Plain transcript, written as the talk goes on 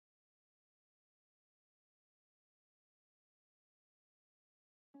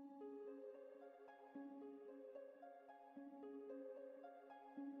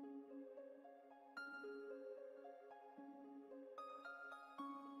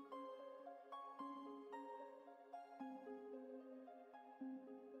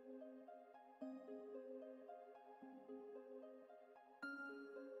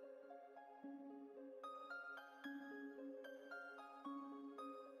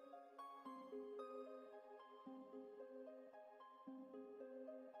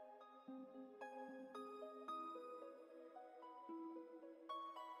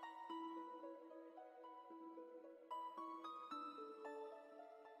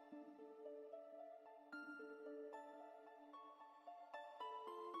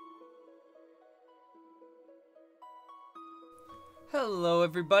Hello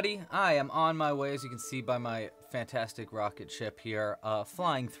everybody, I am on my way, as you can see by my fantastic rocket ship here,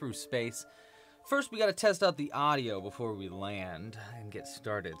 flying through space. First we gotta test out the audio before we land and get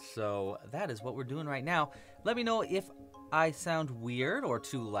started, so that is what we're doing right now. Let me know if I sound weird or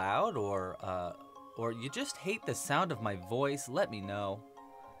too loud, or you just hate the sound of my voice. Let me know,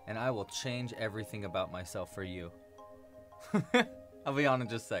 and I will change everything about myself for you. I'll be on in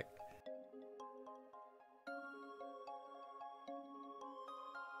just a sec.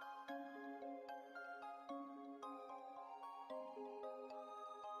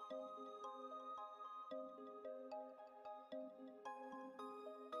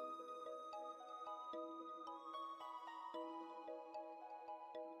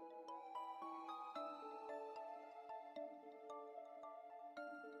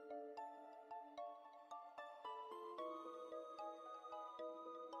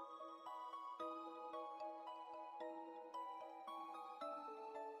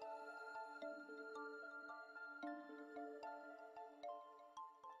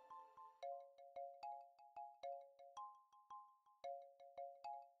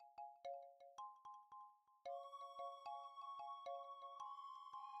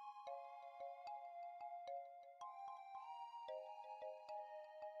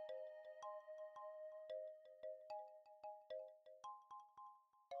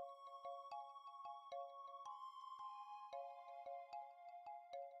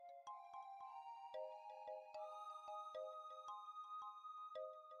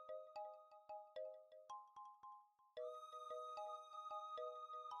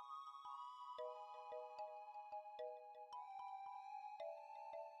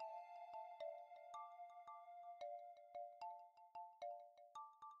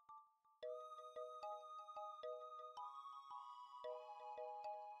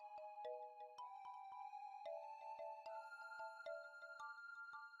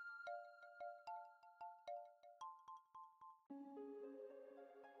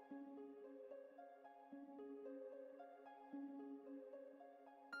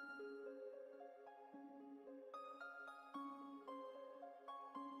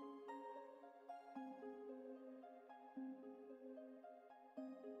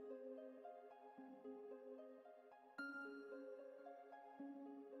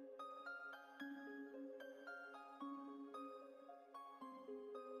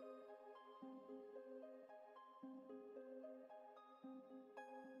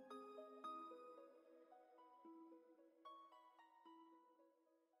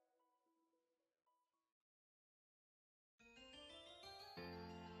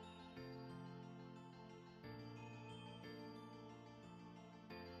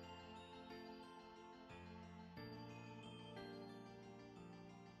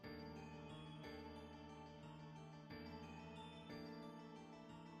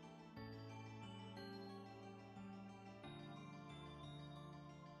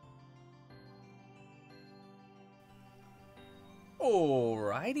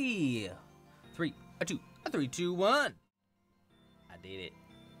 Alrighty. 3, 2, 1. I did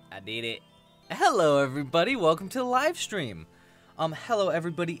it. Hello everybody, welcome to the live stream. Hello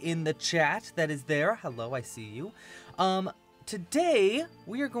everybody in the chat that is there. Hello, I see you. Today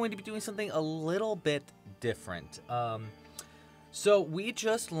we are going to be doing something a little bit different. So we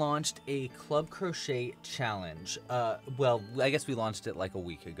just launched a Club Crochet challenge. Well, I guess we launched it like a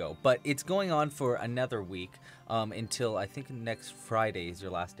week ago, but it's going on for another week until I think next Friday is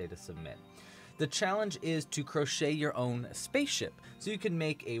your last day to submit. The challenge is to crochet your own spaceship. So you can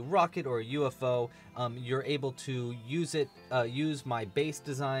make a rocket or a UFO. You're able to use my base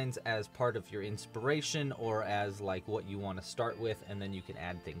designs as part of your inspiration or as like what you want to start with, and then you can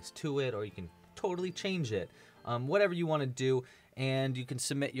add things to it, or you can totally change it. Whatever you want to do, and you can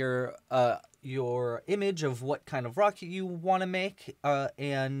submit your image of what kind of rocket you want to make,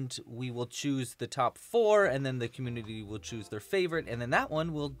 and we will choose the top 4, and then the community will choose their favorite, and then that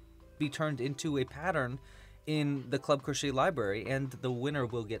one will be turned into a pattern in the Club Crochet library, and the winner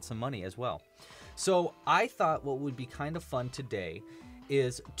will get some money as well. So I thought what would be kind of fun today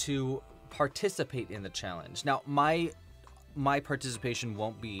is to participate in the challenge. Now my participation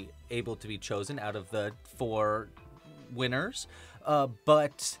won't be able to be chosen out of the 4 winners,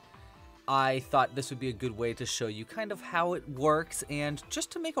 but I thought this would be a good way to show you kind of how it works, and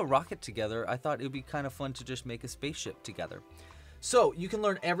just to make a rocket together, I thought it would be kind of fun to just make a spaceship together. So you can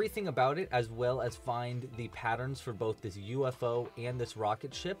learn everything about it, as well as find the patterns for both this UFO and this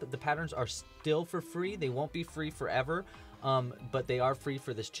rocket ship. The patterns are still for free. They won't be free forever, but they are free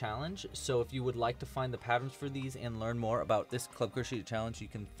for this challenge. So if you would like to find the patterns for these and learn more about this Club Crochet challenge, you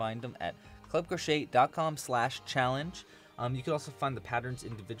can find them at clubcrochet.com/challenge. You can also find the patterns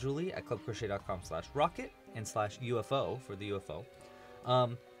individually at clubcrochet.com/rocket and /UFO for the UFO.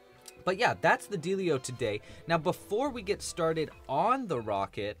 But yeah, that's the dealio today. Now, before we get started on the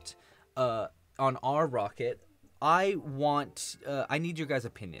rocket, on our rocket, I need your guys'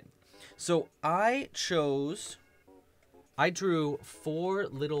 opinion. So I drew 4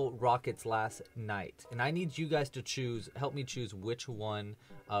 little rockets last night, and I need you guys to help me choose which one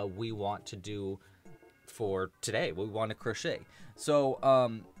we want to do for today. We want to crochet. So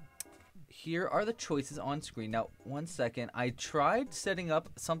here are the choices on screen. Now, one second. I tried setting up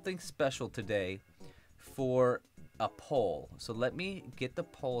something special today for a poll. So let me get the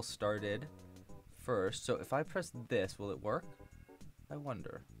poll started first. So if I press this, will it work? I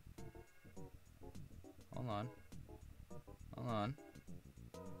wonder. Hold on. Hold on.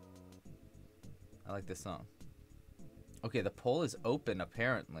 I like this song. Okay, the poll is open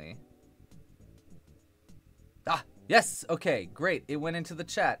apparently. Ah, yes. Okay, great. It went into the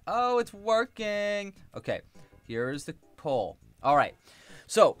chat. Oh, it's working. Okay, here's the poll. All right.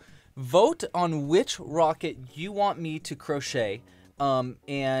 So, vote on which rocket you want me to crochet.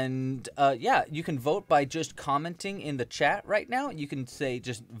 Yeah, you can vote by just commenting in the chat right now. You can say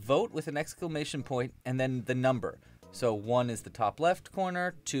just vote with an exclamation point and then the number. So 1 is the top left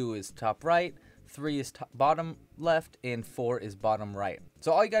corner, 2 is top right, 3 is bottom left, and 4 is bottom right.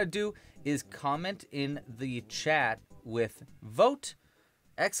 So all you gotta do is comment in the chat with vote,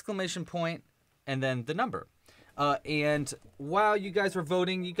 exclamation point, and then the number. And while you guys are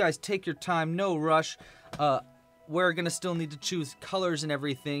voting, you guys take your time, no rush. We're gonna still need to choose colors and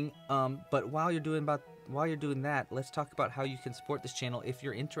everything. But while you're doing that, let's talk about how you can support this channel if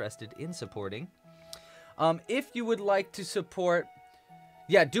you're interested in supporting. If you would like to support,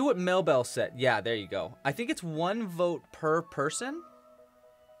 yeah, do what Melbell said. Yeah, there you go. I think it's 1 vote per person.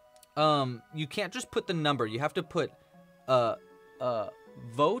 You can't just put the number. You have to put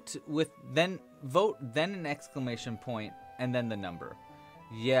vote then an exclamation point and then the number.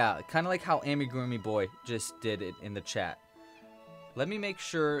 Yeah, kind of like how Amigurumi Boy just did it in the chat. Let me make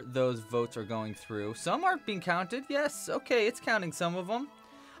sure those votes are going through. Some aren't being counted. Yes, okay, it's counting some of them.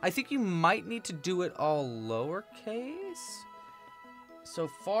 I think you might need to do it all lowercase. So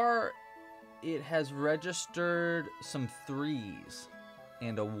far, it has registered some 3s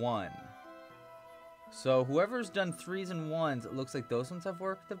and a 1. So whoever's done 3s and 1s, it looks like those ones have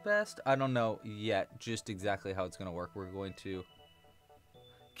worked the best. I don't know yet just exactly how it's going to work. We're going to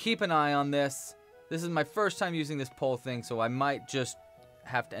keep an eye on this. This is my first time using this poll thing, so I might just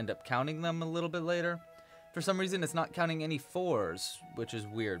have to end up counting them a little bit later. For some reason, it's not counting any 4s, which is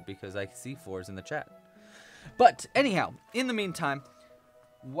weird because I see 4s in the chat. But anyhow, in the meantime,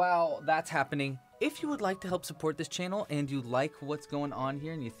 while that's happening, if you would like to help support this channel and you like what's going on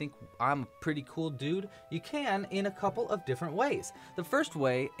here and you think I'm a pretty cool dude, you can in a couple of different ways. The first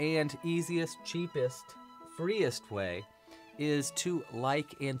way, and easiest, cheapest, freest way, is to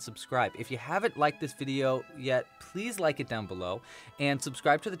like and subscribe. If you haven't liked this video yet, please like it down below and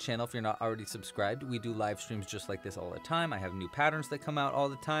subscribe to the channel if you're not already subscribed. We do live streams just like this all the time. I have new patterns that come out all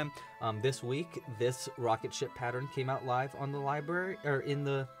the time. This week, this rocket ship pattern came out live on the library or in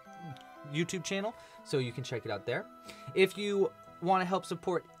the YouTube channel, so you can check it out there. If you want to help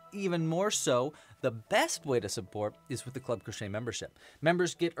support even more so, the best way to support is with the Club Crochet membership.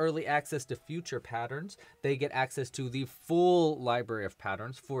 Members get early access to future patterns. They get access to the full library of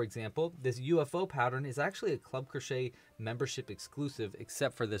patterns. For example, this UFO pattern is actually a Club Crochet membership exclusive,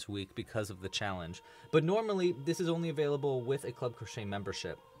 except for this week because of the challenge. But normally, this is only available with a Club Crochet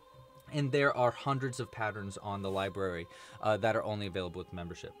membership. And there are hundreds of patterns on the library that are only available with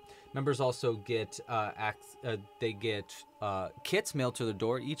membership. Members also get kits mailed to their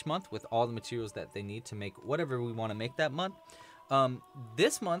door each month with all the materials that they need to make whatever we want to make that month.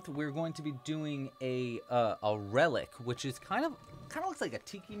 This month we're going to be doing a relic, which is kind of looks like a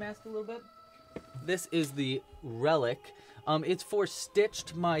tiki mask a little bit. This is the relic. It's for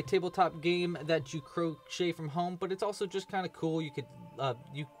Stitched, my tabletop game that you crochet from home, but it's also just kind of cool. You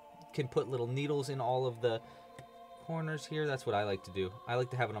can put little needles in all of the corners here. That's what I like to do. I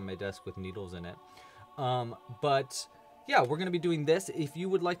like to have it on my desk with needles in it. But yeah, we're going to be doing this. If you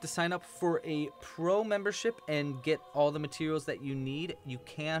would like to sign up for a pro membership and get all the materials that you need, you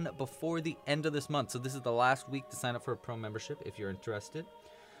can before the end of this month. So this is the last week to sign up for a pro membership if you're interested.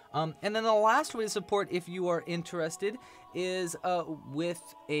 And then the last way to support, if you are interested, is with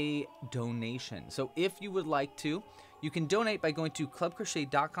a donation. So if you would like to, you can donate by going to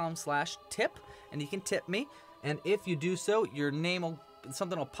clubcrochet.com/tip, and you can tip me. And if you do so, your name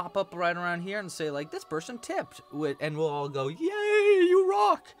something will pop up right around here and say like, this person tipped, and we'll all go, yay, you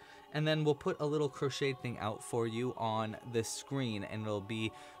rock. and then we'll put a little crochet thing out for you on this screen, and it'll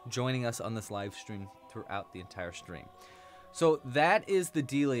be joining us on this live stream throughout the entire stream. So that is the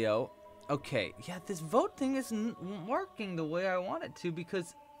dealio. Okay, yeah, this vote thing isn't working the way I want it to,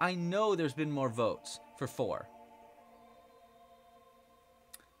 because I know there's been more votes for 4.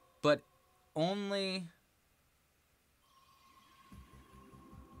 But only...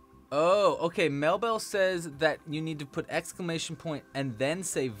 Oh, okay, Melbell says that you need to put exclamation point and then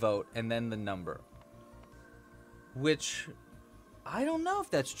say vote and then the number. Which, I don't know if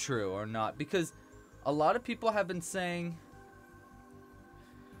that's true or not, because a lot of people have been saying...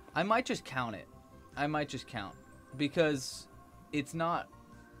 I might just count it. I might just count, because it's not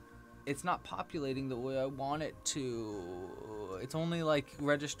populating the way I want it to. It's only like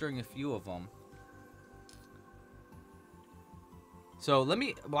registering a few of them. So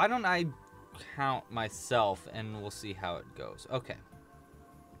why don't I count myself and we'll see how it goes. Okay.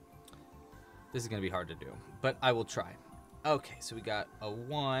 This is going to be hard to do, but I will try. Okay, so we got a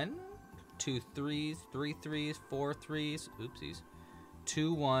 1, 2 3s, 3 3s, 4 3s, oopsies.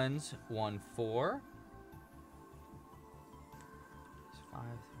 2 1s, 1 4. 5 3.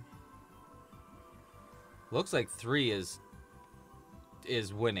 Looks like 3 is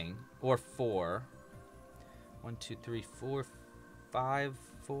winning, or 4. 1 2 3 4 5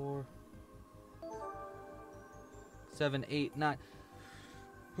 4 7 8 9.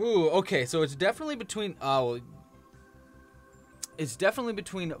 Ooh, okay, so it's definitely between it's definitely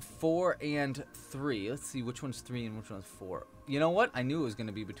between 4 and 3. Let's see which one's 3 and which one's 4. You know what? I knew it was going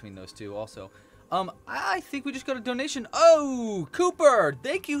to be between those two also. I think we just got a donation. Oh, Cooper!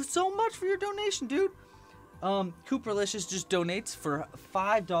 Thank you so much for your donation, dude. Cooperlicious just donates for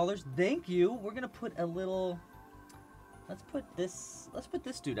 $5. Thank you. We're going to put a little... Let's put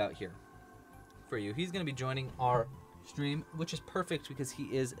this dude out here for you. He's going to be joining our stream, which is perfect because he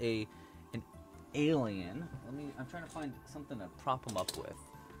is an alien. I'm trying to find something to prop him up with.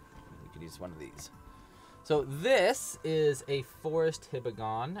 We could use one of these. So this is a forest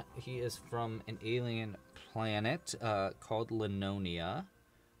hibagon. He is from an alien planet called Linonia,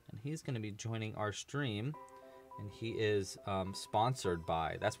 and he's going to be joining our stream. And he is sponsored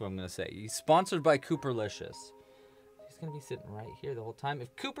by. That's what I'm going to say. He's sponsored by Cooperlicious. He's going to be sitting right here the whole time.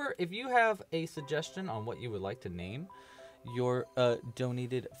 If you have a suggestion on what you would like to name your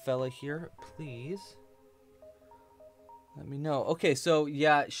donated fella here, please let me know. Okay, so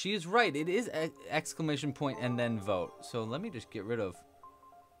yeah, she's right. It is exclamation point and then vote. So let me just get rid of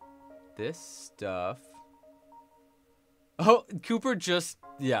this stuff. Oh, Cooper just...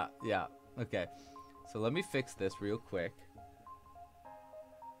 Yeah. Okay. So let me fix this real quick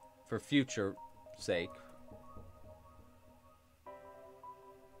for future sake.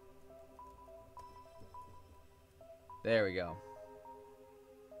 There we go.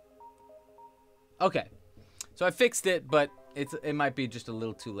 Okay. So I fixed it, but it might be just a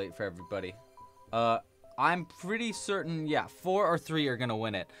little too late for everybody. I'm pretty certain, yeah, 4 or 3 are gonna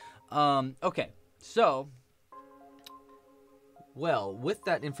win it. Okay, so, well, with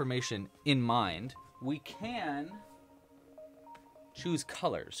that information in mind, we can choose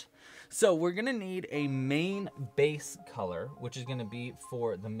colors. So we're gonna need a main base color, which is gonna be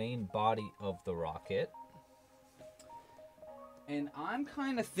for the main body of the rocket. And I'm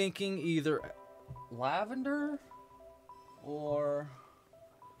kind of thinking either lavender or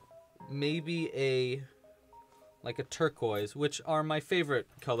maybe like a turquoise, which are my favorite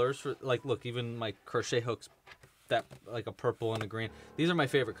colors for, like, look, even my crochet hooks, that like a purple and a green. These are my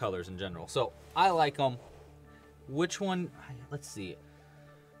favorite colors in general, so I like them. Which one? Let's see.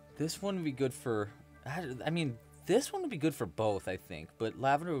 This one would be good for, I mean, this one would be good for both, I think, but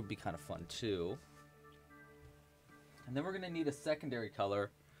lavender would be kind of fun too. And then we're going to need a secondary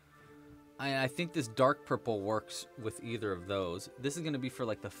color. I think this dark purple works with either of those. This is going to be for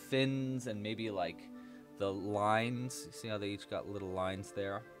like the fins and maybe like the lines. See how they each got little lines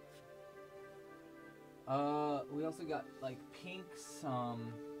there? We also got like pinks.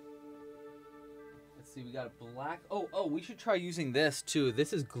 Let's see, we got a black. Oh, we should try using this too.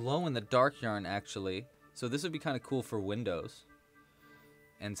 This is glow in the dark yarn actually. So this would be kind of cool for windows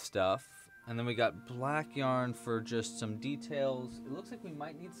and stuff. And then we got black yarn for just some details. It looks like we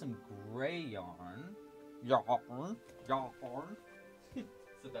might need some gray yarn. Yarn.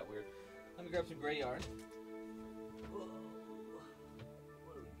 Said that weird. Let me grab some gray yarn. Whoa.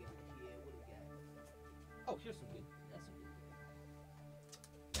 What do we got here? Oh, here's some good. That's some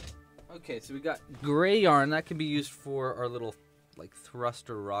good. Okay, so we got gray yarn. That can be used for our little like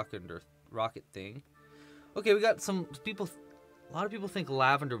thruster rocket thing. Okay, we got some people. A lot of people think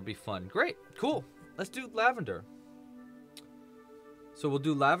lavender would be fun. Great, cool. Let's do lavender. So we'll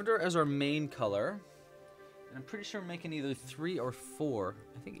do lavender as our main color. And I'm pretty sure we're making either 3 or 4.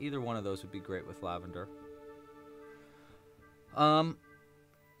 I think either one of those would be great with lavender. It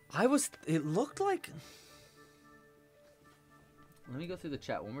looked like... Let me go through the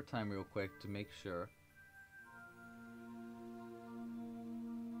chat one more time real quick to make sure.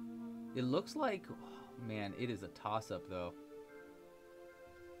 It looks like... Oh, man, it is a toss-up, though.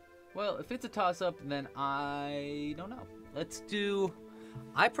 Well, if it's a toss-up, then I don't know. Let's do...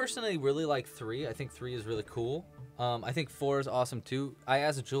 I personally really like 3. I think 3 is really cool. I think 4 is awesome, too. I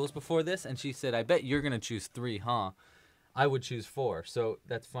asked Jules before this, and she said, I bet you're going to choose 3, huh? I would choose 4. So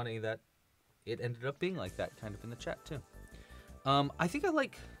that's funny that it ended up being like that kind of in the chat, too. I think I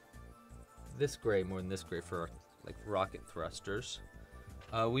like this gray more than this gray for, like, rocket thrusters.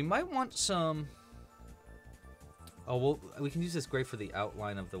 We might want some... Oh, well, we can use this gray for the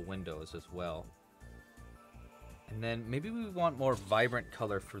outline of the windows as well. And then maybe we want more vibrant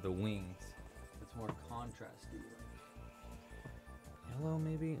color for the wings. It's more contrasty. Yellow,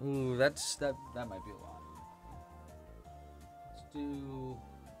 maybe? Ooh, that might be a lot. Let's do...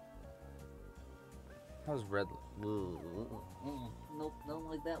 How's red? Nope, don't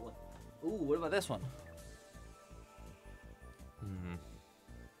like that one. Ooh, what about this one? I'm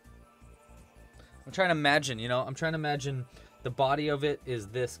trying to imagine, you know, the body of it is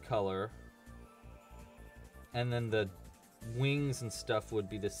this color. And then the wings and stuff would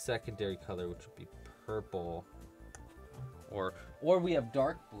be the secondary color, which would be purple. Or we have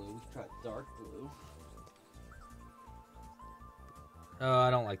dark blue. Let's try dark blue. Oh,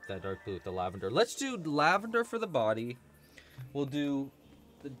 I don't like that dark blue with the lavender. Let's do lavender for the body. We'll do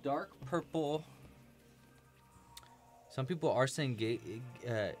the dark purple. Some people are saying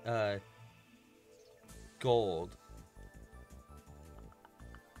gold.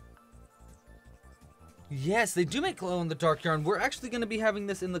 Yes, they do make glow-in-the-dark yarn. We're actually going to be having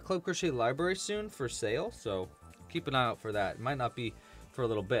this in the Club Crochet library soon for sale, so keep an eye out for that. It might not be for a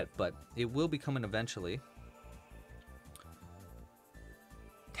little bit, but it will be coming eventually.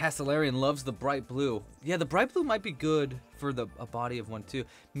 Tasselarian loves the bright blue. Yeah, the bright blue might be good for a body of one, too.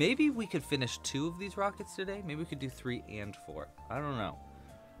 Maybe we could finish 2 of these rockets today. Maybe we could do 3 and 4. I don't know.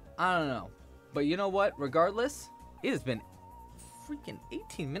 But you know what? Regardless, it has been freaking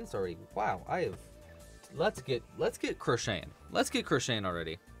 18 minutes already. Wow, let's get crocheting. Let's get crocheting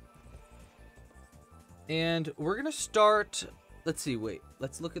already. And we're gonna start. Let's see. Wait.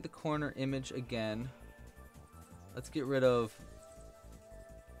 Let's look at the corner image again. Let's get rid of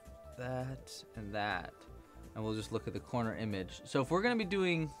that and that, and we'll just look at the corner image. So if we're gonna be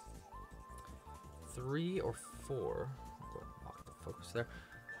doing 3 or 4, I'll go ahead and lock the focus there.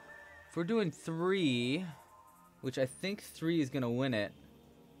 If we're doing 3, which I think 3 is gonna win it.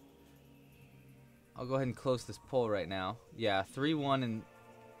 I'll go ahead and close this poll right now. Yeah, 3-1 in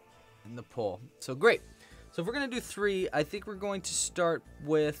the poll. So great. So if we're going to do 3, I think we're going to start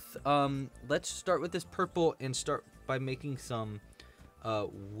with, let's start with this purple and start by making some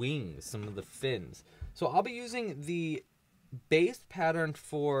wings, some of the fins. So I'll be using the base pattern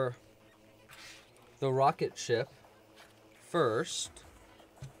for the rocket ship first.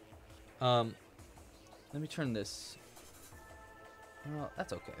 Let me turn this. Well,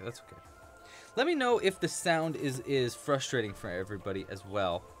 that's okay. That's okay. Let me know if the sound is frustrating for everybody as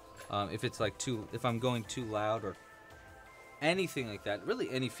well. If it's like if I'm going too loud or anything like that. Really,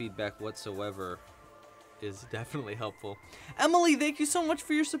 any feedback whatsoever is definitely helpful. Emily, thank you so much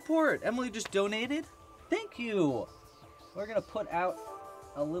for your support. Emily just donated. Thank you. We're gonna put out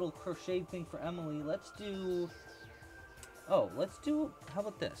a little crochet thing for Emily. Let's do. How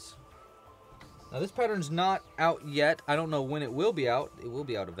about this? Now this pattern's not out yet. I don't know when it will be out. It will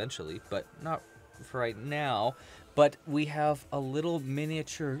be out eventually, but not for right now. But we have a little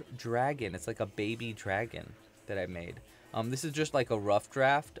miniature dragon. It's like a baby dragon that I made. This is just like a rough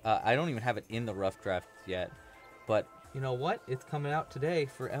draft. I don't even have it in the rough draft yet. But you know what? It's coming out today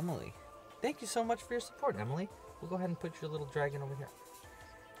for Emily. Thank you so much for your support, Emily. We'll go ahead and put your little dragon over here.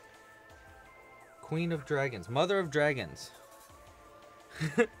 Queen of Dragons. Mother of Dragons.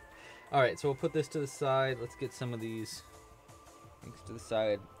 Alright, so we'll put this to the side. Let's get some of these things to the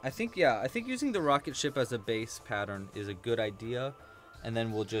side. I think using the rocket ship as a base pattern is a good idea. And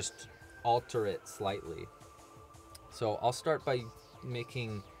then we'll just alter it slightly. So I'll start by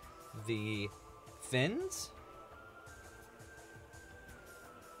making the fins.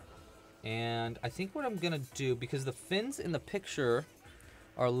 And I think what I'm going to do, because the fins in the picture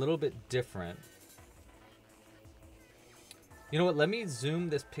are a little bit different. You know what? Let me zoom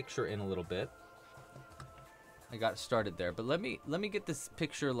this picture in a little bit. I got started there, but let me get this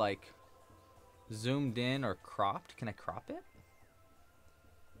picture like zoomed in or cropped. Can I crop it?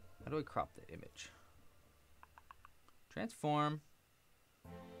 How do I crop the image? Transform.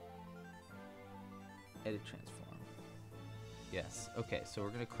 Edit transform. Yes. Okay, so we're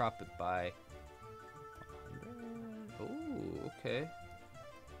going to crop it by... Oh, okay.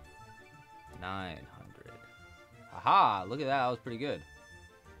 900. Aha! Look at that. That was pretty good.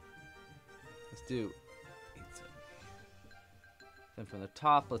 Let's do 87. Then from the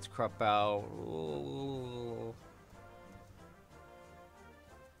top, let's crop out...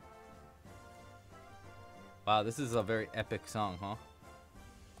 Wow, this is a very epic song, huh?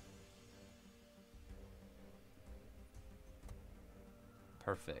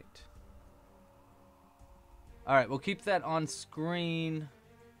 Perfect. Alright, we'll keep that on screen,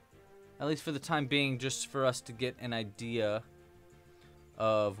 at least for the time being, just for us to get an idea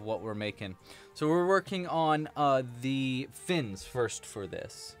of what we're making. So we're working on the fins first for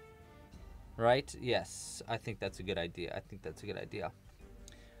this. Right? Yes, I think that's a good idea. I think that's a good idea.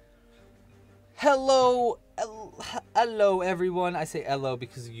 Hello, hello everyone. I say hello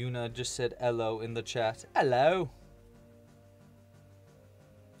because Yuna just said hello in the chat. Hello.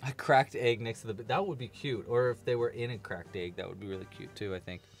 A cracked egg next to the... That would be cute. Or if they were in a cracked egg, that would be really cute too, I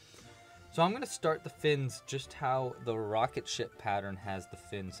think. So I'm going to start the fins just how the rocket ship pattern has the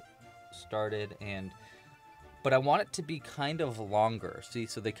fins started. But I want it to be kind of longer. See,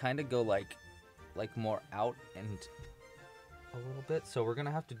 so they kind of go like more out and a little bit. So we're going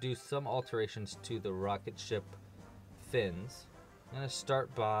to have to do some alterations to the rocket ship fins. I'm going to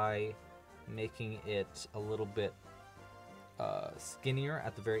start by making it a little bit skinnier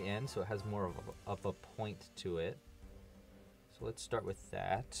at the very end, so it has more of a point to it. So let's start with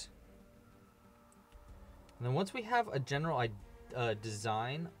that. And then once we have a general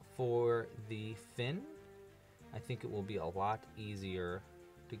design for the fin, I think it will be a lot easier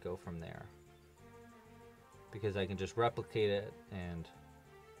to go from there, because I can just replicate it, and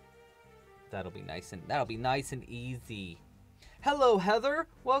that'll be nice and easy. Hello, Heather.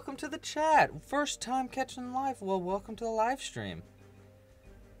 Welcome to the chat. First time catching live. Well, welcome to the live stream.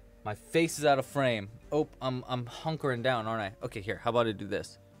 My face is out of frame. Oh, I'm hunkering down, aren't I? Okay, here. How about I do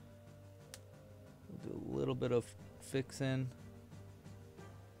this? We'll do a little bit of fixing.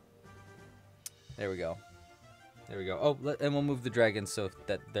 There we go. There we go. Oh, and we'll move the dragons so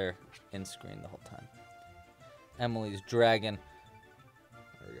that they're in screen the whole time. Emily's dragon.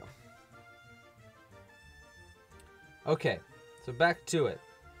 There we go. Okay. So back to it.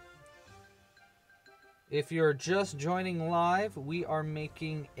 If you're just joining live, we are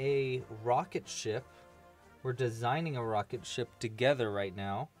making a rocket ship. We're designing a rocket ship together right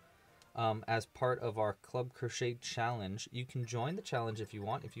now as part of our Club Crochet challenge. You can join the challenge if you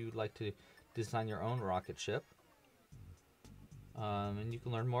want, if you would like to design your own rocket ship. And you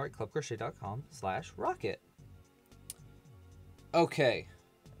can learn more at clubcrochet.com/rocket. Okay.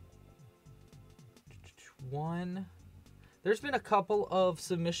 There's been a couple of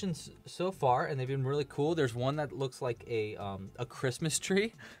submissions so far, and they've been really cool. There's one that looks like a Christmas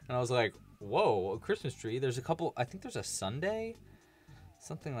tree, and I was like, whoa, a Christmas tree. There's a couple, I think there's a sundae,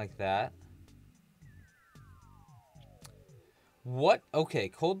 something like that. Okay,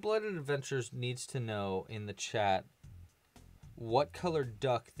 Cold Blooded Adventures needs to know in the chat what color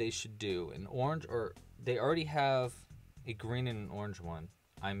duck they should do. An orange, or they already have a green and an orange one.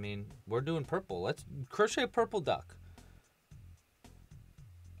 I mean, we're doing purple. Let's crochet a purple duck.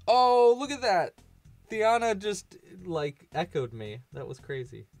 Oh, look at that. Thiana just, like, echoed me. That was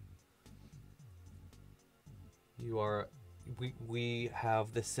crazy. We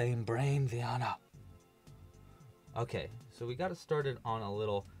have the same brain, Thiana. Okay, so we got to start it on a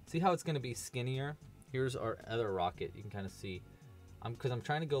little... See how it's going to be skinnier? Here's our other rocket. You can kind of see. Because I'm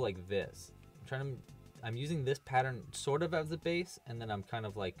trying to go like this. I'm using this pattern sort of as a base, and then I'm kind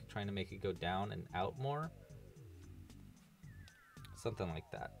of like trying to make it go down and out more. Something like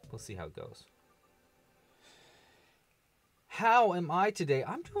that. We'll see how it goes. How am I today?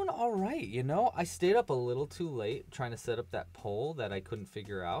 I'm doing all right, you know? I stayed up a little too late trying to set up that poll that I couldn't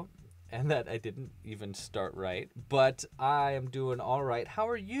figure out, and that I didn't even start right. But I am doing all right. How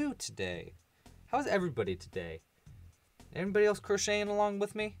are you today? How's everybody today? Anybody else crocheting along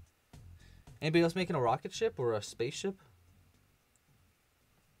with me? Anybody else making a rocket ship or a spaceship?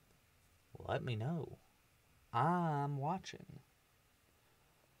 Let me know. I'm watching.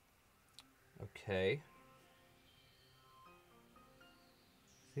 Okay.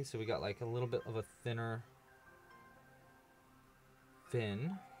 See, so we got like a little bit of a thinner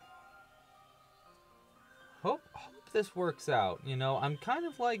fin. Hope this works out. You know, I'm kind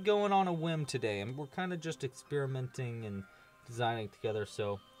of like going on a whim today, and we're kind of just experimenting and designing together,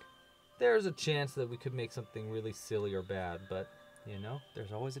 so there's a chance that we could make something really silly or bad, but You know,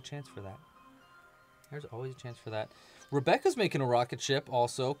 there's always a chance for that. There's always a chance for that. Rebecca's making a rocket ship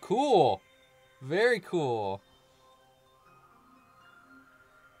also. Cool. Very cool.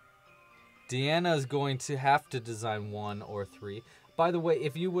 Deanna is going to have to design 1 or 3. By the way,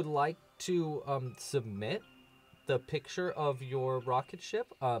 if you would like to submit the picture of your rocket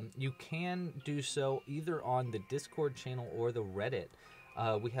ship, you can do so either on the Discord channel or the Reddit.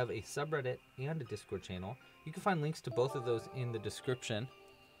 We have a subreddit and a Discord channel. You can find links to both of those in the description.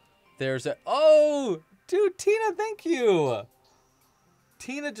 There's a... Oh! Dude, Tina, thank you!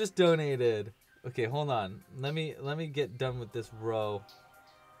 Tina just donated. Okay, hold on. Let me get done with this row,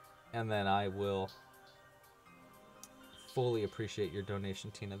 and then I will fully appreciate your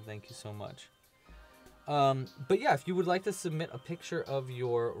donation, Tina. Thank you so much. But yeah, if you would like to submit a picture of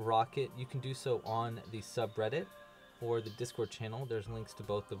your rocket, you can do so on the subreddit or the Discord channel. There's links to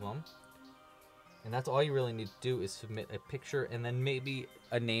both of them. And that's all you really need to do is submit a picture and then maybe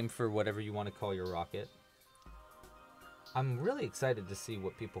a name for whatever you want to call your rocket. I'm really excited to see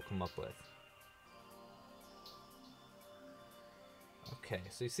what people come up with. Okay,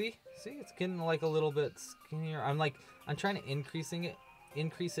 so you see, it's getting like a little bit skinnier. I'm trying to increase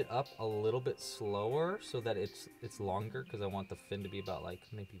it up a little bit slower so that it's longer, because I want the fin to be about like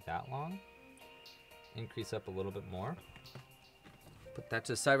maybe that long. Increase up a little bit more. Put that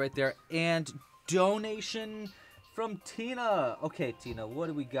to the side right there. And donation from Tina. Okay, Tina, what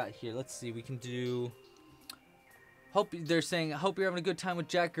do we got here? Let's see. We can do... They're saying, hope you're having a good time with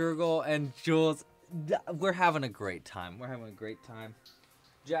Jack Gurgle and Jules. We're having a great time. We're having a great time.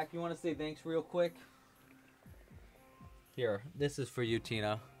 Jack, you want to say thanks real quick? Here, this is for you,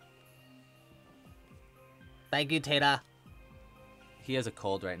 Tina. Thank you, Tina. He has a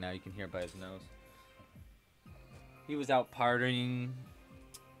cold right now. You can hear it by his nose. He was out partying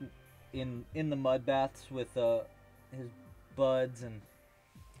in the mud baths with his buds, and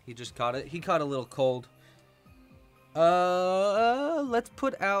he just caught it. He caught a little cold. Let's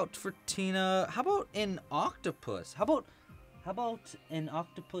put out for Tina. How about an octopus? How about an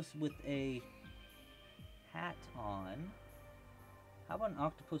octopus with a hat on? How about an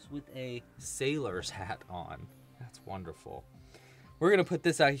octopus with a sailor's hat on? That's wonderful. We're gonna put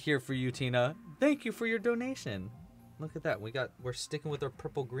this out here for you, Tina. Thank you for your donation. Look at that. We're sticking with our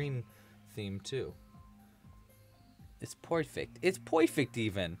purple-green theme too. It's perfect. It's perfect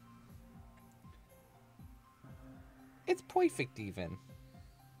even. It's perfect even.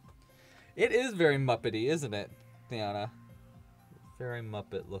 It is very Muppety, isn't it, Diana? Very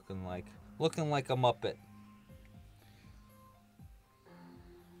Muppet looking like a Muppet.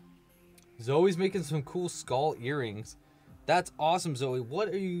 Zoe's making some cool skull earrings. That's awesome, Zoe. What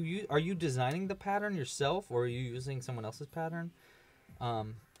are you designing the pattern yourself, or are you using someone else's pattern?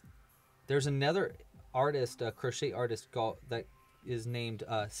 There's another artist, a crochet artist that is named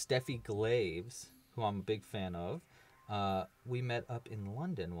Steffi Glaves, who I'm a big fan of. We met up in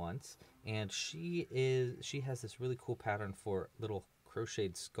London once, and she has this really cool pattern for little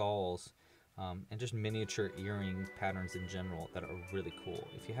crocheted skulls, and just miniature earring patterns in general that are really cool.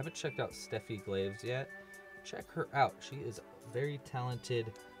 If you haven't checked out Steffi Glaves yet, check her out. She is a very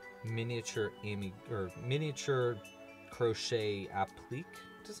talented miniature crochet applique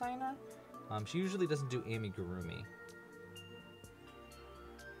designer. She usually doesn't do amigurumi,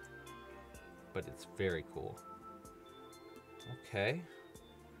 but it's very cool. Okay.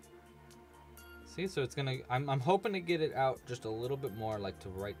 See, so it's gonna. I'm hoping to get it out just a little bit more, like to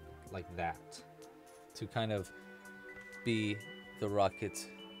right like that, to kind of be the rockets.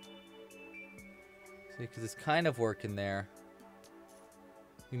 See, because it's kind of working there.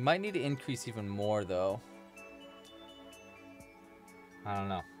 We might need to increase even more though. I don't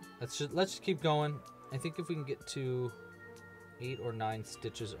know. Let's just keep going. I think if we can get to 8 or 9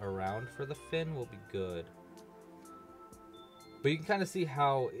 stitches around for the fin, we'll be good. But you can kind of see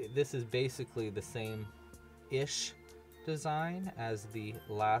how this is basically the same-ish design as the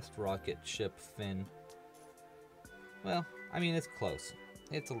last rocket ship fin. Well, I mean, it's close.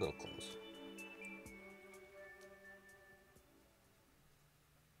 It's a little close.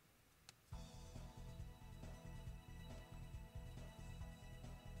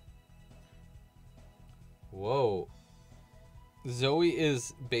 Whoa. Zoe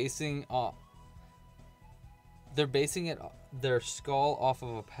is basing they're basing their skull off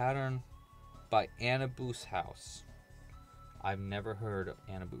of a pattern by Anna Boo's House. I've never heard of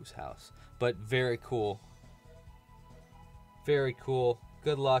Anna Boo's House, but very cool. Very cool.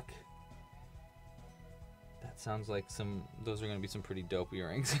 Good luck. That sounds like those are going to be some pretty dope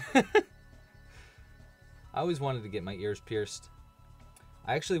earrings. I always wanted to get my ears pierced.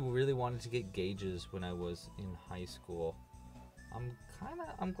 I actually really wanted to get gauges when I was in high school.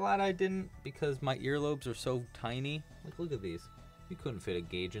 I'm glad I didn't, because my earlobes are so tiny. Like, look at these. You couldn't fit a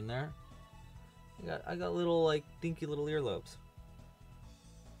gauge in there. I got little, like, dinky little earlobes.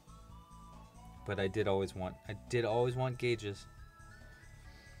 But I did always want gauges.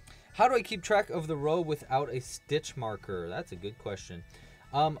 How do I keep track of the row without a stitch marker? That's a good question.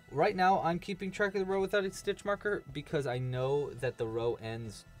 Right now, I'm keeping track of the row without a stitch marker because I know that the row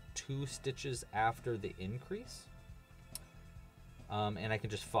ends 2 stitches after the increase. And I can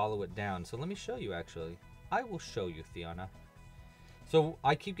just follow it down. So let me show you, actually. I will show you, Theana. So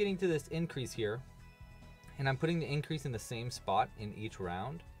I keep getting to this increase here, and I'm putting the increase in the same spot in each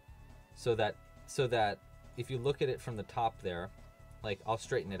round, so that if you look at it from the top there, like, I'll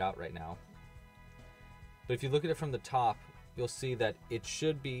straighten it out right now. But if you look at it from the top, you'll see that it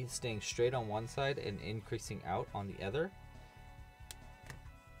should be staying straight on one side and increasing out on the other.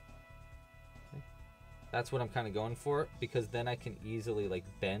 That's what I'm kind of going for, because then I can easily, like,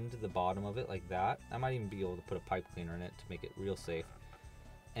 bend the bottom of it like that. I might even be able to put a pipe cleaner in it to make it real safe.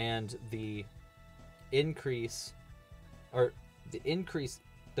 And the increase, the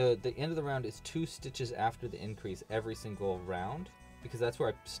end of the round is 2 stitches after the increase every single round, because that's where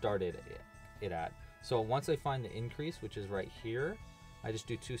I started it at. So once I find the increase, which is right here, I just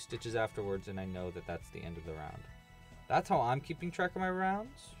do 2 stitches afterwards, and I know that that's the end of the round. That's how I'm keeping track of my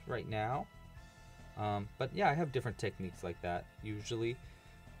rounds right now. But yeah, I have different techniques like that usually.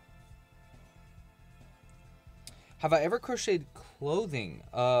 Have I ever crocheted clothing?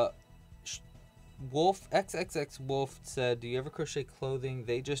 Wolf XXX Wolf said, do you ever crochet clothing?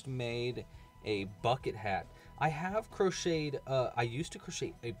 They just made a bucket hat. I have crocheted, I used to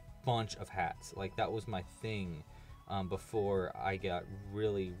crochet a bunch of hats. Like, that was my thing before I got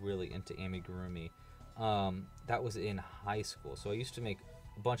really into amigurumi. That was in high school. So I used to make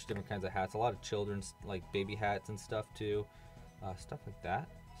a bunch of different kinds of hats, a lot of children's, like, baby hats and stuff too, stuff like that.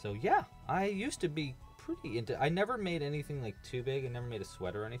 So yeah, I used to be pretty into, I never made anything like too big. I never made a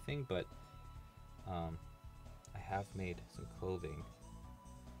sweater or anything, but I have made some clothing.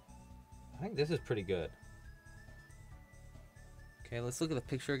 I think this is pretty good. Okay, let's look at the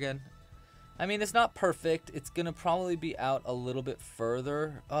picture again. I mean, it's not perfect. It's gonna probably be out a little bit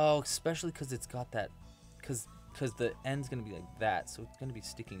further. Oh, especially because it's got that, because the end's gonna be like that, so it's gonna be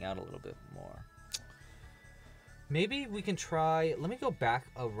sticking out a little bit more. Maybe we can try, let me go back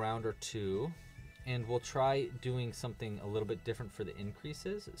a round or two, and we'll try doing something a little bit different for the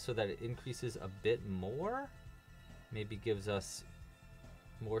increases, so that it increases a bit more. Maybe gives us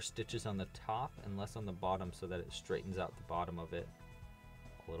more stitches on the top and less on the bottom, so that it straightens out the bottom of it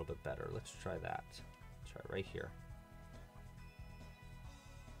a little bit better. Let's try that. Try right here.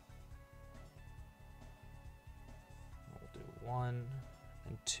 We'll do 1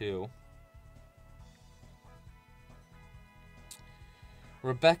 and 2.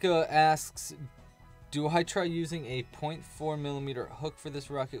 Rebecca asks, do I try using a 0.4mm hook for this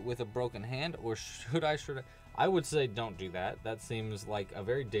rocket with a broken hand, or should I? I would say don't do that. That seems like a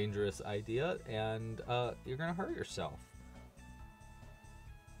very dangerous idea, and you're gonna hurt yourself.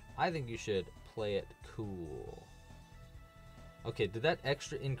 I think you should play it cool. Okay, did that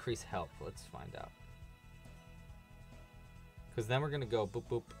extra increase help? Let's find out. Because then we're gonna go boop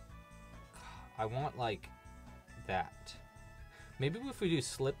boop. I want like that. Maybe if we do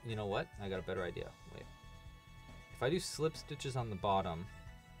slip, you know what? I got a better idea. Wait. If I do slip stitches on the bottom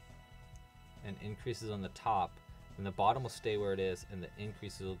and increases on the top, then the bottom will stay where it is and the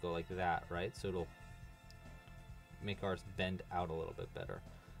increases will go like that, right? So it'll make ours bend out a little bit better.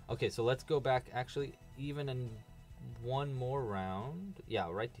 Okay, so let's go back actually even in one more round. Yeah,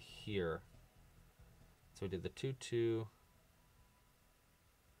 right to here. So we did the 2-2.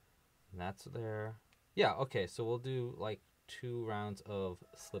 And that's there. Yeah, okay, so we'll do like 2 rounds of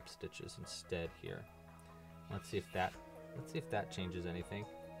slip stitches instead here. Let's see if that changes anything.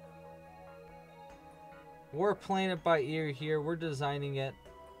 We're playing it by ear here. We're designing it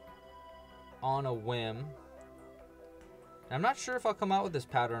on a whim. I'm not sure if I'll come out with this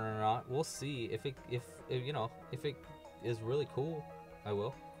pattern or not. We'll see. If it is really cool, I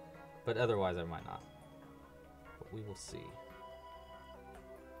will. But otherwise I might not. But we will see.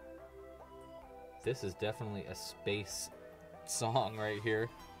 This is definitely a space song right here.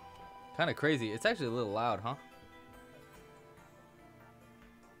 Kind of crazy. It's actually a little loud, huh?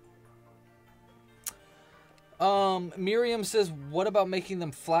 Miriam says, what about making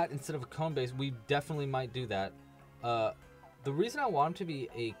them flat instead of a cone base? We definitely might do that. The reason I want them to be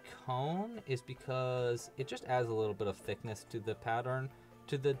a cone is because it just adds a little bit of thickness to the pattern,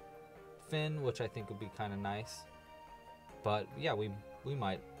 to the fin, which I think would be kind of nice. But yeah, we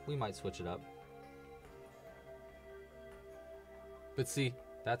might switch it up. But see,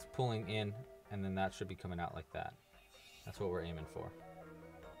 that's pulling in, and then that should be coming out like that. That's what we're aiming for.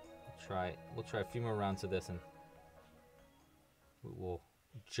 We'll try a few more rounds of this, and we'll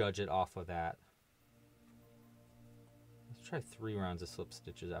judge it off of that. Let's try 3 rounds of slip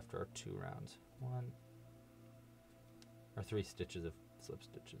stitches after our 2 rounds. 3 stitches of slip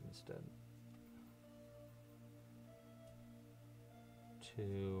stitches instead.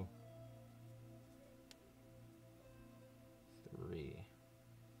 2, 3.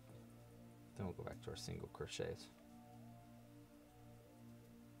 Then we'll go back to our single crochets.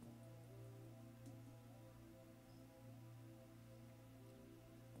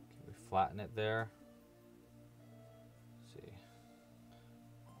 Okay, we flatten it there. Let's see.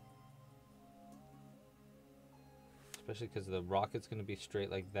 Especially because the rocket's going to be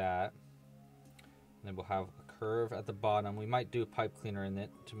straight like that. And then we'll have a curve at the bottom. We might do a pipe cleaner in it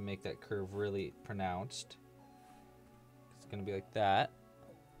to make that curve really pronounced. It's going to be like that.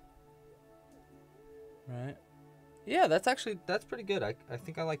 Right. Yeah, that's pretty good. I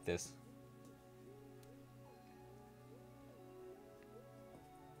think I like this.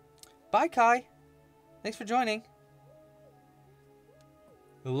 Bye, Kai. Thanks for joining.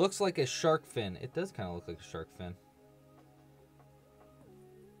 It looks like a shark fin. It does kind of look like a shark fin.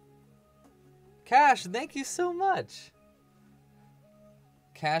 Cash, thank you so much.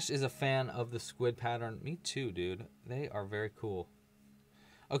 Cash is a fan of the squid pattern. Me too, dude. They are very cool.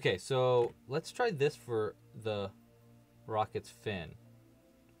 Okay, so let's try this for the rocket's fin.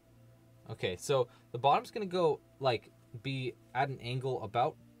 Okay, so the bottom's gonna go like be at an angle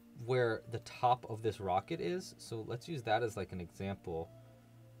about where the top of this rocket is. So let's use that as like an example.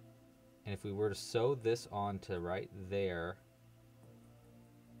 And if we were to sew this onto right there,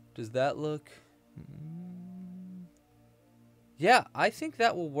 does that look... Yeah, I think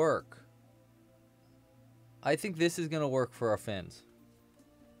that will work. I think this is going to work for our fins.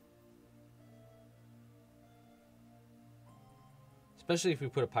 Especially if we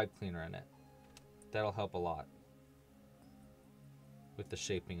put a pipe cleaner in it. That'll help a lot with the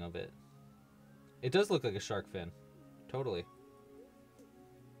shaping of it. It does look like a shark fin. Totally.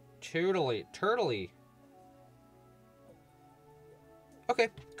 Turtly. Okay,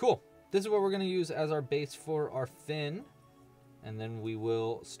 cool. This is what we're going to use as our base for our fin. And then we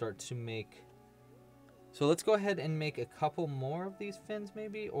will start to make... So let's go ahead and make a couple more of these fins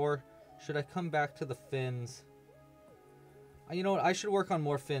maybe. Or should I come back to the fins? You know what? I should work on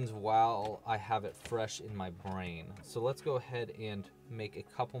more fins while I have it fresh in my brain. So let's go ahead and make a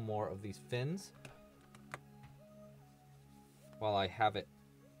couple more of these fins. While I have it.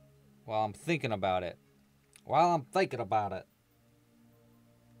 While I'm thinking about it.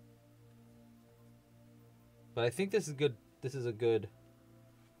 But I think this is good. This is a good...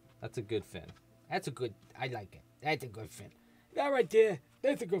 That's a good fin. That's a good... I like it. That's a good fin. That right there.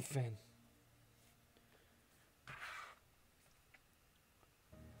 That's a good fin.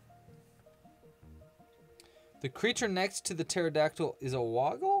 The creature next to the pterodactyl is a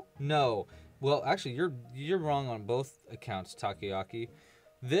woggle? No. Well, actually, you're wrong on both accounts, Takoyaki.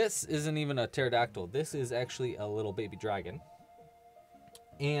 This isn't even a pterodactyl. This is actually a little baby dragon.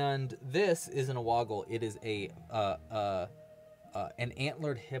 And this isn't a woggle. It is an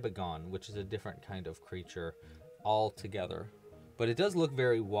antlered hibagon, which is a different kind of creature altogether. But it does look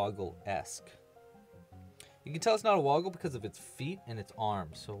very woggle-esque. You can tell it's not a woggle because of its feet and its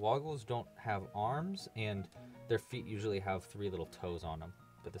arms. So woggles don't have arms, and their feet usually have 3 little toes on them.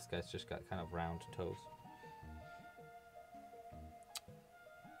 But this guy's just got kind of round toes.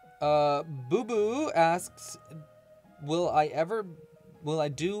 Boo Boo asks, will I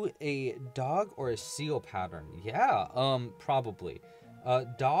do a dog or a seal pattern? Yeah, probably.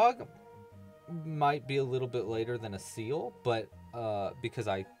 Dog might be a little bit later than a seal, but because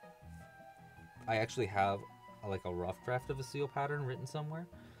I actually have like a rough draft of a seal pattern written somewhere.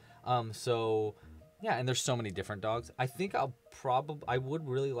 So yeah, and there's so many different dogs. I think I would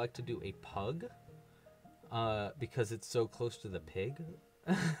really like to do a pug, because it's so close to the pig.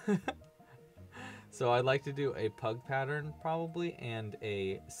 So I'd like to do a pug pattern probably, and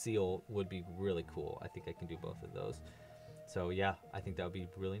a seal would be really cool. I think I can do both of those. So yeah, I think that would be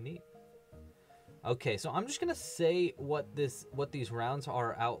really neat. Okay, so I'm just gonna say what these rounds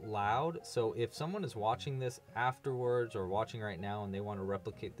are out loud. So if someone is watching this afterwards or watching right now and they want to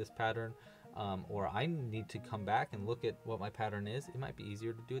replicate this pattern, or I need to come back and look at what my pattern is, it might be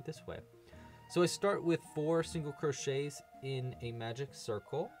easier to do it this way. So I start with 4 single crochets in a magic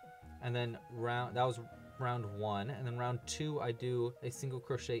circle, and then that was round 1, and then round 2 I do a single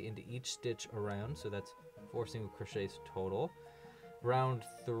crochet into each stitch around, so that's 4 single crochets total. Round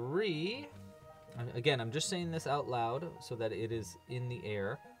 3, Again, I'm just saying this out loud so that it is in the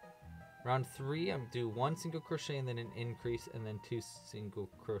air. Round 3, I'm do 1 single crochet and then an increase and then 2 single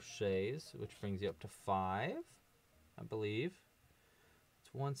crochets, which brings you up to 5, I believe.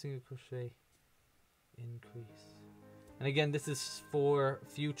 It's 1 single crochet, increase. And again, this is for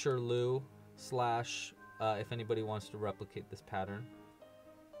future Lou slash if anybody wants to replicate this pattern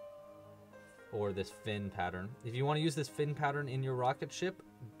or this fin pattern. If you want to use this fin pattern in your rocket ship,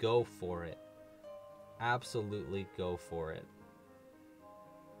 go for it. Absolutely go for it.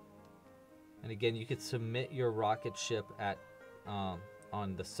 And again, you could submit your rocket ship at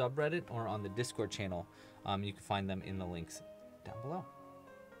on the subreddit or on the Discord channel. You can find them in the links down below.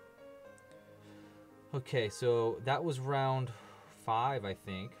 Okay, so that was round 5, I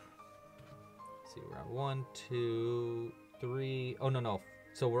think. Let's see, round 1, 2, 3. Oh, no.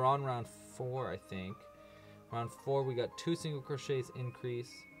 So we're on round 4, I think. Round 4, we got 2 single crochets increase,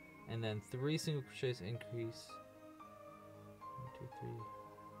 and then 3 single crochets increase. 1, 2, 3.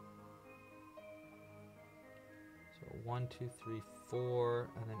 So 1, 2, 3, 4,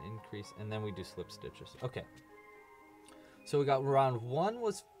 and then increase, and then we do slip stitches. Okay. So we got round 1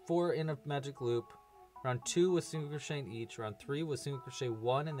 was 4 in a magic loop. Round 2 was single crochet in each. Round 3 was single crochet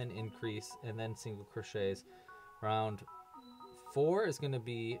 1 and then increase, and then single crochets. Round 4 is going to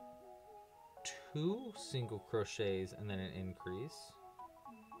be 2 single crochets and then an increase,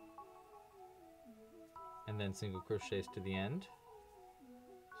 and then single crochets to the end.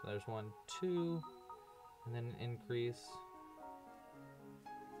 So there's 1, 2, and then an increase.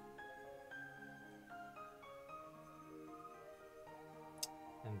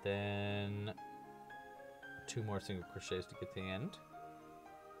 And then 2 more single crochets to get to the end.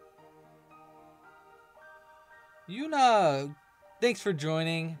 Yuna, thanks for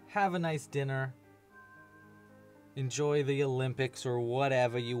joining. Have a nice dinner. Enjoy the Olympics or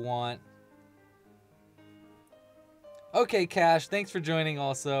whatever you want. Okay, Cash, thanks for joining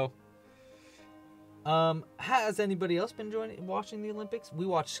also. Has anybody else been watching the Olympics? We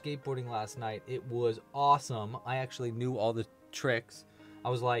watched skateboarding last night. It was awesome. I actually knew all the tricks. I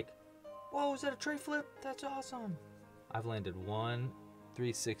was like, whoa, is that a tray flip? That's awesome. I've landed 1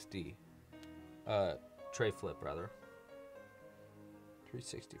 360 tray flip, rather.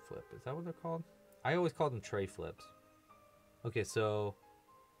 360 flip. Is that what they're called? I always call them tray flips. Okay, so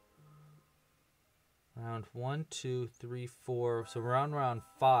round 1, 2, 3, 4. So we're on round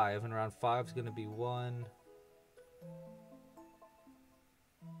 5, and round 5 is going to be 1,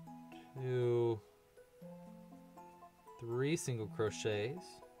 2, 3 single crochets,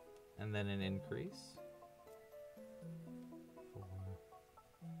 and then an increase. 4,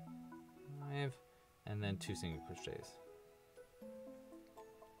 5, and then 2 single crochets.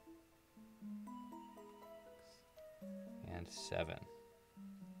 And 7.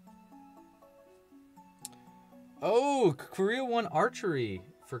 Oh, Korea won archery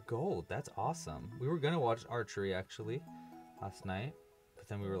for gold. That's awesome. We were gonna watch archery actually last night, but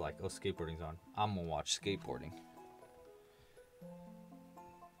then we were like, oh, skateboarding's on. I'm gonna watch skateboarding.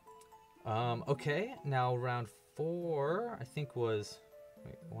 Okay, now round 4, I think was,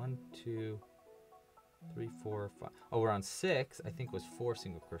 wait, 1, 2, 3, 4, 5. Oh, round 6, I think was 4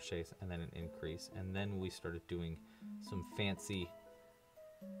 single crochets and then an increase, and then we started doing some fancy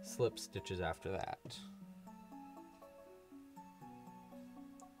slip stitches after that.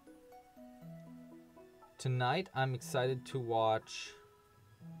 Tonight, I'm excited to watch.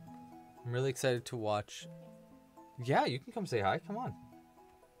 I'm really excited to watch. Yeah, you can come say hi. Come on.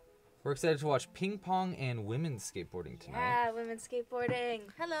 We're excited to watch ping pong and women's skateboarding tonight. Yeah, women's skateboarding.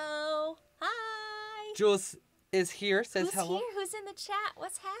 Hello. Hi. Jules is here, says hello. Who's here? Who's in the chat?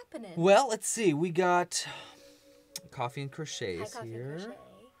 What's happening? Well, let's see. We got Coffee and Crochets Hi, Coffee here. and Crochet.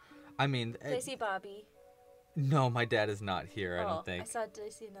 I mean, Did I see Bobby? No, my dad is not here, I don't think. Did I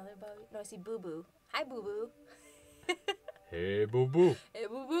see another Bobby? No, I see Boo Boo. Hi, Boo Boo. Hey, Boo Boo. Hey,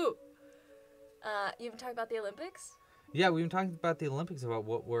 Boo Boo. You haven't talked about the Olympics? Yeah, we've been talking about the Olympics, about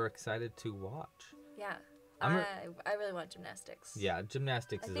what we're excited to watch. Yeah. I really want gymnastics. Yeah,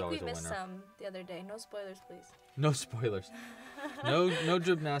 gymnastics is always a winner. I think we missed some the other day. No spoilers, please. No spoilers. No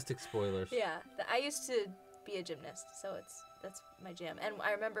gymnastics spoilers. Yeah, I used to be a gymnast, so that's my jam. And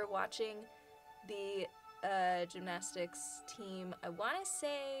I remember watching the gymnastics team, I want to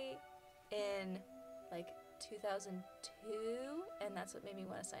say in like 2002, and that's what made me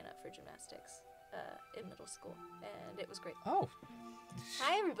want to sign up for gymnastics in middle school, and it was great. Oh.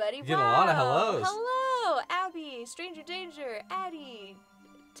 Hi, everybody. You get a lot of hellos. Hello, Abby, Stranger Danger, Addie.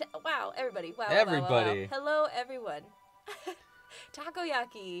 Wow, everybody. Wow. Everybody. Wow. Hello, everyone.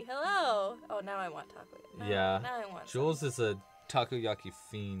 Takoyaki. Hello. Oh, now I want takoyaki. Yeah. Now I want Jules is a takoyaki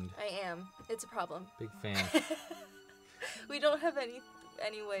fiend. I am. It's a problem. Big fan. We don't have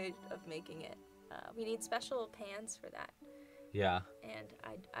any way of making it. We need special pans for that. Yeah. And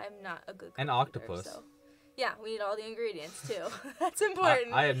I'm not a good cook And either, octopus. so. Yeah, we need all the ingredients too. That's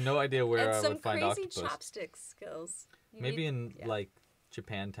important. I had no idea where I would find octopus. And some crazy chopstick skills. Maybe in like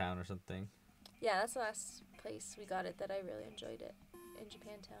Japantown or something. Yeah, that's the last place we got it that I really enjoyed it, in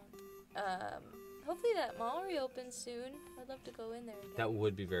Japantown. Hopefully that mall reopens soon. I'd love to go in there again. That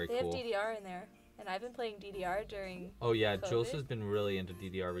would be very cool. They have DDR in there, and I've been playing DDR during COVID. Jules has been really into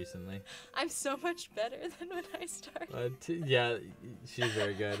DDR recently. I'm so much better than when I started. Yeah, she's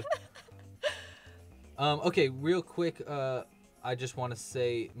very good. Okay, real quick, I just want to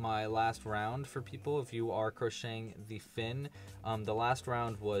say my last round for people, if you are crocheting the fin. The last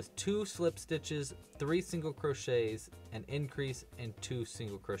round was 2 slip stitches, 3 single crochets, an increase, and 2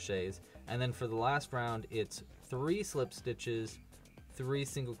 single crochets. And then for the last round, it's 3 slip stitches, 3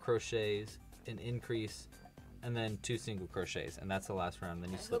 single crochets, an increase, and then 2 single crochets. And that's the last round.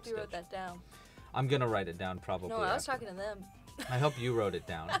 Then you slip stitch. I hope you wrote that down. I'm going to write it down probably. No, I was talking to them. I hope you wrote it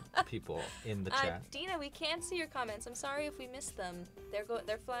down, people in the chat. Dina, we can't see your comments. I'm sorry if we missed them.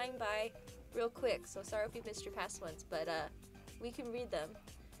 They're flying by real quick, so sorry if we missed your past ones, but we can read them.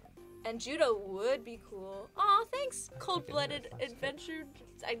 And judo would be cool. Aw, thanks, cold-blooded adventure.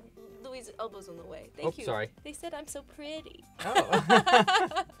 Louise's elbow's in the way. Thank you. Sorry. They said I'm so pretty.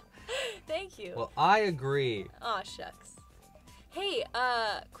 Oh. Thank you. Well, I agree. Aw, shucks. Hey,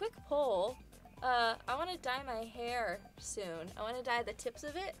 quick poll. I want to dye my hair soon. I want to dye the tips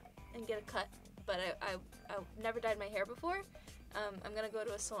of it and get a cut, but I've never dyed my hair before. I'm going to go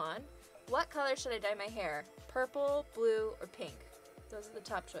to a salon. What color should I dye my hair? Purple, blue, or pink? Those are the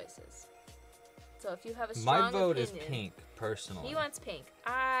top choices. So if you have a strong opinion... My vote is pink, personally. He wants pink.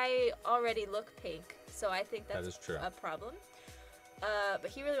 I already look pink, so I think that is true. A problem.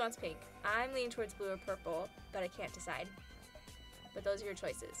 But he really wants pink. I'm leaning towards blue or purple, but I can't decide. But those are your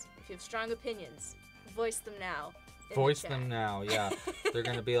choices. If you have strong opinions, voice them now. Voice them now, yeah. They're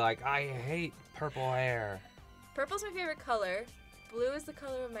going to be like, I hate purple hair. Purple's my favorite color. Blue is the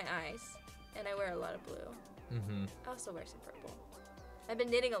color of my eyes. And I wear a lot of blue. Mm-hmm. I also wear some purple. I've been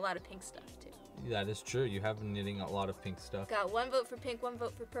knitting a lot of pink stuff, too. That is true. You have been knitting a lot of pink stuff. Got 1 vote for pink, 1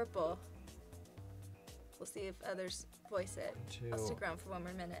 vote for purple. We'll see if others voice it. 2. I'll stick around for 1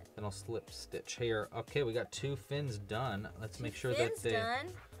 more minute. Then I'll slip stitch here. Okay, we got 2 fins done. Let's make sure that they... done?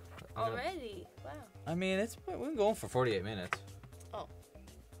 Already? Wow. I mean, we've been going for 48 minutes. Oh.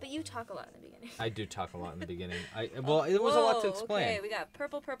 But you talk a lot in the beginning. I do talk a lot in the beginning. Well, it was a lot to explain. Okay, we got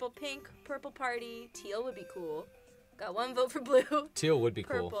purple, purple, pink, purple party. Teal would be cool. Got 1 vote for blue. Teal would be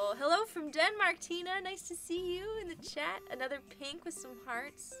purple. cool. Hello from Denmark, Tina. Nice to see you in the chat. Another pink with some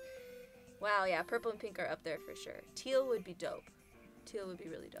hearts. Wow, yeah, purple and pink are up there for sure. Teal would be dope. Teal would be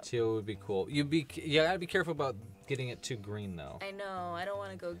really dope. Teal would be cool. You gotta be careful about getting it too green though. I know. I don't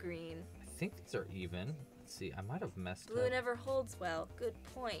want to go green. I think these are even. Let's see. I might have messed up. Blue never holds well. Good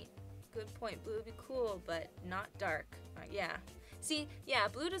point. Good point. Blue would be cool, but not dark. Yeah. See, yeah,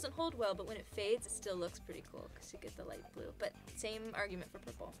 blue doesn't hold well, but when it fades, it still looks pretty cool because you get the light blue. But same argument for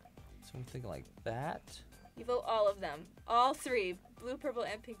purple. So I'm thinking like that. You vote all of them. All 3. Blue, purple,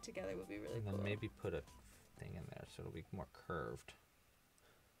 and pink together would be really cool. And then maybe put a thing in there so it'll be more curved.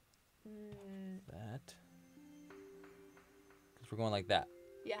 That. Because we're going like that.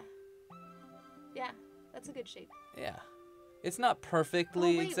 Yeah. Yeah, that's a good shape. Yeah. It's not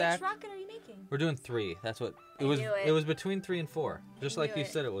perfectly exact. Which rocket are you making? We're doing 3. That's what I knew it. It was between 3 and 4. Just like you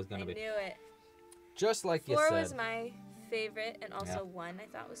said it was gonna be. I knew it. Just like you said. 4 was my favorite, and also 1 I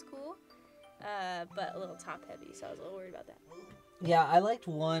thought was cool. But a little top heavy, so I was a little worried about that. Yeah, I liked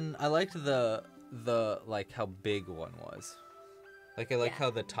 1. I liked the like how big 1 was. Like I like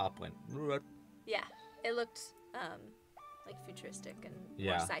how the top went. Yeah, it looked like futuristic and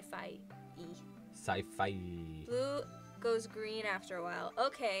more sci-fi-y. Sci-fi. Blue goes green after a while.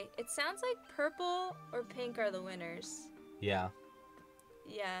 Okay, it sounds like purple or pink are the winners. Yeah.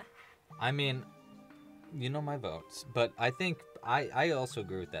 Yeah. I mean, you know my votes, but I think I also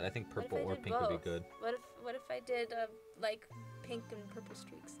agree with that. I think purple or pink would be good. What if I did like pink and purple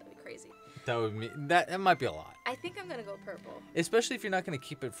streaks? That'd be crazy. That might be a lot. I think I'm gonna go purple. Especially if you're not gonna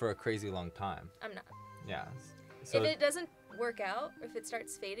keep it for a crazy long time. I'm not. Yeah. So if it doesn't work out, or if it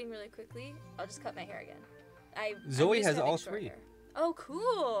starts fading really quickly, I'll just cut my hair again. Zoe has all 3. Hair. Oh,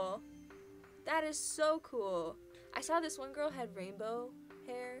 cool! That is so cool. I saw this one girl had rainbow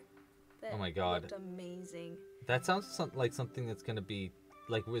hair. That oh my god! Looked amazing. That sounds like something that's gonna be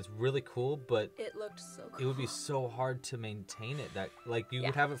like was really cool, but it looked so cool. It would be so hard to maintain it. That like you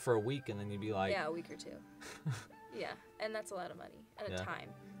would have it for a week and then you'd be like, yeah, a week or 2. Yeah, and that's a lot of money and a time.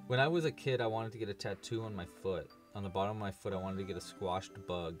 When I was a kid, I wanted to get a tattoo on my foot. On the bottom of my foot, I wanted to get a squashed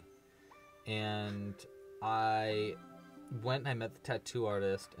bug. And I went and I met the tattoo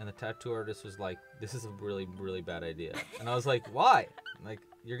artist, and the tattoo artist was like, this is a really, really bad idea. And I was like, why? Like,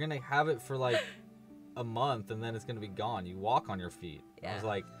 you're going to have it for like a month, and then it's going to be gone. You walk on your feet. I was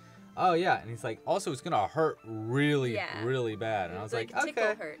like, oh, yeah. And he's like, also, it's going to hurt really, really bad. And I was like,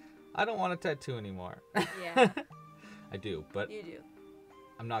 okay, I don't want a tattoo anymore. Yeah. I do, but you do.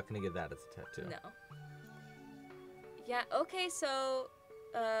 I'm not going to get that as a tattoo. No. Yeah, okay, so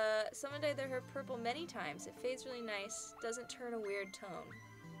someone dyed their hair purple many times. It fades really nice, doesn't turn a weird tone.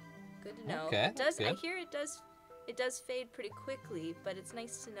 Good to know. Okay, It does. good. I hear it does fade pretty quickly, but it's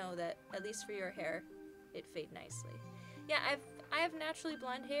nice to know that at least for your hair, it fade nicely. Yeah, I have naturally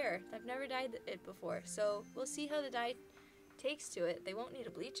blonde hair. I've never dyed it before, so we'll see how the dye takes to it. They won't need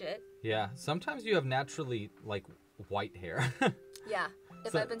to bleach it. Yeah, sometimes you have naturally like white hair. Yeah,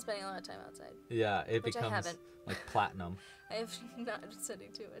 if I've been spending a lot of time outside. Yeah, it Which I becomes haven't. like platinum. I have not been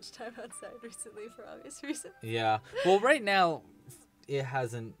spending too much time outside recently for obvious reasons. Yeah. Well, right now it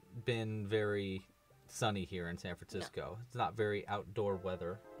hasn't been very sunny here in San Francisco. No. It's not very outdoor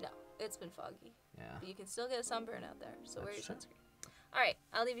weather. No, it's been foggy. Yeah. But you can still get a sunburn out there, so wear your true. sunscreen. All right,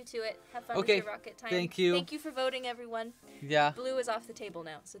 I'll leave you to it. Have fun with your rocket time. Thank you. Thank you for voting, everyone. Yeah. Blue is off the table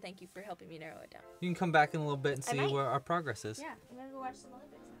now, so thank you for helping me narrow it down. You can come back in a little bit and see where our progress is. Yeah, I'm gonna go watch some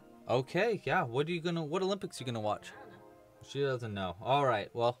Olympics now. Okay, yeah. What Olympics are you gonna watch? I don't know. She doesn't know. All right.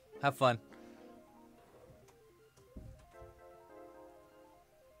 Well, have fun.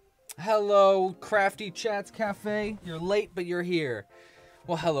 Hello, Crafty Chats Cafe. You're late, but you're here.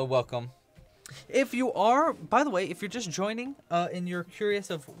 Well, hello, welcome. If you are, by the way, if you're just joining and you're curious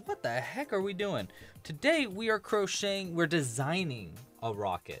of what the heck are we doing, today we are we're designing a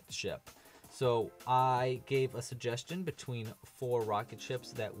rocket ship. So I gave a suggestion between 4 rocket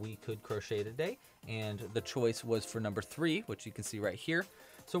ships that we could crochet today, and the choice was for number 3, which you can see right here.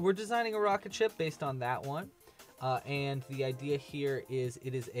 So we're designing a rocket ship based on that one, and the idea here is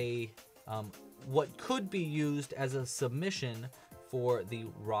it is a what could be used as a submission for the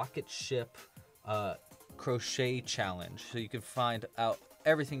rocket ship crochet challenge. So you can find out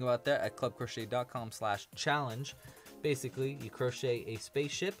everything about that at clubcrochet.com/challenge. Basically, you crochet a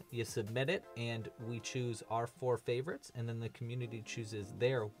spaceship, you submit it, and we choose our 4 favorites, and then the community chooses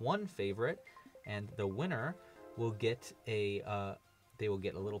their 1 favorite, and the winner will get a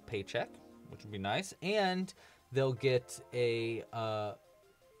little paycheck, which would be nice, and they'll get to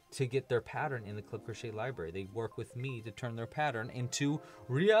get their pattern in the Club Crochet library. They work with me to turn their pattern into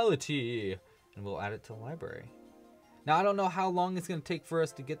reality, and we'll add it to the library. Now, I don't know how long it's going to take for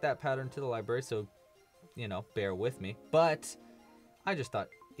us to get that pattern to the library, so, you know, bear with me. But I just thought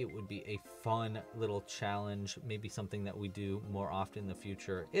it would be a fun little challenge, maybe something that we do more often in the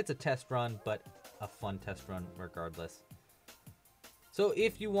future. It's a test run, but a fun test run regardless. So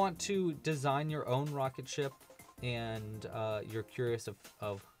if you want to design your own rocket ship and you're curious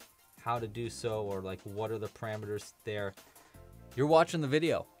of how to do so, or like what are the parameters there, you're watching the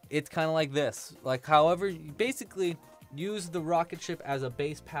video. It's kind of like this. Like, however, you basically use the rocket ship as a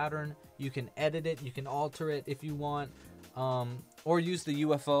base pattern. You can edit it, you can alter it if you want, or use the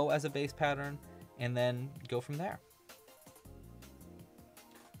UFO as a base pattern, and then go from there.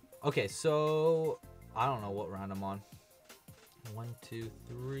 Okay, so I don't know what round I'm on. 1, 2,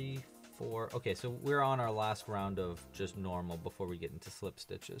 3, 4. Okay, so we're on our last round of just normal before we get into slip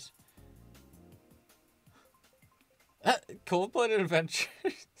stitches. Cold-blooded adventures.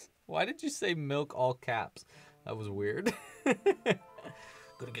 Why did you say milk all caps? That was weird.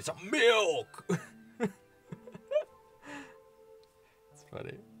 Gonna get some milk. It's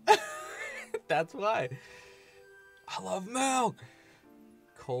funny. That's why. I love milk.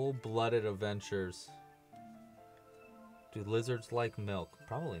 Cold-blooded adventures. Do lizards like milk?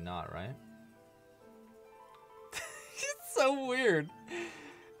 Probably not, right? It's so weird.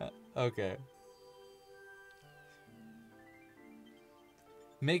 Okay.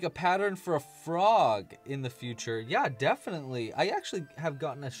 Make a pattern for a frog in the future. Yeah, definitely. I actually have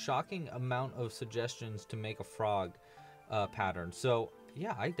gotten a shocking amount of suggestions to make a frog pattern. So,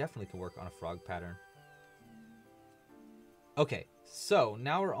 yeah, I definitely can work on a frog pattern. Okay, so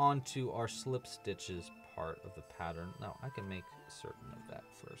now we're on to our slip stitches part of the pattern. Now, I can make certain of that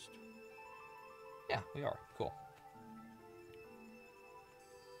first. Yeah, we are. Cool.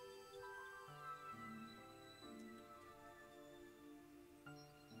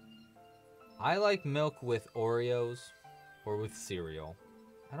 I like milk with Oreos or with cereal.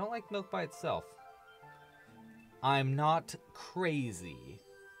 I don't like milk by itself. I'm not crazy.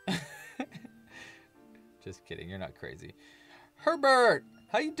 Just kidding. You're not crazy. Herbert,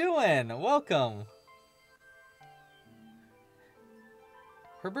 how you doing? Welcome.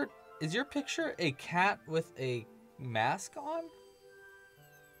 Herbert, is your picture a cat with a mask on?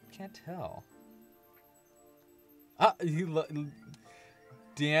 Can't tell. Ah,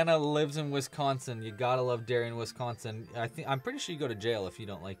 Deanna lives in Wisconsin. You gotta love dairy in Wisconsin. I'm pretty sure you go to jail if you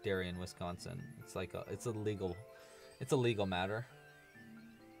don't like dairy in Wisconsin. It's like it's a legal matter.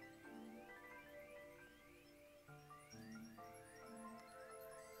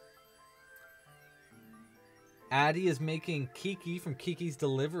 Addie is making Kiki from Kiki's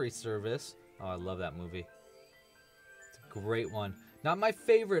Delivery Service. Oh, I love that movie. It's a great one. Not my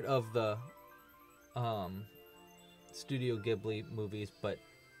favorite of the Studio Ghibli movies, but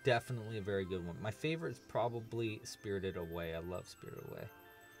definitely a very good one. My favorite is probably Spirited Away. I love Spirited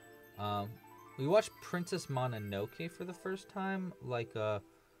Away. We watched Princess Mononoke for the first time like a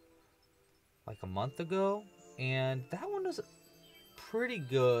month ago, and that one was pretty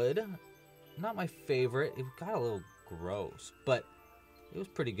good. Not my favorite. It got a little gross, but it was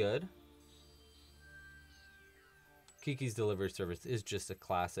pretty good. Kiki's Delivery Service is just a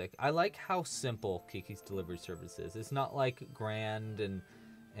classic. I like how simple Kiki's Delivery Service is. It's not like grand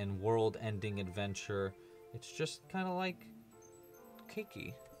and world-ending adventure. It's just kind of like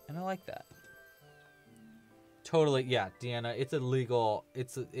Kiki, and I like that. Totally, yeah, Deanna. It's illegal.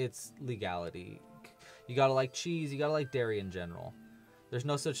 It's legality. You gotta like cheese. You gotta like dairy in general. There's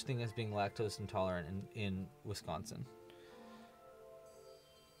no such thing as being lactose intolerant in Wisconsin.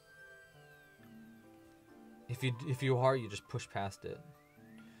 If you are, you just push past it.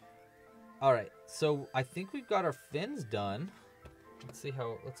 All right, so I think we've got our fins done. Let's see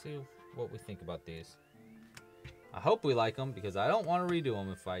what we think about these. I hope we like them because I don't want to redo them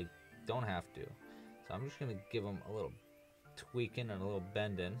if I don't have to. So I'm just gonna give them a little tweaking and a little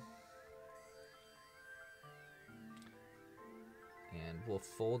bending. And we'll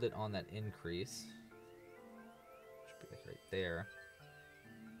fold it on that increase. Should be like right there.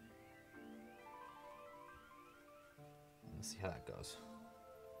 Let's see how that goes.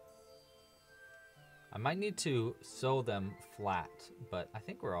 I might need to sew them flat, but I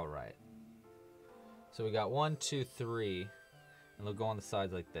think we're all right. So we got 1, 2, 3, and they'll go on the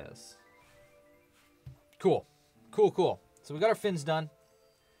sides like this. Cool, cool, cool. So we got our fins done.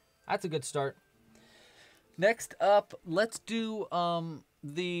 That's a good start. Next up, let's do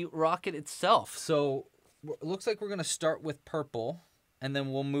the rocket itself. So it looks like we're gonna start with purple, and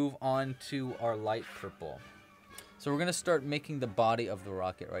then we'll move on to our light purple. So we're gonna start making the body of the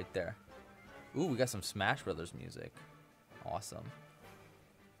rocket right there. Ooh, we got some Smash Brothers music. Awesome.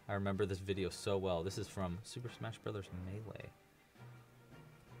 I remember this video so well. This is from Super Smash Brothers Melee.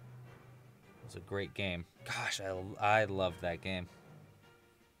 It was a great game. Gosh, I loved that game.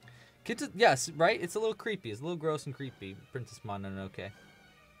 Kids, yes, right? It's a little creepy. It's a little gross and creepy. Princess Mononoke.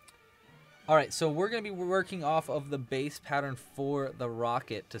 All right, so we're going to be working off of the base pattern for the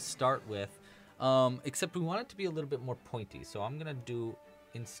rocket to start with. Except we want it to be a little bit more pointy. So I'm going to do,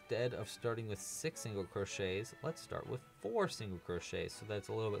 instead of starting with 6 single crochets, let's start with 4 single crochets. So that's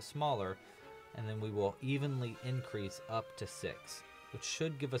a little bit smaller. And then we will evenly increase up to 6, which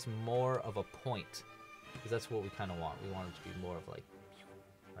should give us more of a point. Because that's what we kind of want. We want it to be more of like,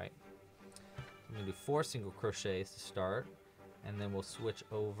 right? I'm going to do 4 single crochets to start. And then we'll switch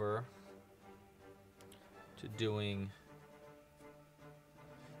over to doing,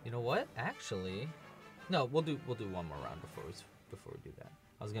 you know what? Actually, no, we'll do one more round before we do that.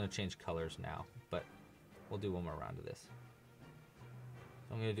 I was gonna change colors now, but we'll do one more round of this.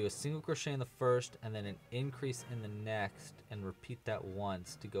 I'm gonna do a single crochet in the first, and then an increase in the next, and repeat that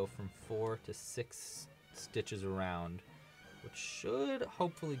once to go from 4 to 6 stitches around, which should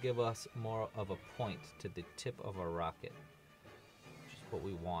hopefully give us more of a point to the tip of our rocket, which is what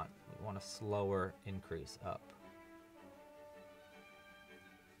we want. We want a slower increase up.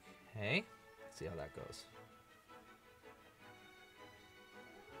 Okay, let's see how that goes.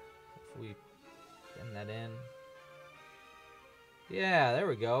 If we bend that in. Yeah, there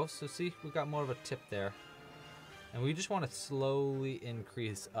we go. So see, we got more of a tip there. And we just want to slowly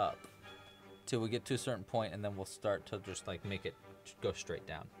increase up till we get to a certain point, and then we'll start to just like make it go straight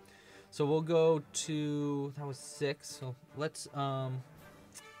down. So we'll go to, that was 6. So let's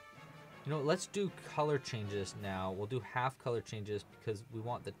let's do color changes now. We'll do half color changes because we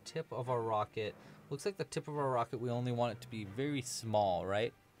want the tip of our rocket. Looks like the tip of our rocket, we only want it to be very small,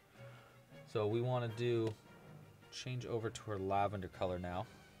 right? So we want to change over to our lavender color now.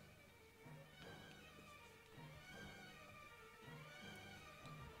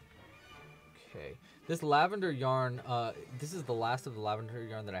 Okay, this lavender yarn, this is the last of the lavender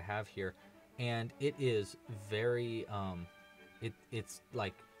yarn that I have here. and it is very it's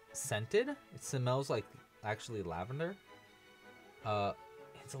like scented. It smells like actually lavender.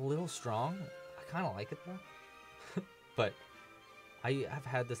 It's a little strong. I kind of like it though. But I have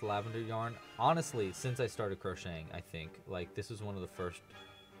had this lavender yarn honestly since I started crocheting. I think like this was one of the first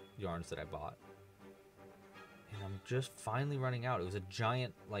yarns that I bought, and I'm just finally running out. It was a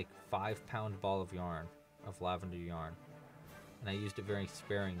giant like 5-pound ball of yarn, of lavender yarn, and I used it very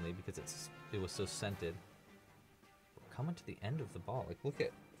sparingly because it was so scented. We're coming to the end of the ball. Like look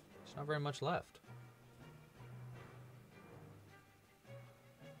at, there's not very much left.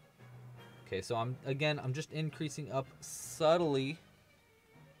 Okay, so I'm just increasing up subtly.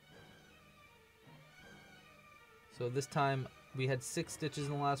 So this time we had 6 stitches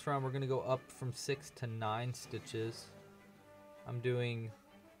in the last round. We're gonna go up from 6 to 9 stitches. I'm doing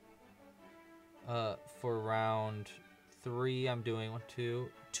for round 3, I'm doing 2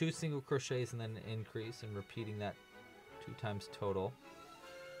 single crochets and then an increase, and repeating that 2 times total.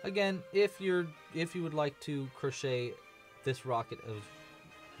 Again, if you would like to crochet this rocket as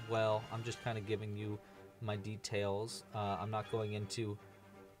well, I'm just kind of giving you my details. I'm not going into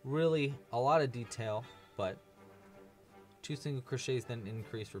really a lot of detail, but 2 single crochets, then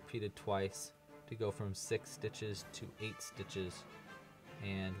increase, repeated twice to go from 6 stitches to 8 stitches.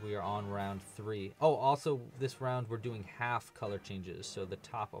 And we are on round 3. Oh, also this round we're doing half color changes. So the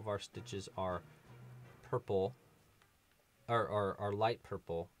top of our stitches are purple, or light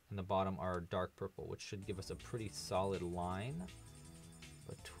purple, and the bottom are dark purple, which should give us a pretty solid line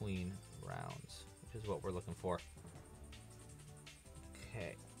between rounds, which is what we're looking for.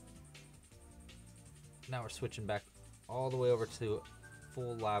 Okay. Now we're switching back all the way over to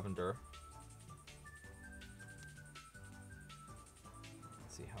full lavender.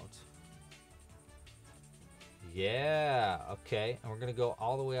 Let's see how it's... Yeah, okay. And we're gonna go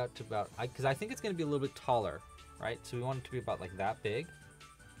all the way out to about, because I think it's gonna be a little bit taller, right? So we want it to be about like that big.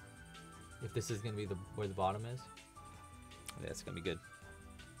 If this is gonna be where the bottom is. Yeah, it's gonna be good.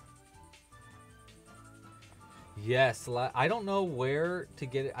 Yes, I don't know where to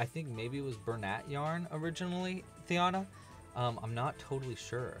get it. I think maybe it was Bernat yarn originally, Thiana. I'm not totally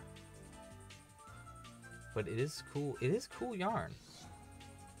sure. But it is cool. It is cool yarn.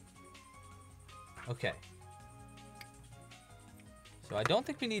 Okay. So I don't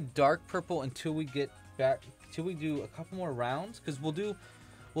think we need dark purple until we get back, until we do a couple more rounds, because we'll do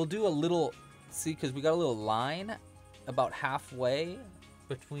a little, see, because we got a little line about halfway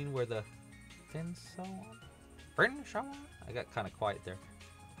between where the fins sew on. I got kind of quiet there.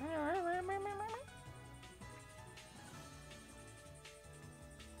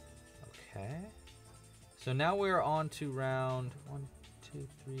 Okay. So now we're on to round 1, 2,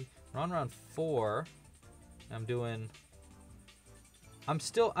 3. We're on round 4. I'm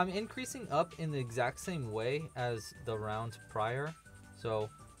increasing up in the exact same way as the rounds prior. So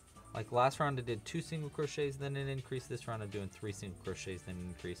like last round I did 2 single crochets, then an increase. This round I'm doing 3 single crochets, then an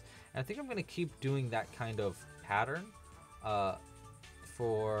increase. And I think I'm gonna keep doing that kind of pattern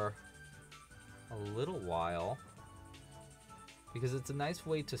for a little while, because it's a nice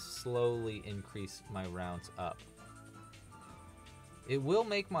way to slowly increase my rounds up. It will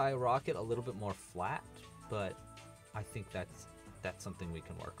make my rocket a little bit more flat, but I think that's something we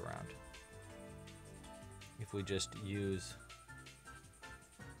can work around if we just use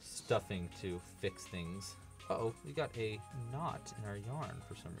stuffing to fix things. Uh-oh, we got a knot in our yarn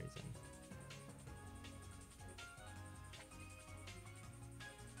for some reason.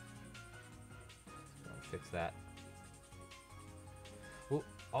 Fix that. Well,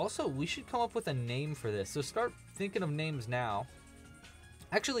 also, we should come up with a name for this. So start thinking of names now.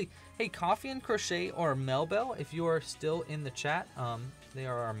 Actually, hey, Coffee and Crochet or Melbell, if you are still in the chat, they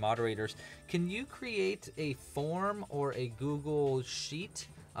are our moderators. Can you create a form or a Google Sheet?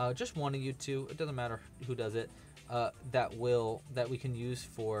 Just one of you two, it doesn't matter who does it, that we can use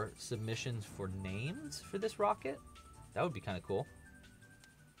for submissions for names for this rocket? That would be kind of cool.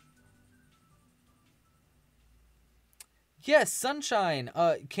 Yes, Sunshine.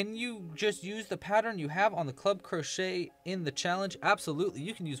 Can you just use the pattern you have on the Club Crochet in the challenge? Absolutely.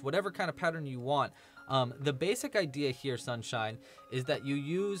 You can use whatever kind of pattern you want. The basic idea here, Sunshine, is that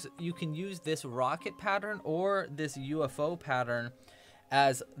you can use this rocket pattern or this UFO pattern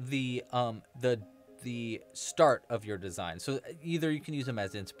as the start of your design. So either you can use them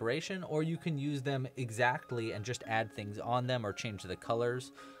as inspiration, or you can use them exactly and just add things on them or change the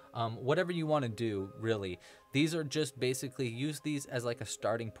colors. Whatever you want to do, really. These are just basically, use these as like a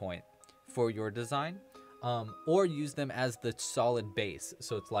starting point for your design, or use them as the solid base.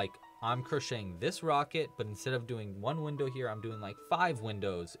 So it's like I'm crocheting this rocket, but instead of doing one window here, I'm doing like 5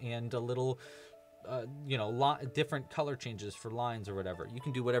 windows and a little, you know, different color changes for lines or whatever. You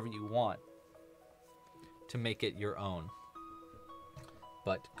can do whatever you want to make it your own.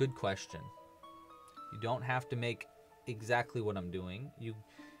 But good question. You don't have to make exactly what I'm doing.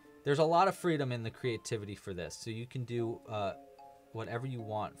 There's a lot of freedom in the creativity for this, so you can do whatever you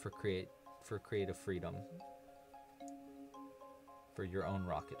want for creative freedom for your own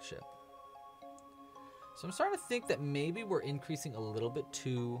rocket ship. So I'm starting to think that maybe we're increasing a little bit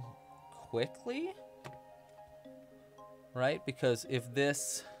too quickly, right? Because if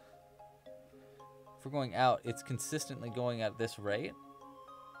we're going out, it's consistently going at this rate,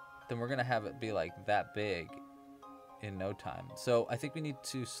 then we're gonna have it be like that big in no time. So I think we need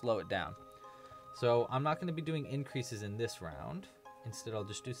to slow it down. So I'm not gonna be doing increases in this round. Instead, I'll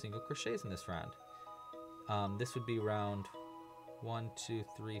just do single crochets in this round. This would be round 1, 2,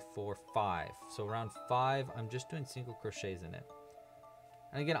 3, 4, 5. So round 5, I'm just doing single crochets in it.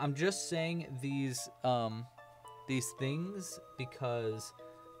 And again, I'm just saying these things because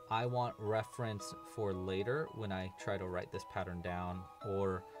I want reference for later when I try to write this pattern down,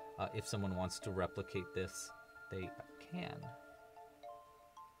 or if someone wants to replicate this, they can.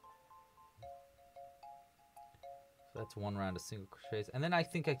 So that's one round of single crochets. And then I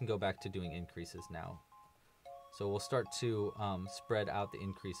think I can go back to doing increases now. So we'll start to spread out the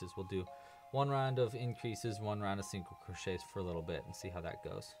increases. We'll do one round of increases, one round of single crochets for a little bit and see how that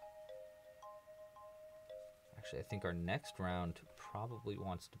goes. Actually, I think our next round probably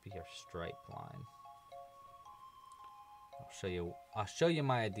wants to be our stripe line. I'll show you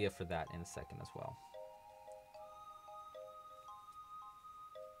my idea for that in a second as well.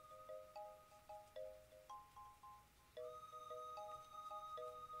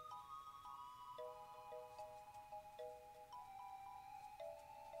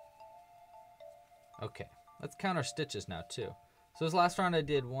 Okay, let's count our stitches now too. So this last round I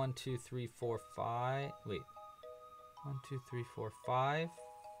did 1, 2, 3, 4, 5. Wait, 1, 2, 3, 4, 5,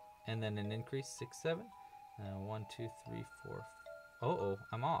 and then an increase 6, 7. 1, 2, 3, 4. Oh,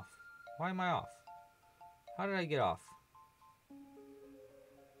 I'm off. Why am I off? How did I get off?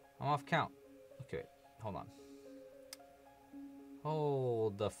 I'm off count. Okay, wait, hold on.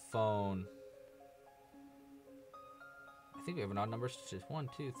 Hold the phone. I think we have an odd number of stitches. 1,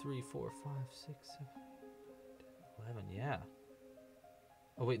 2, 3, 4, 5, 6, 7, 11. Yeah.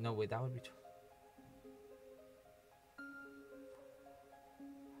 Oh wait, no, wait, that would be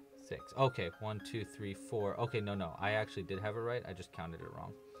 6. Okay, 1, 2, 3, 4. Okay, no, I actually did have it right. I just counted it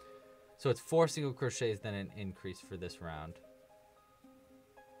wrong. So it's 4 single crochets, then an increase for this round.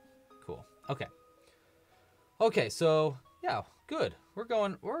 Cool. Okay. Okay, so yeah, good. We're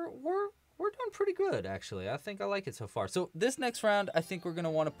doing pretty good, actually. I think I like it so far. So this next round, I think we're going to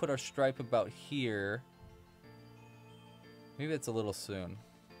want to put our stripe about here. Maybe it's a little soon.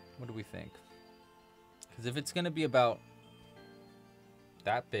 What do we think? Because if it's going to be about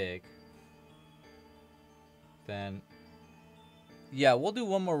that big, then yeah, we'll do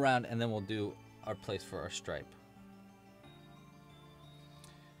one more round and then we'll do our place for our stripe.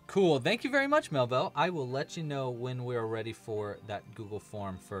 Cool. Thank you very much, Melville. I will let you know when we're ready for that Google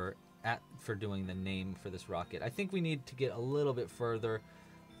form for doing the name for this rocket. I think we need to get a little bit further,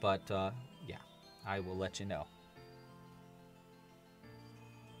 but yeah, I will let you know.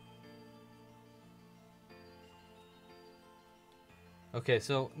 Okay,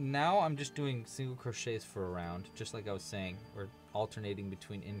 so now I'm just doing single crochets for a round, just like I was saying. We're alternating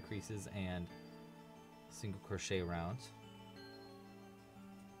between increases and single crochet rounds.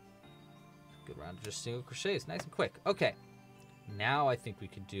 Good round of just single crochets, nice and quick. Okay, now I think we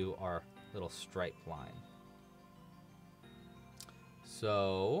could do our little stripe line.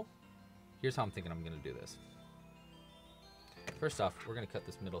 So here's how I'm thinking I'm gonna do this. First off, we're gonna cut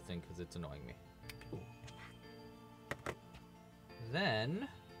this middle thing because it's annoying me. Ooh. Then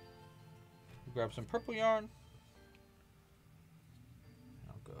grab some purple yarn.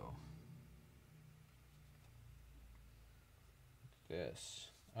 I'll go this.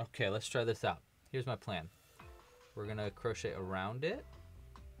 Okay, let's try this out. Here's my plan. We're gonna crochet around it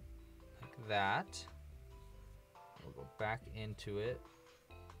like that. We'll go back into it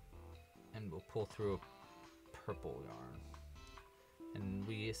and we'll pull through a purple yarn. And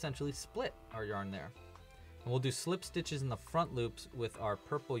we essentially split our yarn there. And we'll do slip stitches in the front loops with our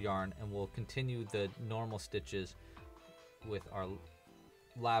purple yarn, and we'll continue the normal stitches with our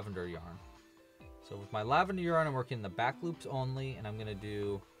lavender yarn. So with my lavender yarn, I'm working the back loops only, and I'm gonna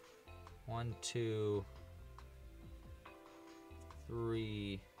do 1, 2,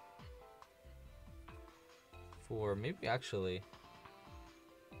 3, 4, maybe actually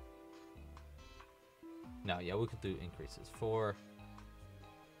No, yeah, we could do increases. For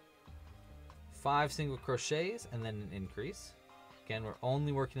 5 single crochets and then an increase. Again, we're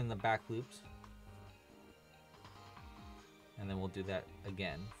only working in the back loops. And then we'll do that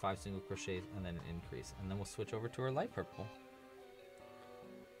again. 5 single crochets and then an increase. And then we'll switch over to our light purple.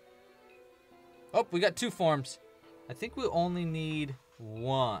 Oh, we got 2 forms. I think we only need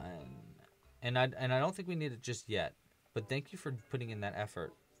 1. And I don't think we need it just yet. But thank you for putting in that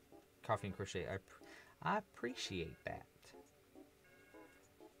effort, Coffee and Crochet. I appreciate that.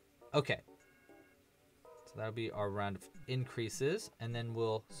 Okay. So that'll be our round of increases. And then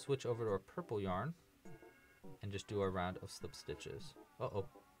we'll switch over to our purple yarn and just do our round of slip stitches. Uh-oh.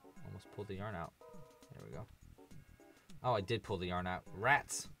 Almost pulled the yarn out. There we go. Oh, I did pull the yarn out.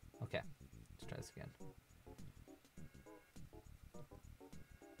 Rats! Okay. Let's try this again.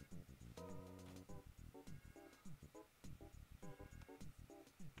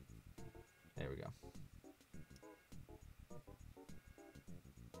 There we go.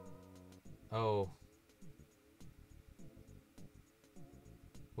 Oh.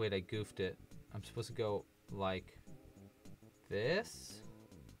 Wait, I goofed it. I'm supposed to go like this?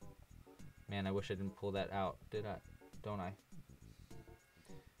 Man, I wish I didn't pull that out. Did I? Don't I?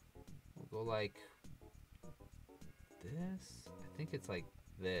 We'll go like this. I think it's like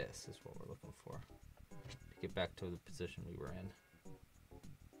this is what we're looking for. To get back to the position we were in.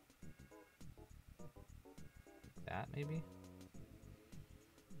 That maybe?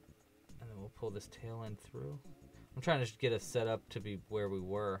 And then we'll pull this tail end through. I'm trying to just get us set up to be where we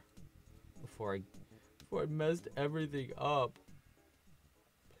were before I messed everything up.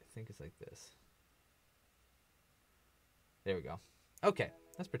 I think it's like this. There we go. Okay,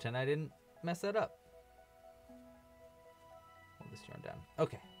 let's pretend I didn't mess that up. Hold this yarn down.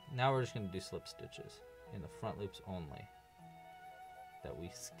 Okay, now we're just going to do slip stitches in the front loops only that we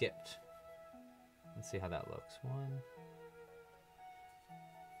skipped. Let's see how that looks. 1.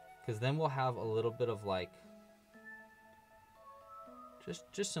 Because then we'll have a little bit of like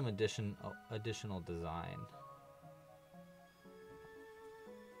just some additional design.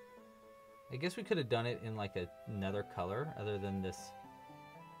 I guess we could have done it in like another color other than this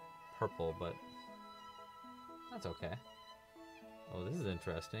purple, but that's okay. Oh, this is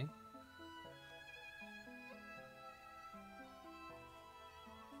interesting.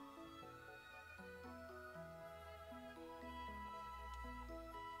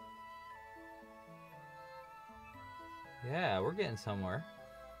 Yeah, we're getting somewhere.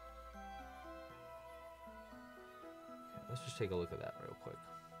 Okay, let's just take a look at that real quick.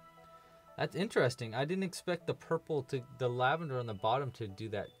 That's interesting. I didn't expect the lavender on the bottom to do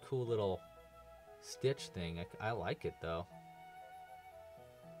that cool little stitch thing. I like it though.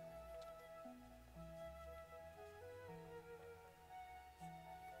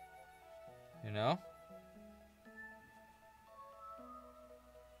 You know?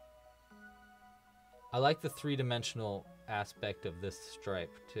 I like the 3-dimensional aspect of this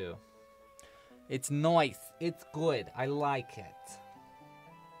stripe too. It's nice. It's good. I like it.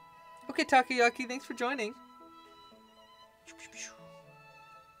 Okay, Takayaki, thanks for joining.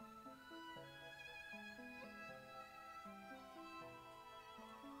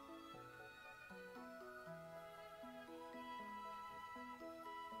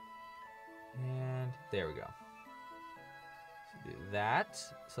 And there we go. So do that.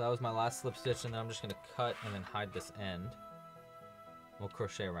 So that was my last slip stitch, and then I'm just going to cut and then hide this end. We'll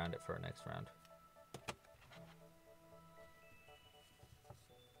crochet around it for our next round.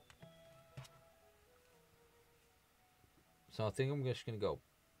 So I think I'm just going to go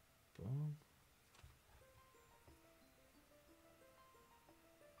boom.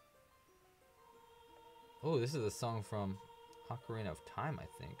 Oh, this is a song from Ocarina of Time, I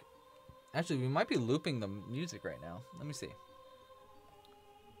think. Actually, we might be looping the music right now. Let me see.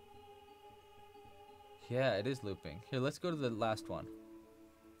 Yeah, it is looping. Here, let's go to the last one.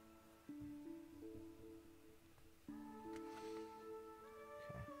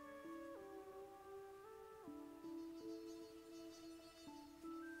 Okay.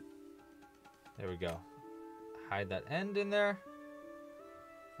 There we go. Hide that end in there.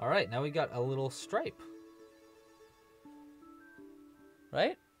 All right, now we got a little stripe.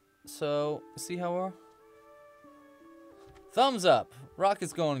 Right? So, see how we're... Thumbs up.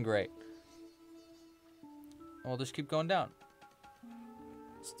 Rocket's going great. We'll just keep going down.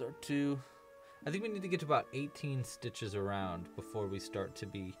 Start to... I think we need to get to about 18 stitches around before we start to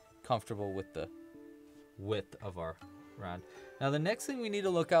be comfortable with the width of our round. Now the next thing we need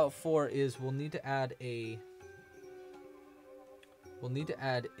to look out for is we'll need to add a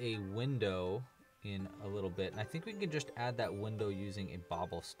window in a little bit. And I think we can just add that window using a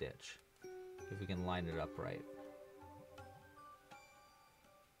bobble stitch. See if we can line it up right.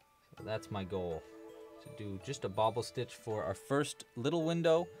 So that's my goal, to do just a bobble stitch for our first little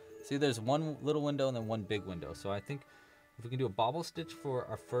window. See, there's one little window and then one big window. So I think if we can do a bobble stitch for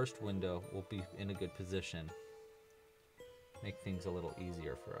our first window, we'll be in a good position. Make things a little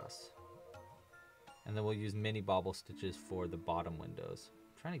easier for us. And then we'll use mini bobble stitches for the bottom windows.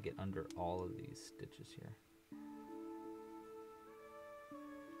 I'm trying to get under all of these stitches here.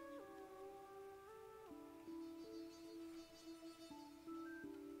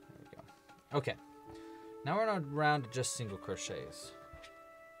 There we go. Okay. Now we're on a round of just single crochets.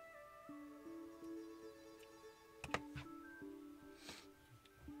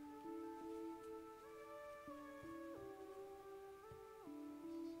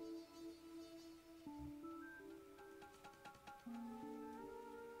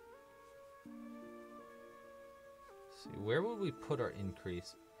 See, where would we put our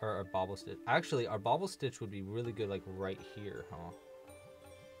increase or our bobble stitch? Actually, our bobble stitch would be really good, like right here, huh?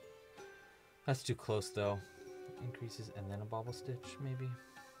 That's too close though. Increases and then a bobble stitch, maybe?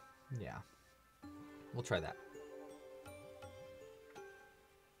 Yeah. We'll try that.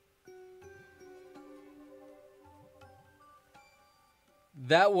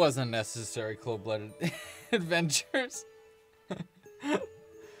 That wasn't necessary, cold-blooded adventures.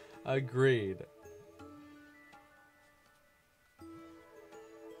 Agreed.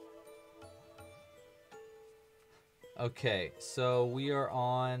 Okay, so we are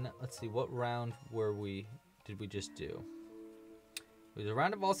on, let's see, what round did we just do? We did a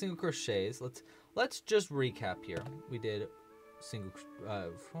round of all single crochets. Let's just recap here. We did single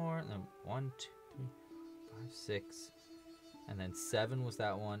 4, and then 1, 2, 3, 5, 6, and then 7 was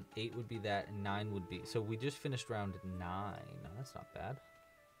that one, 8 would be that, and 9 would be. So we just finished round 9. No, that's not bad.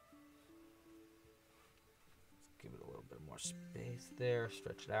 Let's give it a little bit more space there,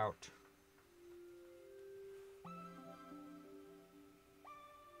 stretch it out.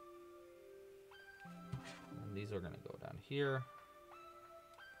 These are going to go down here.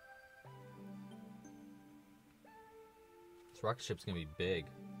 This rocket ship's going to be big.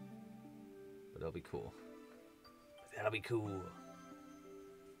 But it'll be cool. That'll be cool.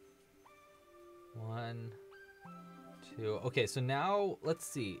 1, 2. Okay, so now, let's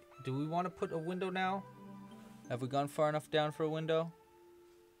see. Do we want to put a window now? Have we gone far enough down for a window?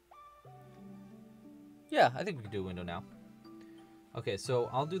 Yeah, I think we can do a window now. Okay, so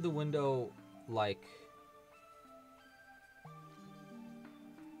I'll do the window like...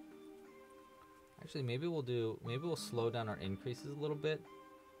 Actually, maybe we'll slow down our increases a little bit.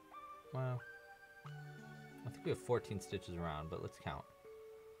 Well, I think we have 14 stitches around, but let's count.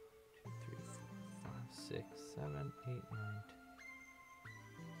 2, 3, 4, 5, 6, 7, 8, 9, 10.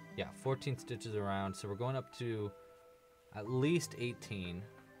 Yeah, 14 stitches around. So we're going up to at least 18.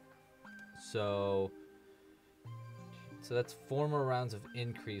 So that's 4 more rounds of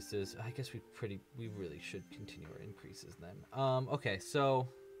increases. I guess we really should continue our increases then. Okay, so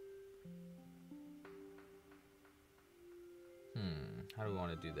how do we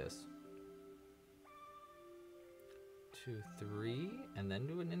want to do this? 2, 3, and then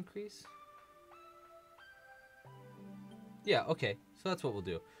do an increase? Yeah, okay, so that's what we'll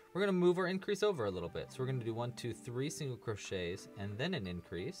do. We're gonna move our increase over a little bit. So we're gonna do 1, 2, 3 single crochets and then an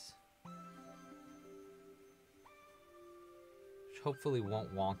increase. Which hopefully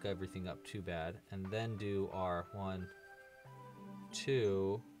won't wonk everything up too bad. And then do our 1,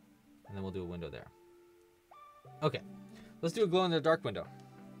 2, and then we'll do a window there. Okay. Let's do a glow in the dark window.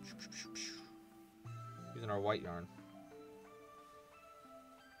 Using our white yarn.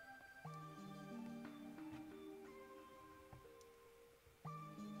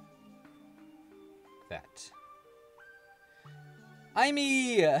 That.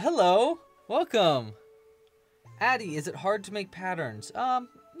 Amy, hello, welcome. Addie, is it hard to make patterns? No,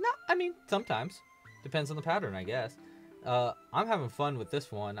 I mean, sometimes. Depends on the pattern, I guess. I'm having fun with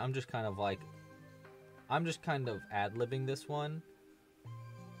this one. I'm just kind of ad-libbing this one.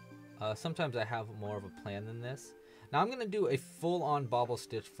 Sometimes I have more of a plan than this. Now I'm going to do a full-on bobble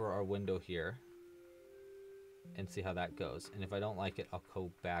stitch for our window here. And see how that goes. And if I don't like it, I'll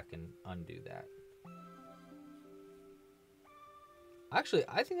go back and undo that. Actually,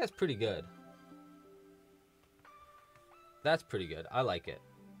 I think that's pretty good. That's pretty good. I like it.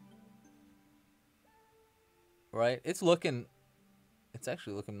 Right? It's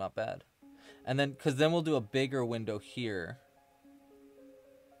actually looking not bad. And then, because then we'll do a bigger window here.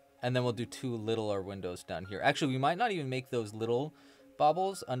 And then we'll do 2 littler windows down here. Actually, we might not even make those little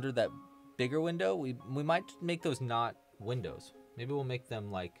bobbles under that bigger window. We might make those not windows. Maybe we'll make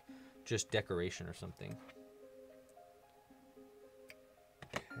them like just decoration or something.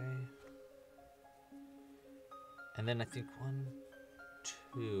 Okay. And then I think 1,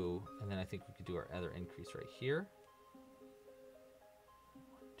 2, and then I think we could do our other increase right here.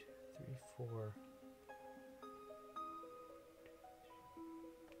 1, 2, 3, 4.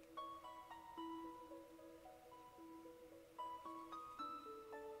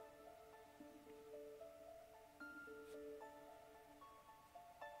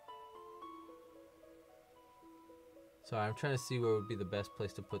 So I'm trying to see where would be the best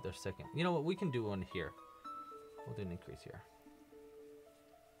place to put their second. You know what? We can do one here. We'll do an increase here.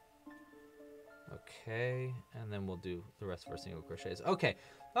 Okay, and then we'll do the rest of our single crochets. Okay,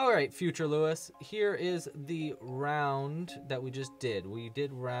 all right, future Lewis. Here is the round that we just did. We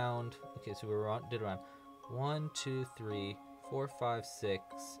did round. Okay, so did round 1, 2, 3, 4, 5, 6.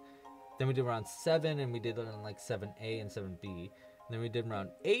 Then we did round 7, and we did like 7A and 7B. And then we did round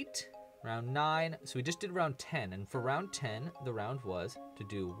 8. Round 9, so we just did round 10, and for round 10, the round was to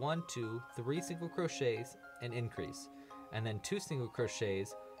do 1, 2, 3 single crochets and increase, and then 2 single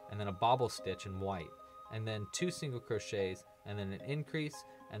crochets, and then a bobble stitch in white, and then 2 single crochets, and then an increase,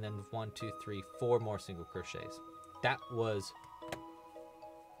 and then 1, 2, 3, 4 more single crochets. That was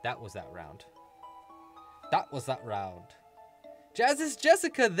that round. That was that round. Jazz's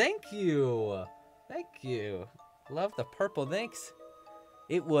Jessica, thank you. Thank you. Love the purple, thanks.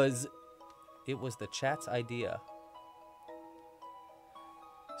 It was the chat's idea.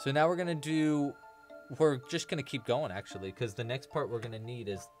 So now we're just gonna keep going actually, because the next part we're gonna need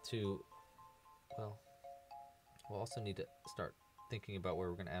is to, well, we'll also need to start thinking about where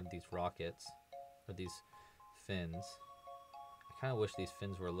we're gonna add these rockets, or these fins. I kind of wish these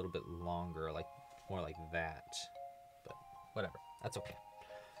fins were a little bit longer, like more like that, but whatever, that's okay.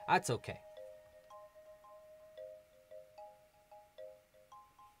 That's okay.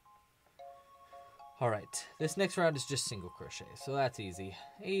 All right, this next round is just single crochet, so that's easy.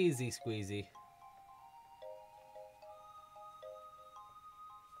 Easy squeezy.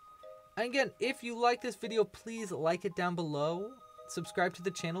 And again, if you like this video, please like it down below. Subscribe to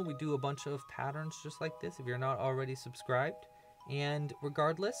the channel. We do a bunch of patterns just like this if you're not already subscribed. And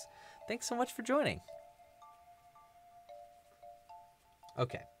regardless, thanks so much for joining.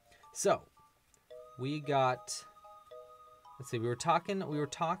 Okay, so we got, let's see, we were talking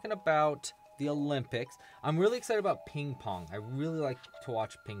about the Olympics. I'm really excited about ping pong. I really like to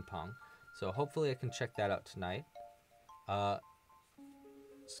watch ping pong, so hopefully I can check that out tonight.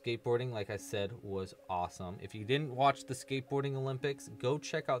 Skateboarding, like I said, was awesome. If you didn't watch the skateboarding Olympics, go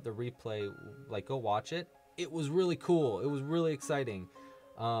check out the replay. Like, go watch it. It was really cool. It was really exciting.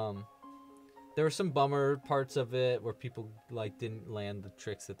 There were some bummer parts of it where people like didn't land the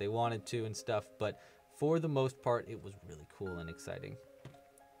tricks that they wanted to and stuff, but for the most part, it was really cool and exciting.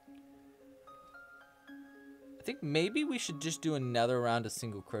 I think maybe we should just do another round of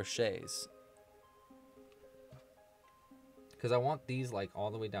single crochets, because I want these like all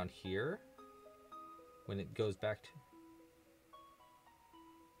the way down here when it goes back to,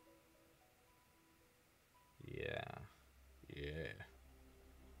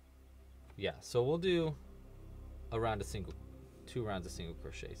 yeah, so we'll do a round of two rounds of single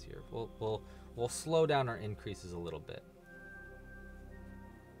crochets here. We'll slow down our increases a little bit,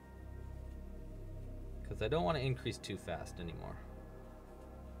 because I don't want to increase too fast anymore.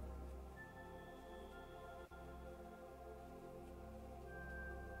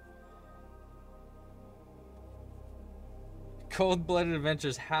 Cold-Blooded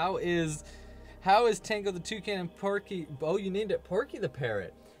Adventures. How is Tango the Toucan and Porky? Oh, you named it Porky the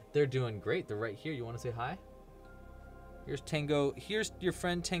Parrot. They're doing great. They're right here. You want to say hi? Here's Tango. Here's your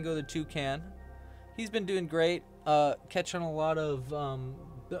friend Tango the Toucan. He's been doing great. Catching a lot of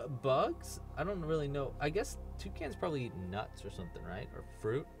bugs. I don't really know. I guess toucans probably eat nuts or something, right? Or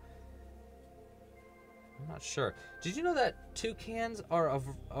fruit. I'm not sure. Did you know that toucans are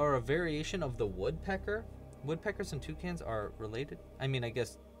a variation of the woodpecker? Woodpeckers and toucans are related. I mean, I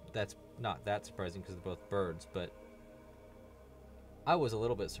guess that's not that surprising because they're both birds, but I was a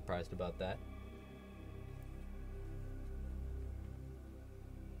little bit surprised about that.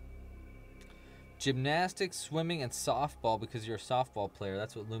 Gymnastics, swimming, and softball because you're a softball player.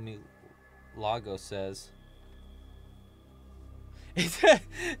 That's what Lumi Lago says.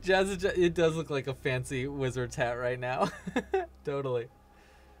 It does look like a fancy wizard's hat right now. Totally.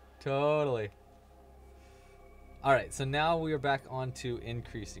 Totally. All right, so now we are back on to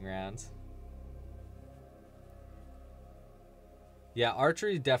increasing rounds. Yeah,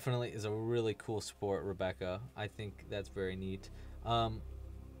 archery definitely is a really cool sport, Rebecca. I think that's very neat.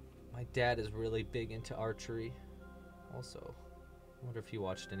 My dad is really big into archery also. I wonder if he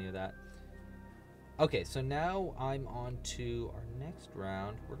watched any of that. Okay, so now I'm on to our next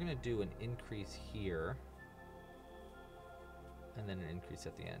round. We're going to do an increase here. and then an increase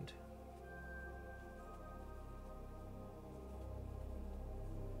at the end.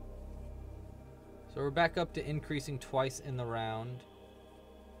 So we're back up to increasing twice in the round.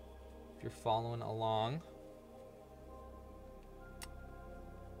 If you're following along.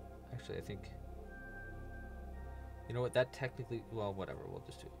 Actually, I think, you know what, that technically, well, whatever, we'll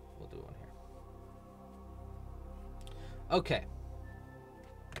do one here. Okay.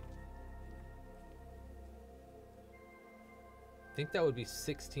 I think that would be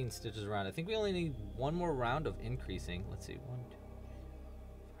 16 stitches around. I think we only need one more round of increasing. Let's see, 1, 2, 3, 4,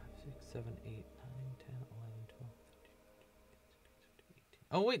 5, 6, 7, 8, 9, 10, 11, 12, 13, 14, 15, 16, 17,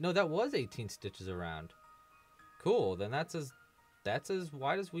 18. Oh wait, no, that was 18 stitches around. Cool, then that's as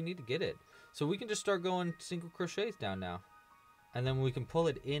wide as we need to get it. So we can just start going single crochets down now. And then we can pull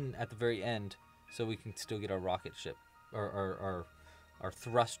it in at the very end so we can still get our rocket ship, or our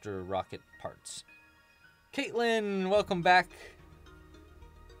thruster rocket parts. Caitlin, welcome back.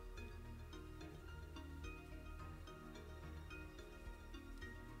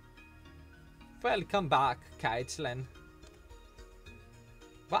 Welcome back, Caitlin.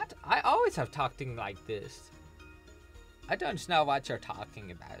 What? I always have talking like this. I don't know what you're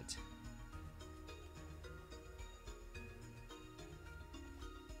talking about.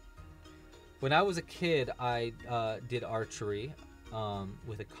 When I was a kid, I did archery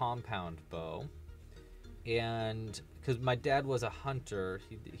with a compound bow. And because my dad was a hunter,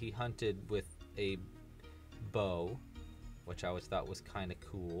 he hunted with a bow, which I always thought was kind of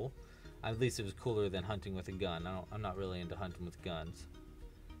cool. At least it was cooler than hunting with a gun. I'm not really into hunting with guns.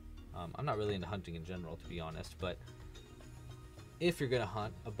 I'm not really into hunting in general, to be honest. But if you're gonna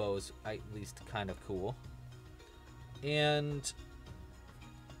hunt, a bow is at least kind of cool. And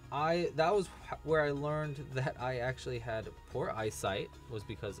that was where I learned that I actually had poor eyesight, was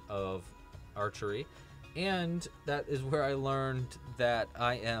because of archery. And that is where I learned that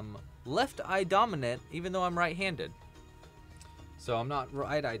I am left eye dominant, even though I'm right-handed. So I'm not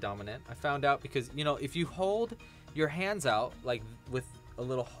right eye dominant. I found out because, you know, if you hold your hands out like with a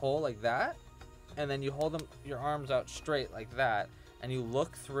little hole like that, and then you hold your arms out straight like that, and you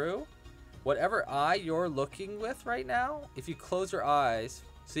look through, whatever eye you're looking with right now, if you close your eyes,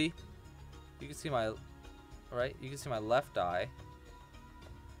 see, you can see my, right? You can see my left eye,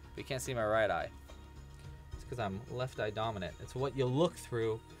 but you can't see my right eye. It's because I'm left eye dominant. It's what you look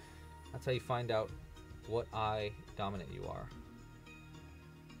through. That's how you find out what eye dominant you are.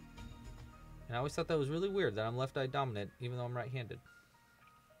 And I always thought that was really weird that I'm left eye dominant even though I'm right-handed.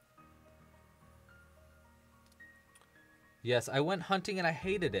 Yes, I went hunting and I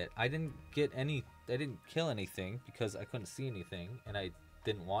hated it. I didn't kill anything because I couldn't see anything and I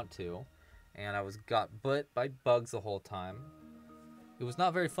didn't want to. And I got bit by bugs the whole time. It was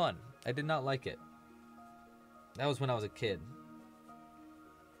not very fun. I did not like it. That was when I was a kid.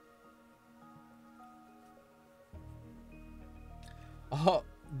 Oh,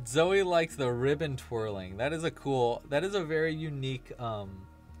 Zoe likes the ribbon twirling. That is a very unique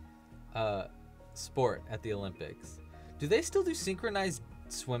sport at the Olympics. Do they still do synchronized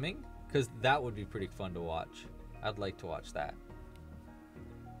swimming? Because that would be pretty fun to watch. I'd like to watch that.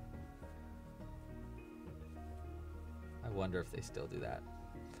 I wonder if they still do that.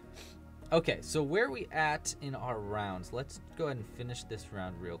 Okay, so where are we at in our rounds? Let's go ahead and finish this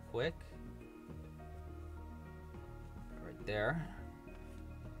round real quick. Right there.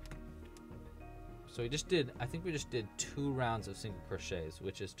 So I think we just did 2 rounds of single crochets,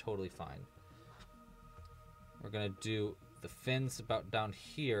 which is totally fine. We're gonna do the fins about down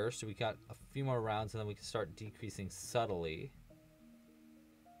here, so we got a few more rounds and then we can start decreasing subtly.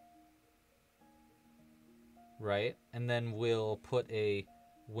 Right? And then we'll put a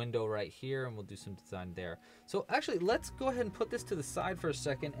window right here and we'll do some design there. So actually, let's go ahead and put this to the side for a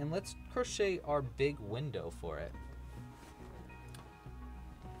second and let's crochet our big window for it.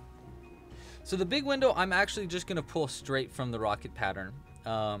 So the big window, I'm actually just gonna pull straight from the rocket pattern.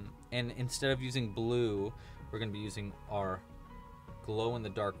 And instead of using blue, we're gonna be using our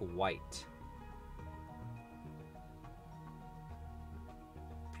glow-in-the-dark white.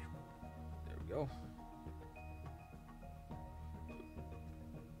 There we go.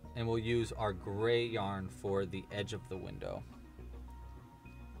 And we'll use our gray yarn for the edge of the window.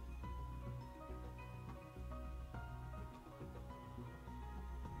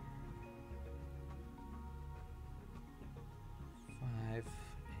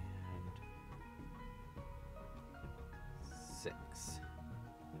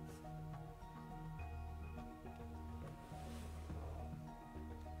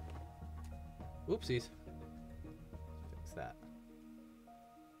 Oopsies. Fix that.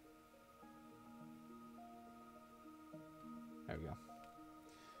 There we go.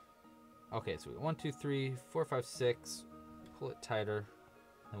 Okay, so 1, 2, 3, 4, 5, 6. Pull it tighter,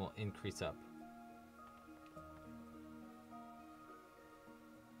 and we'll increase up.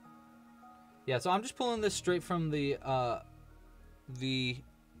 Yeah, so I'm just pulling this straight from the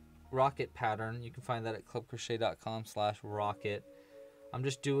rocket pattern. You can find that at clubcrochet.com/rocket. I'm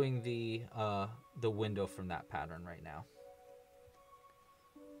just doing the window from that pattern right now.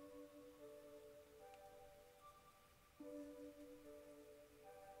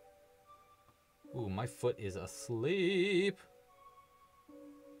 Ooh, my foot is asleep.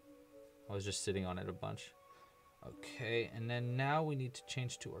 I was just sitting on it a bunch. Okay, and then now we need to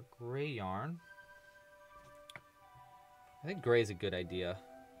change to our gray yarn. I think gray is a good idea.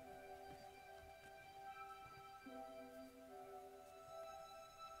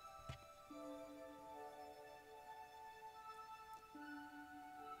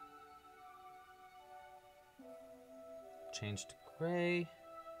 Change to gray.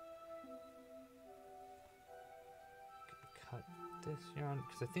 Cut this yarn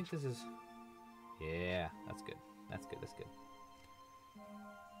because I think this is. Yeah, that's good. That's good. That's good.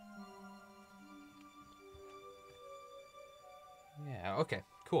 Yeah. Okay.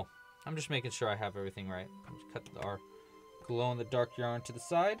 Cool. I'm just making sure I have everything right. Just cut our glow-in-the-dark yarn to the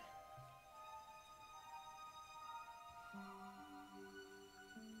side.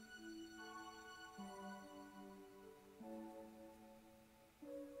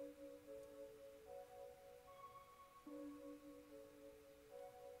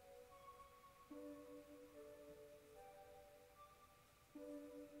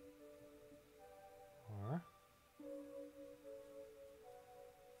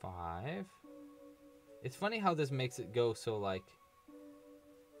 Five. It's funny how this makes it go so like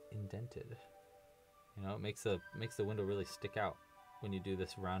indented. You know, it makes the window really stick out when you do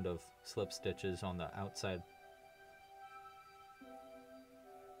this round of slip stitches on the outside.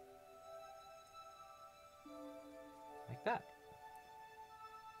 Like that.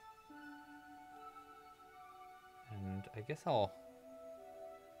 And I guess I'll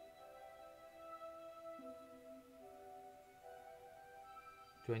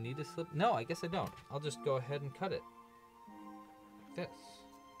Do I need to slip? No, I guess I don't. I'll just go ahead and cut it. Like this.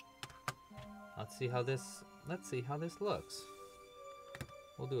 Let's see how this looks.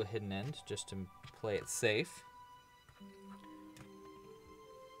 We'll do a hidden end just to play it safe.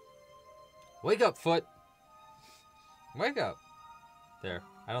 Wake up, foot! Wake up! There.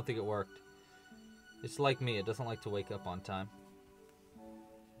 I don't think it worked. It's like me. It doesn't like to wake up on time.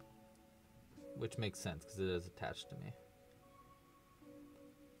 Which makes sense because it is attached to me.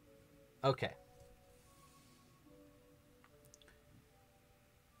 Okay.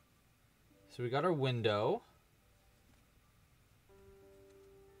 So we got our window.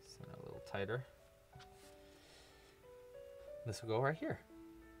 Send it a little tighter. This will go right here.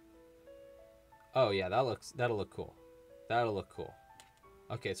 Oh yeah, that'll look cool. That'll look cool.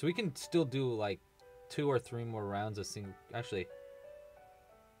 Okay, so we can still do like 2 or 3 more rounds of single. Actually,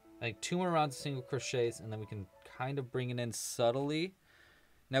 like 2 more rounds of single crochets, and then we can kind of bring it in subtly.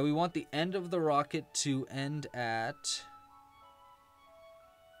 Now we want the end of the rocket to end at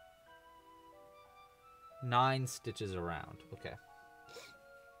 9 stitches around. Okay.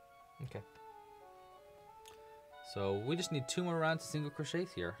 Okay. So we just need 2 more rounds of single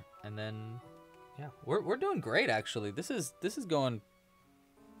crochets here, and then yeah, we're doing great actually. This is going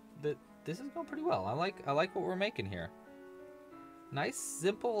pretty well. I like what we're making here. Nice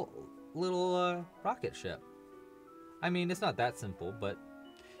simple little rocket ship. I mean, it's not that simple, but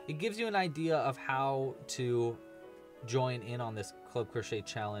it gives you an idea of how to join in on this Club Crochet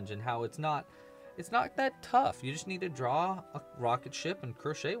challenge and how it's not that tough. You just need to draw a rocket ship and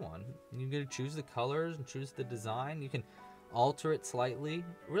crochet one. You get to choose the colors and choose the design. You can alter it slightly.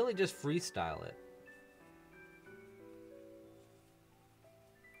 Really just freestyle it.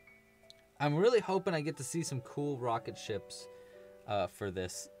 I'm really hoping I get to see some cool rocket ships for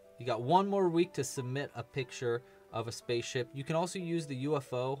this. You got 1 more week to submit a picture of a spaceship. You can also use the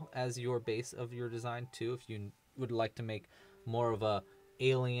UFO as your base of your design too, if you would like to make more of a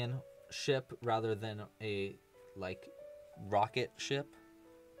alien ship rather than a like rocket ship.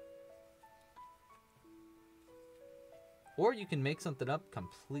 Or you can make something up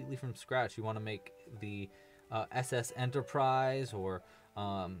completely from scratch. You want to make the SS Enterprise, or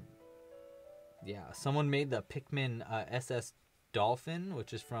yeah, someone made the Pikmin SS Dolphin,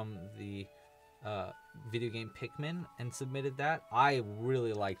 which is from the video game Pikmin, and submitted that. I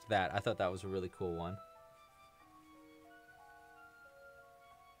really liked that. I thought that was a really cool one.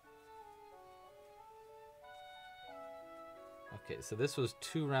 Okay, so this was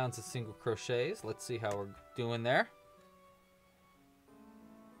 2 rounds of single crochets. Let's see how we're doing there.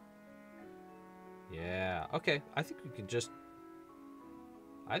 Okay, I think we can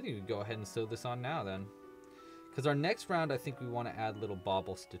go ahead and sew this on now then. Because our next round, I think we want to add little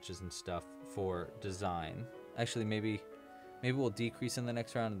bobble stitches and stuff for design. Actually, maybe we'll decrease in the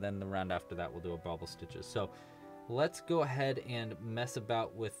next round, and then the round after that we'll do a bobble stitches. So let's go ahead and mess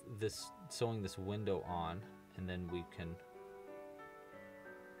about with this, sewing this window on, and then we can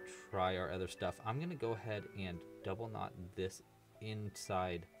try our other stuff. I'm going to go ahead and double knot this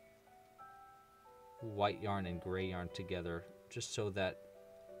inside white yarn and gray yarn together, just so that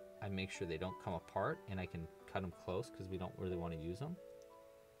I make sure they don't come apart and I can cut them close because we don't really want to use them.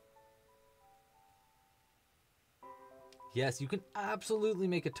 Yes, you can absolutely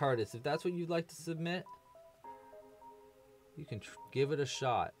make a TARDIS. If that's what you'd like to submit, you can give it a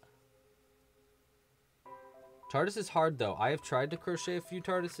shot. TARDIS is hard though. I have tried to crochet a few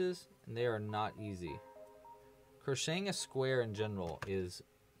TARDISes and they are not easy. Crocheting a square in general is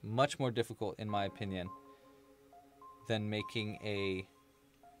much more difficult in my opinion than making a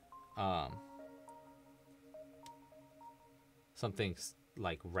something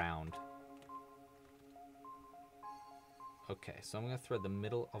like round. Okay, so I'm going to thread the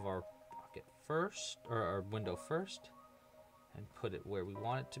middle of our pocket first, or our window first, and put it where we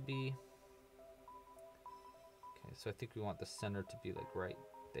want it to be. Okay, so I think we want the center to be like right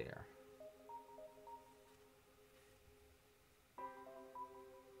there.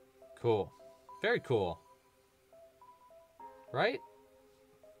 Cool. Very cool. Right?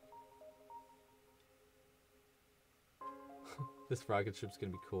 This rocket ship's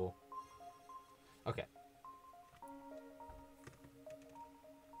gonna be cool. Okay.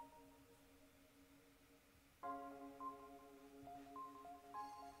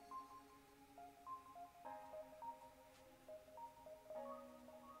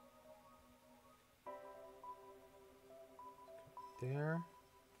 There.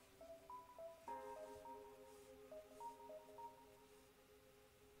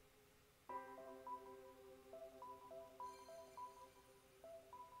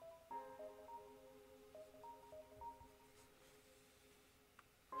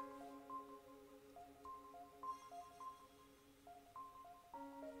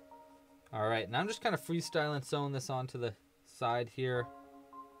 All right, now I'm just kind of freestyling sewing this onto the side here.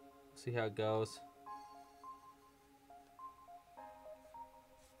 See how it goes.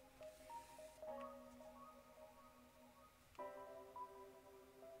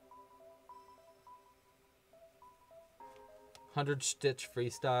 "100 stitch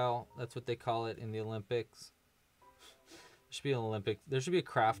freestyle," that's what they call it in the Olympics. There should be an Olympic. There should be a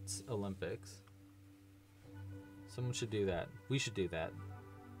crafts Olympics. Someone should do that. We should do that.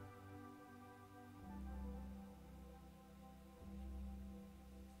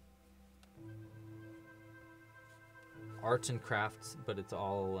 Arts and crafts, but it's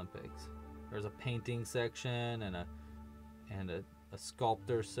all Olympics. There's a painting section and a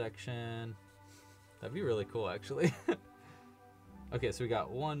sculptor section. That'd be really cool, actually. Okay, so we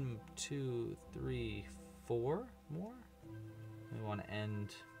got 1, 2, 3, 4 more. We want to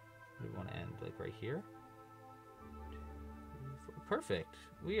end. We want to end like right here. 2, 3, 4. Perfect.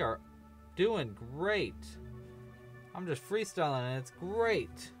 We are doing great. I'm just freestyling and it's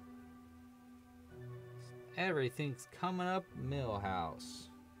great. Everything's coming up Millhouse.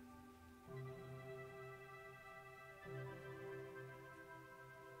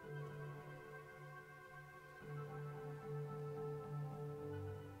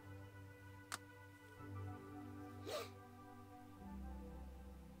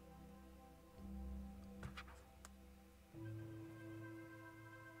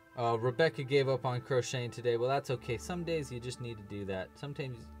 Rebecca gave up on crocheting today. Well, that's okay. Some days you just need to do that.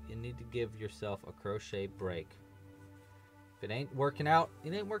 Sometimes you need to give yourself a crochet break. If it ain't working out,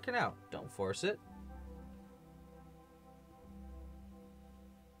 it ain't working out. Don't force it.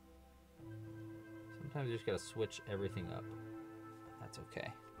 Sometimes you just gotta switch everything up. That's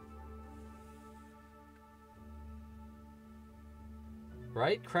okay.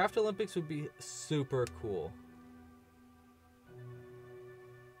 Right? Craft Olympics would be super cool.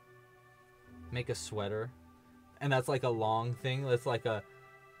 Make a sweater. And that's like a long thing. That's like a...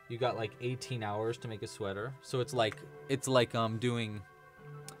 You got like 18 hours to make a sweater. So it's like doing,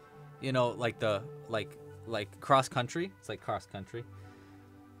 you know, like the like cross country. It's like cross country.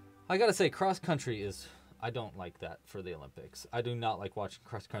 I gotta say, cross country is, I don't like that for the Olympics. I do not like watching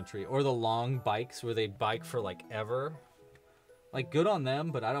cross country or the long bikes where they bike for like ever. Like, good on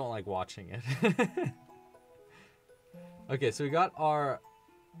them, but I don't like watching it. Okay, so we got our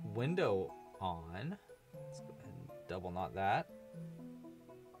window on. Let's go ahead and double knot that.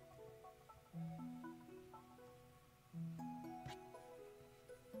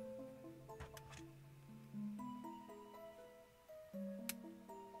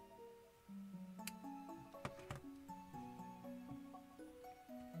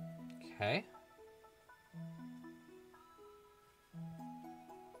 Okay.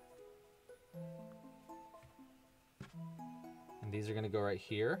 And these are going to go right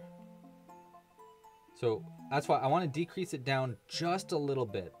here. So that's why I want to decrease it down just a little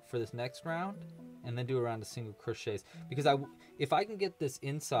bit for this next round, and then do a round of single crochets, because if I can get this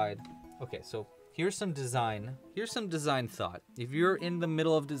inside. Okay, so here's some design thought. If you're in the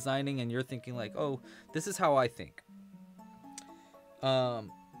middle of designing and you're thinking like, oh, this is how I think.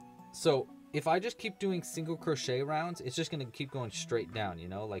 So if I just keep doing single crochet rounds, it's just going to keep going straight down, you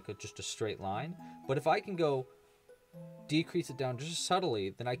know, like just a straight line. But if I can go decrease it down just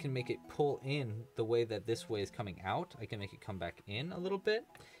subtly, then I can make it pull in the way that this way is coming out. I can make it come back in a little bit.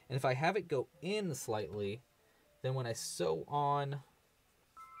 And if I have it go in slightly, then when I sew on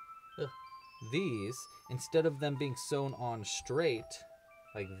these, instead of them being sewn on straight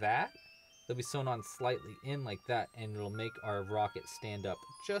like that, they'll be sewn on slightly in like that, and it'll make our rocket stand up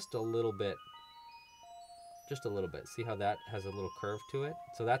just a little bit. Just a little bit. See how that has a little curve to it?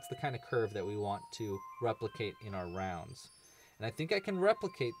 So that's the kind of curve that we want to replicate in our rounds. And I think I can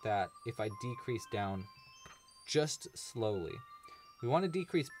replicate that if I decrease down just slowly. We want to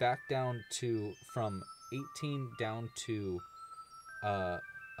decrease back down to from 18 down to 9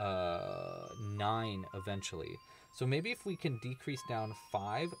 eventually. So maybe if we can decrease down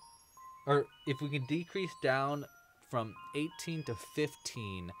 5, or if we can decrease down from 18 to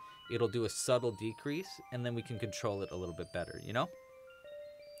 15, it'll do a subtle decrease, and then we can control it a little bit better, you know?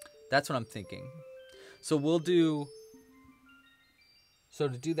 That's what I'm thinking. So we'll do, so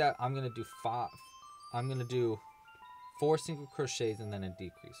to do that, I'm going to do 4 single crochets and then a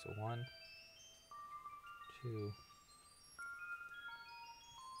decrease. So 1, 2,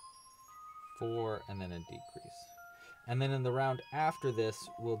 4, and then a decrease. And then in the round after this,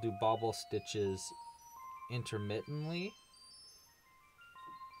 we'll do bobble stitches intermittently.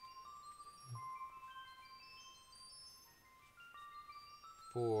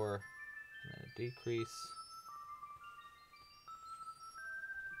 4, and then a decrease.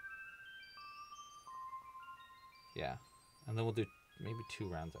 Yeah, and then we'll do maybe 2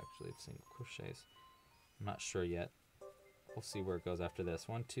 rounds actually of single crochets. I'm not sure yet. We'll see where it goes after this.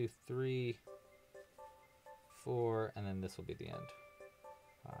 1, 2, 3, 4, and then this will be the end.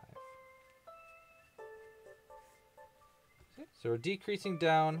 5. Okay, so we're decreasing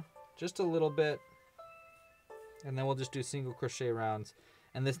down just a little bit, and then we'll just do single crochet rounds.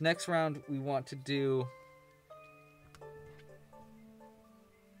 And this next round we want to do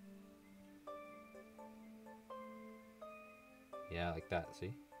like that,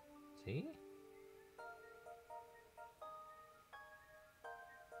 see? See?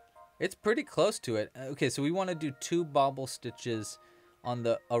 It's pretty close to it. Okay, so we want to do 2 bobble stitches on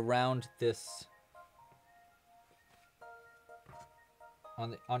the around this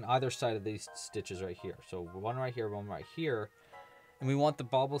on either side of these stitches right here. So one right here, one right here. And we want the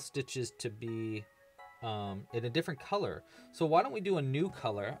bobble stitches to be in a different color. So why don't we do a new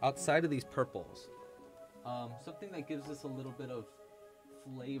color outside of these purples? Something that gives us a little bit of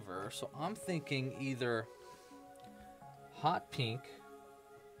flavor. So I'm thinking either hot pink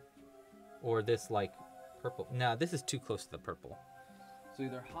or this like purple. Nah, this is too close to the purple. So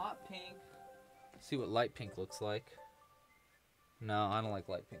either hot pink, see what light pink looks like. No, I don't like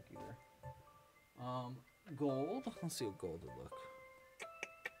light pink either. Gold, let's see what gold would look.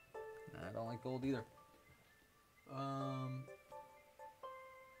 Nah, I don't like gold either.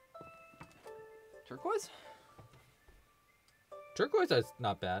 Turquoise? Turquoise is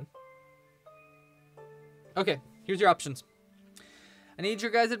not bad. Okay, here's your options. I need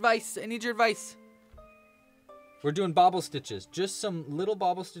your guys' advice. I need your advice. We're doing bobble stitches. Just some little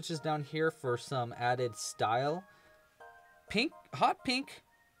bobble stitches down here for some added style. Pink, hot pink,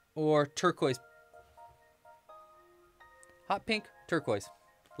 or turquoise? Hot pink, turquoise.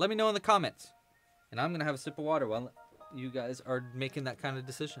 Let me know in the comments. And I'm going to have a sip of water while you guys are making that kind of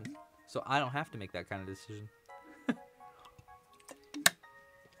decision. So I don't have to make that kind of decision.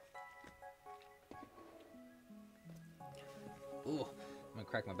 Ooh, I'm going to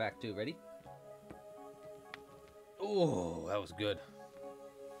crack my back too. Ready? Oh, that was good.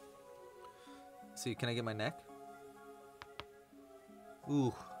 See, can I get my neck?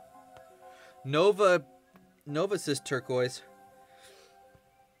 Ooh. Nova says turquoise.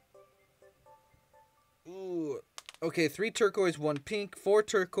 Ooh. Okay, 3 turquoise, 1 pink, 4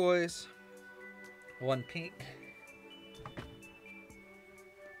 turquoise, 1 pink.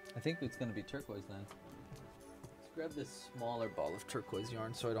 I think it's going to be turquoise then. Let's grab this smaller ball of turquoise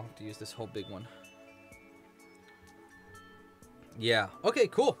yarn so I don't have to use this whole big one. Yeah. Okay,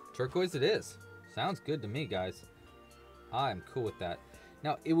 cool. Turquoise it is. Sounds good to me, guys. I'm cool with that.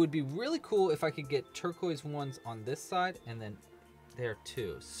 Now, it would be really cool if I could get turquoise ones on this side and then there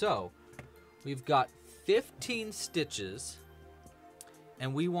too. So, we've got 15 stitches,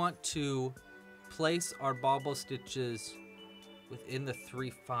 and we want to place our bobble stitches within the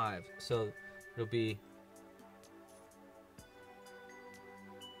 3 5. So, it'll be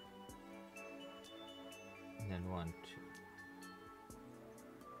and then 1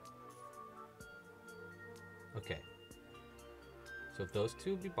 2. Okay. So if those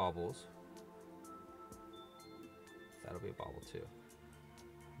two be bobbles, that'll be a bobble too.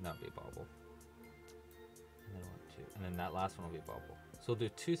 And that'll be a bobble. And then 1 2. And then that last one will be a bobble. So we'll do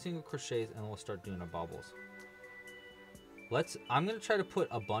 2 single crochets and then we'll start doing our bobbles. I'm gonna try to put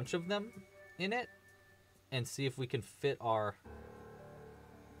a bunch of them in it and see if we can fit our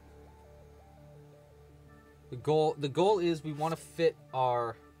the goal is we want to fit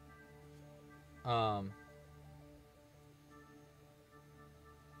our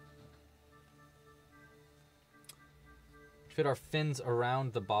fins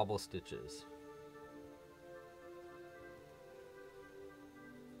around the bobble stitches.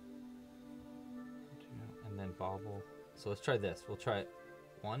 And then bobble. So let's try this. We'll try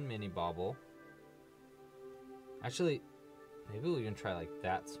 1 mini bobble. Actually, maybe we'll even try like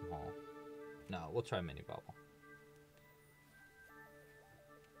that small. No, we'll try mini bobble.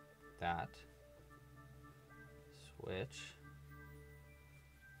 That. Switch.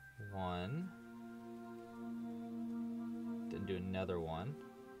 1. Then do another one.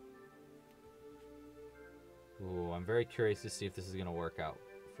 Ooh, I'm very curious to see if this is gonna work out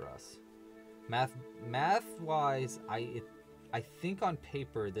for us. Math-wise, I think on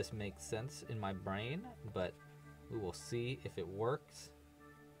paper this makes sense in my brain, but we will see if it works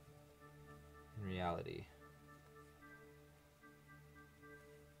in reality.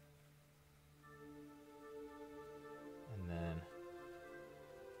 And then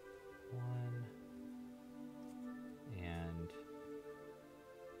 1 and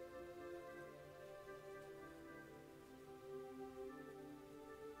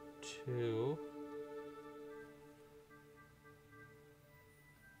 2.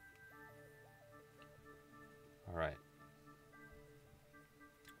 All right.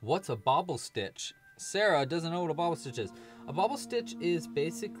 What's a bobble stitch? Sarah doesn't know what a bobble stitch is. A bobble stitch is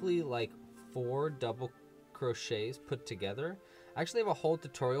basically like 4 double crochets put together. I actually have a whole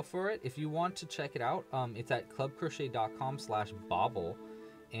tutorial for it. If you want to check it out, it's at clubcrochet.com/bobble,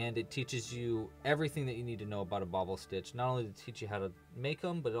 and it teaches you everything that you need to know about a bobble stitch. Not only to teach you how to make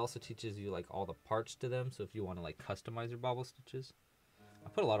them, but it also teaches you like all the parts to them. So if you want to like customize your bobble stitches, I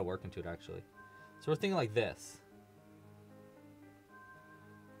put a lot of work into it actually. So we're thinking like this,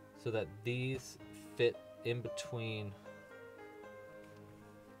 so that these fit in between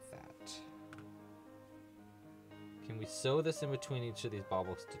that. Can we sew this in between each of these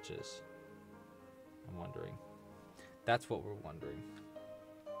bobble stitches? I'm wondering. That's what we're wondering.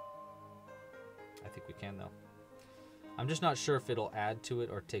 I think we can though. I'm just not sure if it'll add to it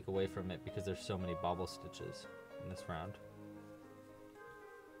or take away from it because there's so many bobble stitches in this round.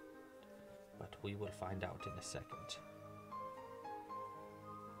 But we will find out in a second.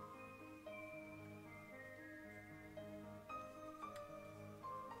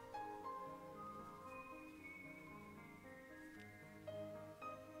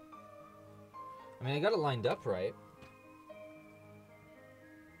 I mean, I got it lined up right.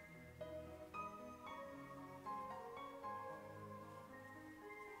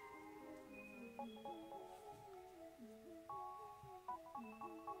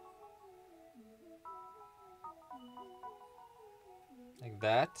 Like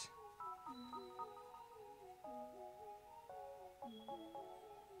that.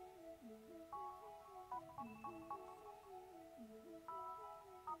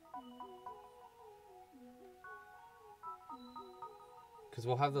 Because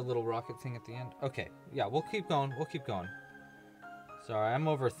we'll have the little rocket thing at the end. Okay, yeah, we'll keep going. We'll keep going. Sorry, I'm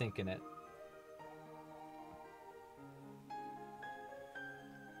overthinking it.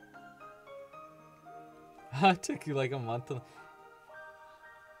 It took you like a month to...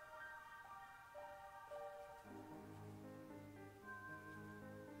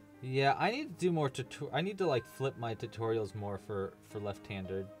 Yeah, I need to do more I need to like flip my tutorials more for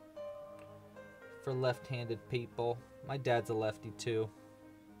left-handed. For left-handed people. My dad's a lefty too.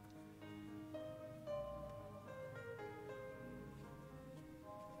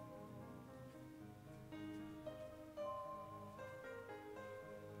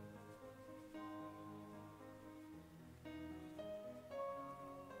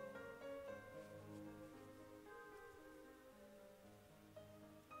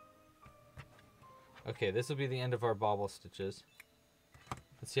 Okay, this will be the end of our bobble stitches.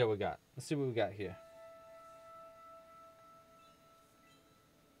 Let's see how we got. Let's see what we got here.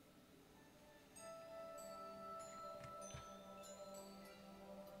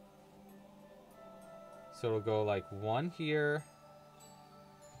 So it'll go like one here.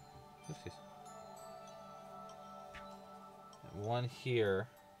 Oopsies. One here.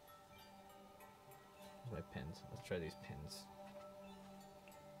 Where's my pins? Let's try these pins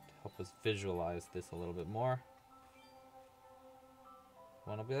to help us visualize this a little bit more.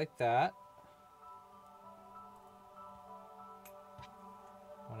 One will be like that.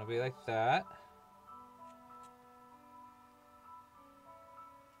 One will be like that.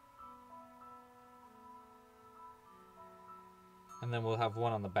 And then we'll have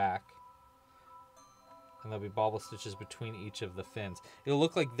one on the back. And there'll be bobble stitches between each of the fins. It'll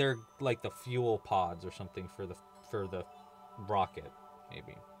look like they're like the fuel pods or something for the rocket,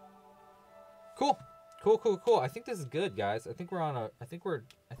 maybe. Cool. Cool. I think this is good, guys. I think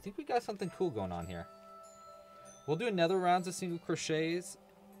we got something cool going on here. We'll do another round of single crochets,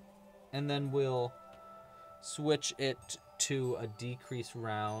 and then we'll switch it to a decrease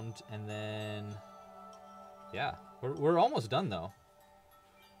round, and then yeah, we're almost done though.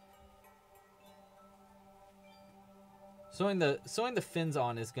 Sewing the fins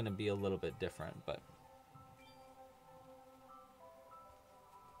on is going to be a little bit different, but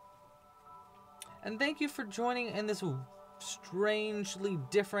and thank you for joining in this strangely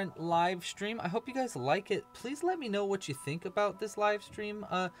different live stream. I hope you guys like it. Please let me know what you think about this live stream,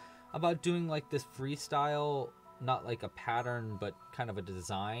 about doing like this freestyle, not like a pattern, but kind of a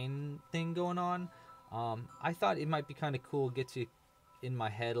design thing going on. I thought it might be kind of cool, get you in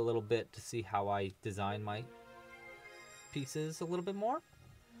my head a little bit to see how I design my pieces a little bit more.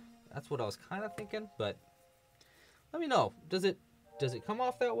 That's what I was kind of thinking, but let me know. Does it come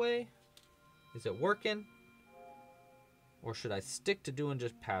off that way? Is it working? Or should I stick to doing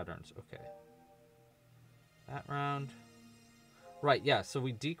just patterns? Okay. That round. Right, yeah, so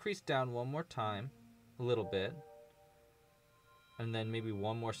we decrease down one more time, a little bit. And then maybe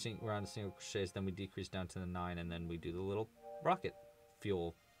one more round of single crochets, then we decrease down to the 9, and then we do the little rocket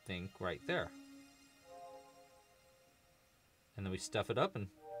fuel thing right there. And then we stuff it up and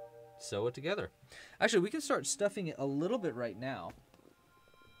sew it together. Actually, we can start stuffing it a little bit right now.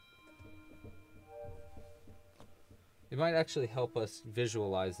 It might actually help us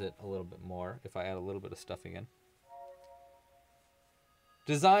visualize it a little bit more if I add a little bit of stuffing in.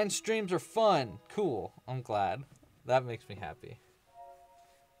 Design streams are fun. Cool. I'm glad. That makes me happy.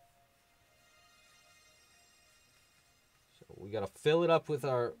 So we gotta fill it up with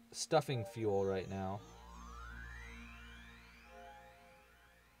our stuffing fuel right now.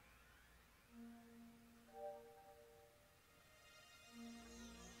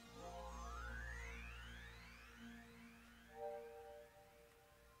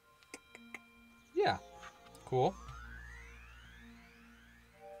 Yeah, cool.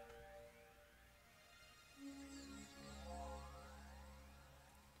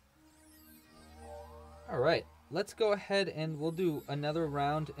 All right, let's go ahead and we'll do another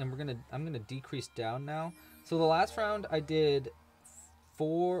round, and I'm gonna decrease down now. So the last round I did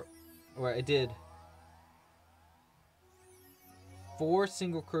 4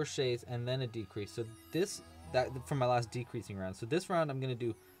 single crochets and then a decrease. So that from my last decreasing round. So this round I'm gonna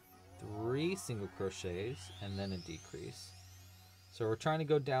do 3 single crochets and then a decrease. So we're trying to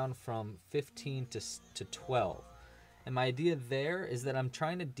go down from 15 to 12. And my idea there is that I'm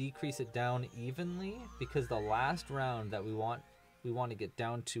trying to decrease it down evenly, because the last round that we want to get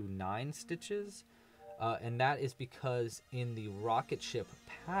down to 9 stitches. And that is because in the rocket ship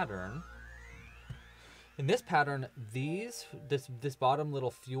pattern, in this pattern, this bottom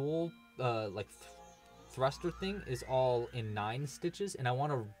little fuel thruster thing is all in 9 stitches, and I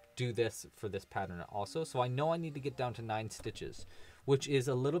want to do this for this pattern also. So I know I need to get down to 9 stitches, which is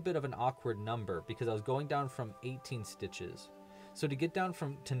a little bit of an awkward number because I was going down from 18 stitches. So to get down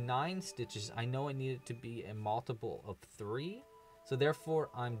to 9 stitches, I know I need it to be a multiple of 3. So therefore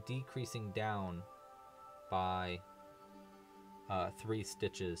I'm decreasing down by 3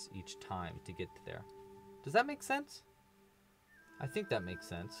 stitches each time to get to there. Does that make sense? I think that makes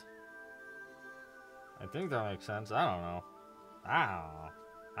sense. I think that makes sense. I don't know.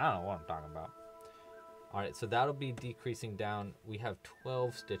 I don't know what I'm talking about. All right, so that'll be decreasing down. We have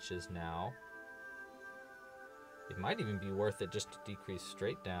 12 stitches now. It might even be worth it just to decrease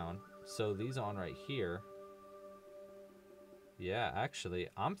straight down. So these on right here. Yeah, actually,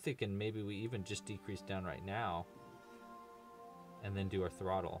 I'm thinking maybe we even just decrease down right now and then do our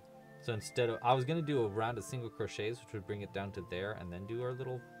throttle. So instead of, I was gonna do a round of single crochets, which would bring it down to there, and then do our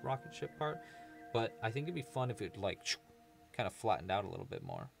little rocket ship part. But I think it'd be fun if it like kind of flattened out a little bit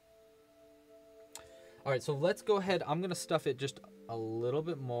more. All right, so let's go ahead. I'm gonna stuff it just a little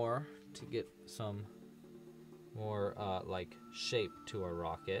bit more to get some more like shape to our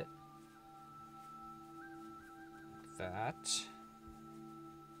rocket. Like that.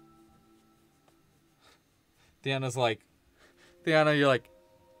 Deanna,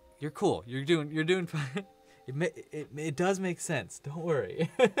 you're cool. You're doing fine. It does make sense. Don't worry.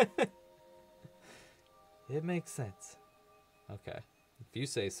 It makes sense. Okay, if you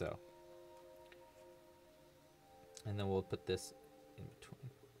say so. And then we'll put this in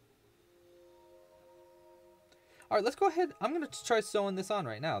between. All right, let's go ahead. I'm going to try sewing this on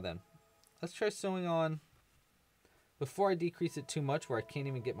right now then. Let's try sewing on before I decrease it too much where I can't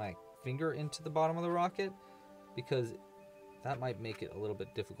even get my finger into the bottom of the rocket, because that might make it a little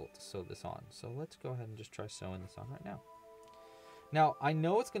bit difficult to sew this on. So let's go ahead and just try sewing this on right now. Now, I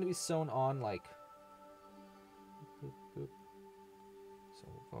know it's going to be sewn on like, boop, boop. So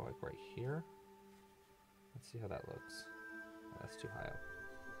we'll go like right here. Let's see how that looks. Oh, that's too high up.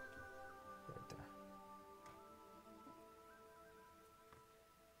 Right there.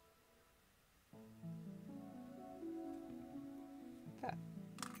 Like that.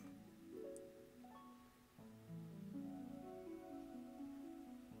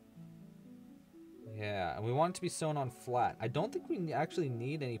 Yeah, and we want it to be sewn on flat. I don't think we actually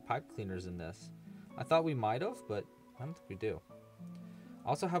need any pipe cleaners in this. I thought we might have, but I don't think we do. I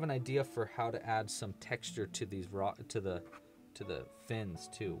also have an idea for how to add some texture to these to the fins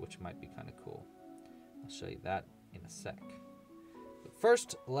too, which might be kind of cool. I'll show you that in a sec. But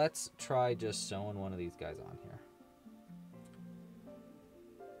first, let's try just sewing one of these guys on here.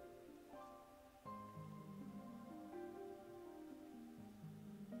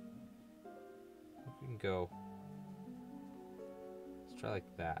 We can go. Let's try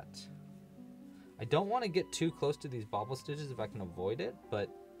like that. I don't want to get too close to these bobble stitches if I can avoid it, but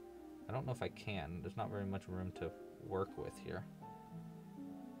I don't know if I can. There's not very much room to work with here.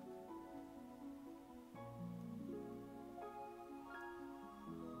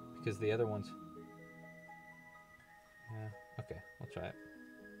 Because the other ones... Yeah, okay, we'll try it.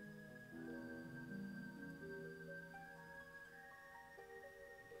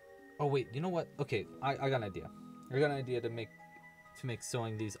 Oh wait, you know what? Okay, I got an idea. I got an idea to make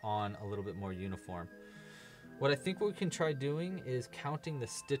sewing these on a little bit more uniform. What I think we can try doing is counting the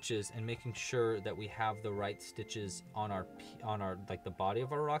stitches and making sure that we have the right stitches on our like the body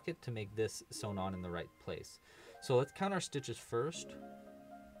of our rocket to make this sewn on in the right place. So let's count our stitches first,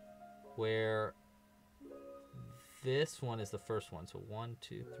 where this one is the first one. So 1,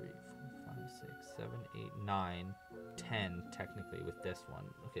 2, 3, 4, 5, 6, 7, 8, 9, 10 technically with this one.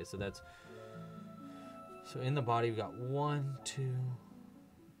 Okay, so that's, so in the body we got 1, 2,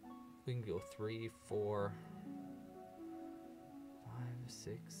 we can go 3, 4, 5,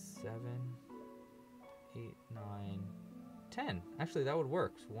 6, 7, 8, 9, 10. Actually, that would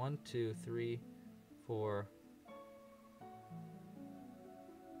work. 1, 2, 3, 4.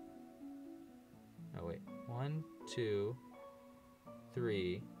 Oh wait. 1, 2,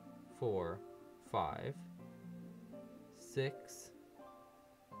 3, 4, 5, 6.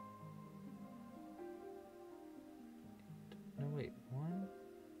 No wait.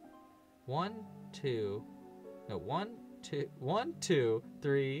 1, 2. No, 1, 2,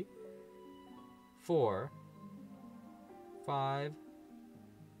 3, 4, 5,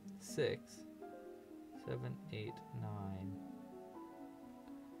 6, 7, 8, 9.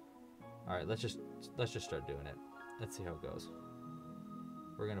 All right, let's just start doing it. Let's see how it goes.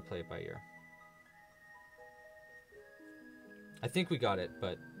 We're gonna play it by ear. I think we got it,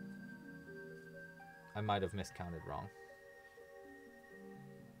 but I might have miscounted wrong.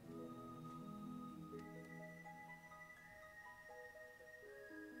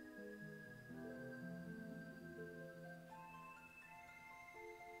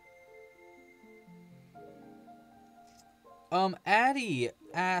 Addie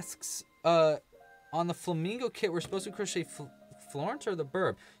asks, on the flamingo kit, we're supposed to crochet Florence or the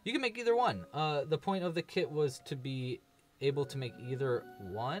burb? You can make either one. The point of the kit was to be able to make either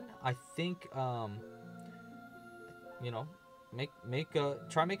one. I think, you know,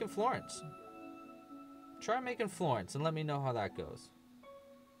 try making Florence. Try making Florence and let me know how that goes.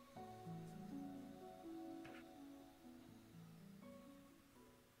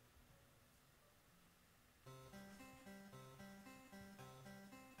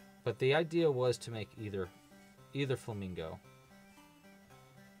 But the idea was to make either flamingo.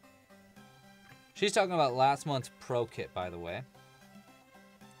 She's talking about last month's pro kit, by the way.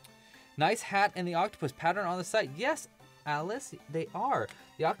 Nice hat and the octopus pattern on the site. Yes, Alice, they are.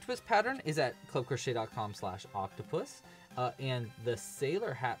 The octopus pattern is at clubcrochet.com/octopus. And the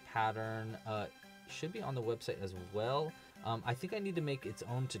sailor hat pattern should be on the website as well. I think I need to make its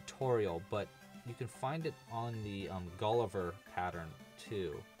own tutorial, but you can find it on the Gulliver pattern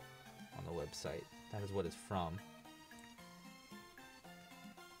too on the website. That is what it's from.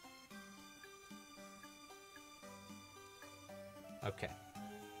 Okay.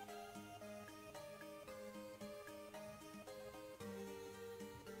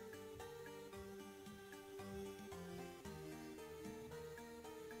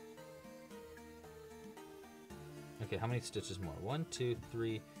 Okay, how many stitches more? 1, 2,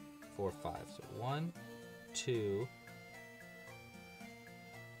 3, 4, 5. So 1, 2.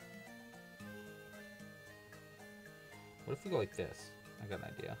 What if we go like this? I got an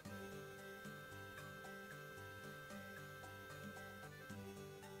idea.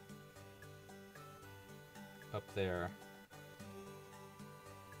 Up there.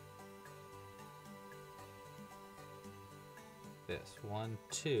 This 1,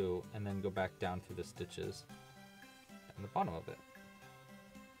 2, and then go back down through the stitches and the bottom of it.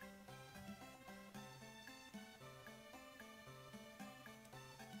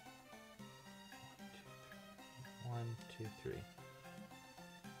 One, two, three.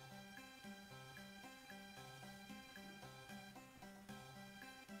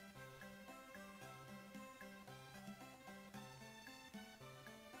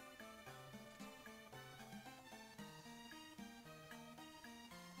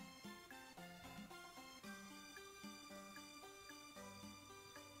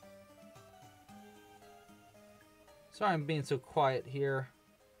 Sorry I'm being so quiet here.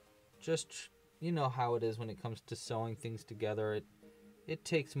 Just, you know how it is when it comes to sewing things together. It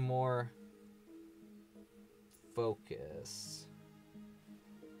takes more focus.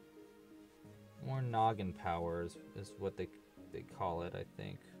 More noggin power is what they call it, I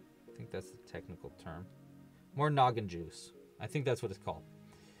think. I think that's the technical term. More noggin juice. I think that's what it's called.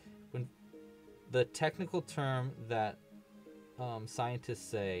 When the technical term that scientists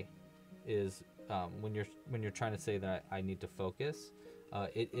say is when you're trying to say that I need to focus,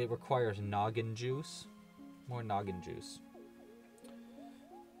 it requires noggin juice, more noggin juice.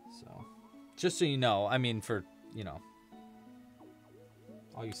 So, just so you know, I mean, for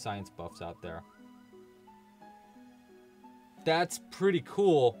all you science buffs out there, that's pretty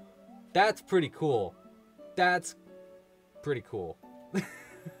cool. That's pretty cool. That's pretty cool.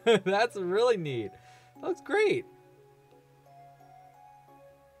 That's really neat. That looks great.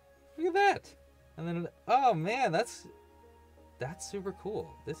 Look at that. And then, oh man, that's super cool.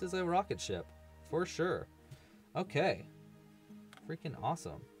 This is a rocket ship, for sure. Okay. Freaking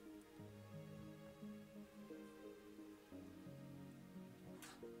awesome.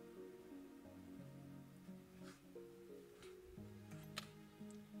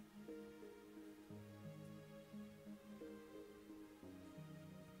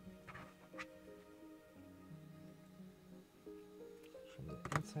 From the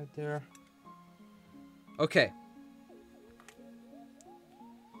inside there. Okay.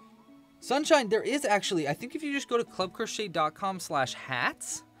 Sunshine, there is actually, I think if you just go to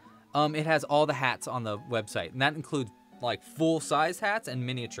clubcrochet.com/hats, it has all the hats on the website. And that includes like full-size hats and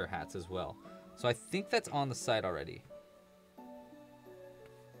miniature hats as well. So I think that's on the site already.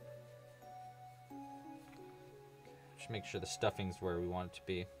 Just make sure the stuffing's where we want it to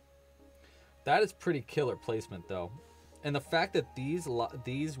be. That is pretty killer placement though. And the fact that these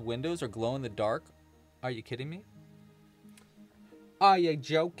windows are glow in the dark, are you kidding me? Are you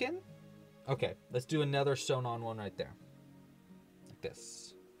joking? Okay, let's do another sewn on one right there. Like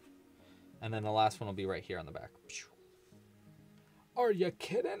this. And then the last one will be right here on the back. Are you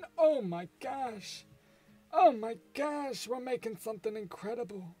kidding? Oh my gosh. Oh my gosh, we're making something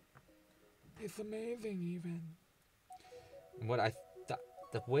incredible. It's amazing even. And what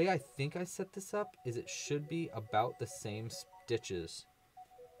the way I think I set this up is it should be about the same stitches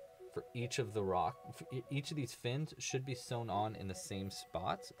for each of the each of these fins should be sewn on in the same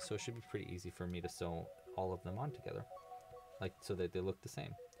spots, so it should be pretty easy for me to sew all of them on together, like so that they look the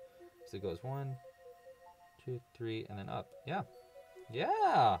same. So it goes 1, 2, 3, and then up. Yeah,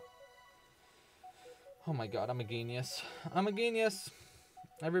 yeah. Oh my God, I'm a genius. I'm a genius.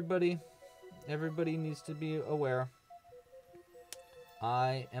 Everybody needs to be aware.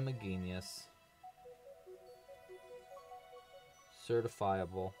 I am a genius.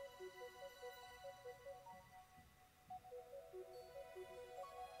 Certifiable.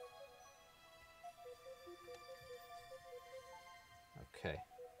 Okay.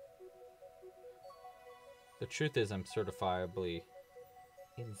 The truth is I'm certifiably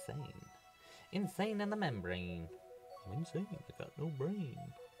insane. Insane in the membrane. I'm insane. I got no brain.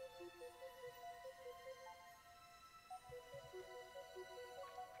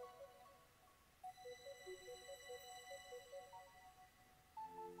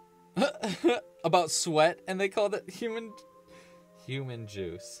 About sweat, and they called it human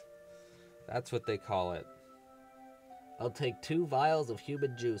juice. That's what they call it. I'll take 2 vials of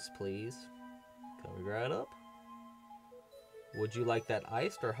human juice, please. Coming right up. Would you like that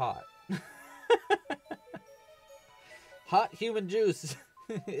iced or hot? Hot human juice.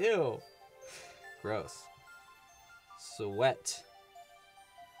 Ew. Gross. Sweat.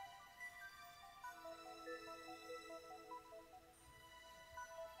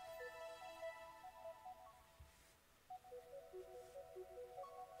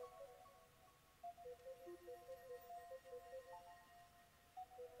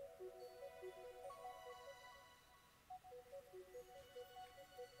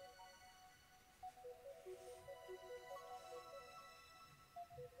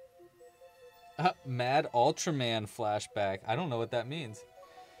 Mad Ultraman flashback. I don't know what that means.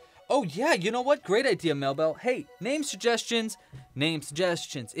 Oh yeah, you know what? Great idea, Melbell. Hey, name suggestions. Name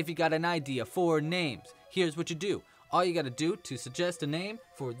suggestions. If you got an idea for names, here's what you do. All you gotta do to suggest a name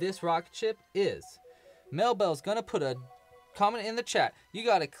for this rocket ship is Melbell's gonna put a comment in the chat. You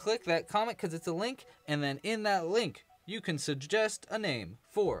gotta click that comment because it's a link, and then in that link, you can suggest a name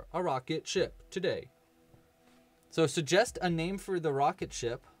for a rocket ship today. So suggest a name for the rocket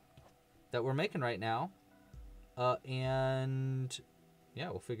ship that we're making right now, and yeah,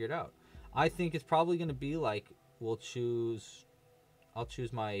 we'll figure it out. I think it's probably going to be like I'll choose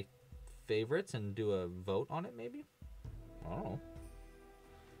my favorites and do a vote on it, maybe. I don't know.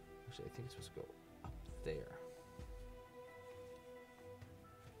 Actually, I think it's supposed to go up there.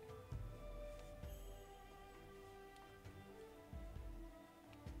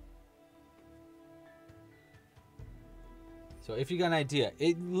 So if you got an idea,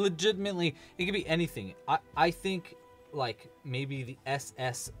 it legitimately, it could be anything. I think like maybe the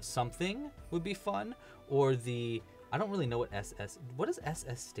SS something would be fun, or the, I don't really know what does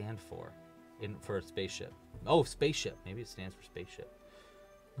SS stand for for a spaceship? Oh, spaceship. Maybe it stands for spaceship.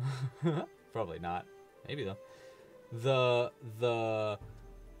 Probably not. Maybe though.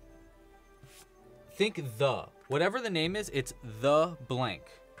 Think whatever the name is, it's the blank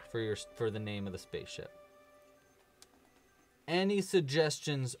for the name of the spaceship. Any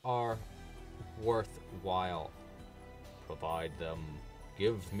suggestions are worthwhile. Provide them.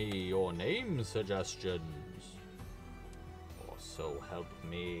 Give me your name suggestions. Or so help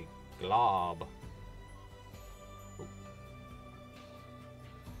me, Glob. Oh.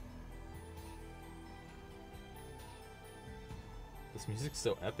 This music's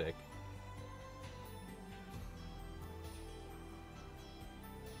so epic.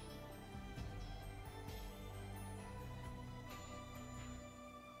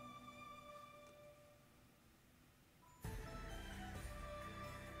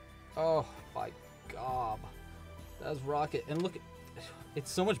 Oh my god. That's Rocket. And look,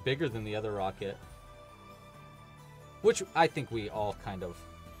 it's so much bigger than the other Rocket. Which I think we all kind of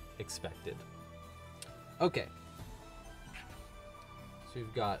expected. Okay. So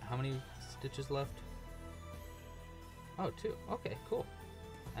we've got how many stitches left? Oh, 2. Okay, cool.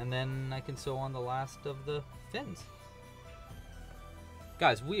 And then I can sew on the last of the fins.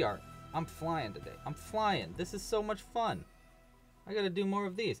 Guys, I'm flying today. I'm flying. This is so much fun. I gotta do more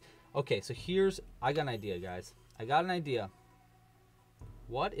of these. Okay, so I got an idea, guys. I got an idea.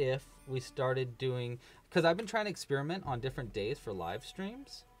 What if we started doing, because I've been trying to experiment on different days for live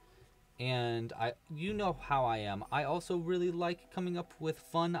streams, and you know how I am. I also really like coming up with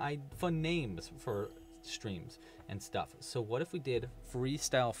fun names for streams and stuff. So what if we did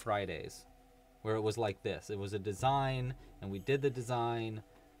Freestyle Fridays, where it was like this? It was a design, and we did the design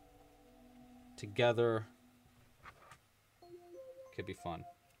together. Could be fun.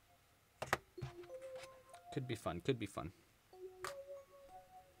 Could be fun. Could be fun.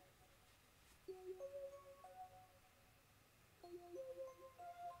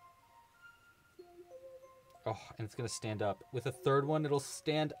 Oh, and it's going to stand up. With a third one, it'll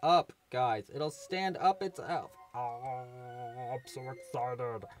stand up, guys. It'll stand up itself. Oh, I'm so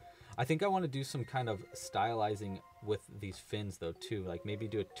excited. I think I want to do some kind of stylizing with these fins, though, too. Like, maybe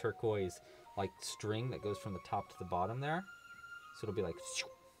do a turquoise, like, string that goes from the top to the bottom there. So it'll be like...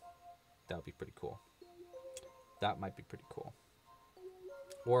 That would be pretty cool. That might be pretty cool.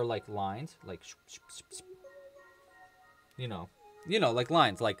 Or, like, lines. Like... You know, like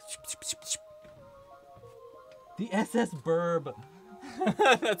lines. Like... The SS Burb.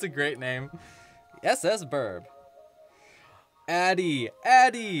 That's a great name. The SS Burb. Addie.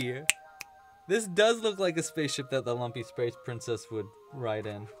 This does look like a spaceship that the Lumpy Space Princess would ride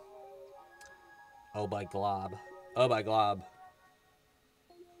in. Oh my glob. Oh my glob.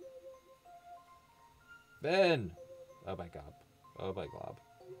 Ben! Oh my glob. Oh my glob.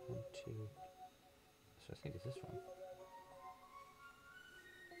 1, 2. So I think it's this one.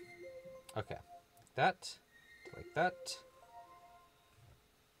 Okay. Like that. Like that.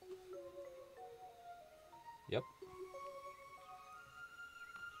 Yep.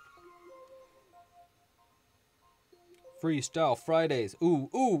 Freestyle Fridays. Ooh,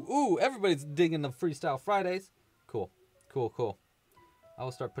 ooh, ooh. Everybody's digging the Freestyle Fridays. Cool. Cool, cool. I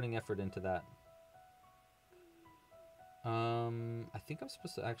will start putting effort into that. I think I'm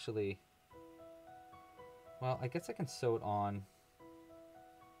supposed to actually... Well, I guess I can sew it on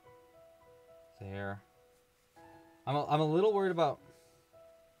there. I'm a little worried about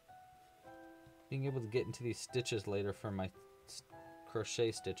being able to get into these stitches later for my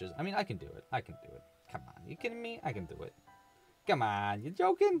crochet stitches. I mean, I can do it. I can do it. Come on, you kidding me? I can do it. Come on, you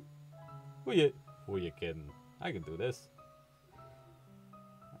joking? Who you kidding? I can do this.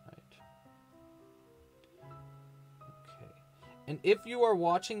 Alright. Okay. And if you are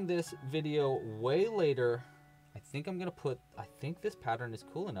watching this video way later, I think this pattern is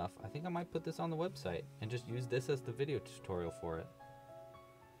cool enough. I think I might put this on the website and just use this as the video tutorial for it.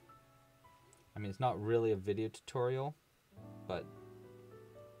 I mean, it's not really a video tutorial, but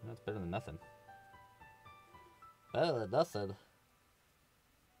that's better than nothing. Better than nothing.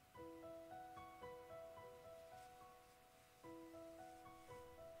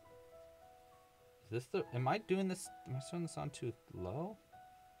 Is this am I doing this, am I sewing this on too low?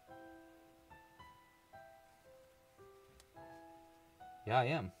 Yeah, I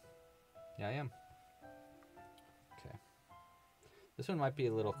am. Yeah, I am. Okay. This one might be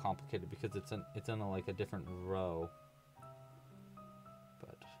a little complicated because it's in like a different row.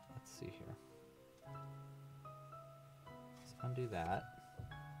 But let's see here. Let's undo that.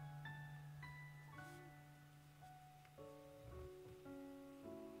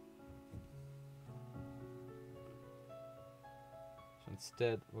 So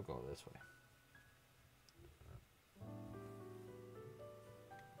instead, we'll go this way.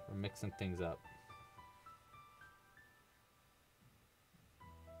 We're mixing things up.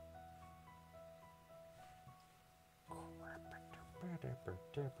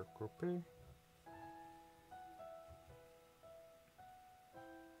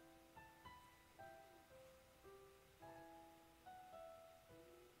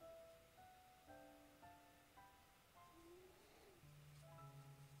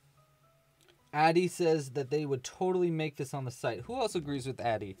 Addie says that they would totally make this on the site. Who else agrees with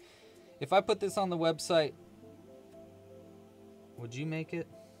Addie? If I put this on the website, would you make it?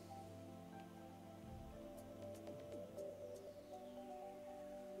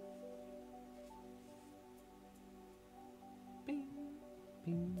 Bing,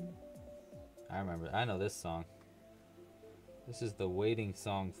 bing. I remember. I know this song. This is the waiting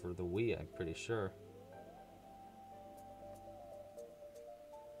song for the Wii, I'm pretty sure.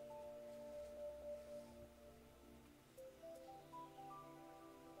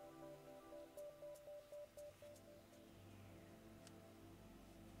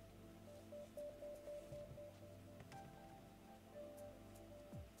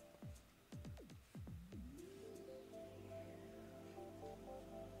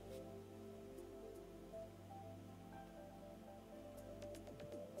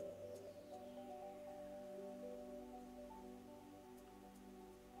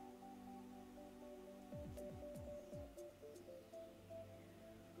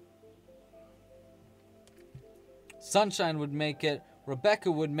 Sunshine would make it. Rebecca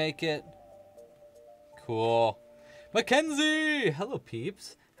would make it. Cool. Mackenzie! Hello,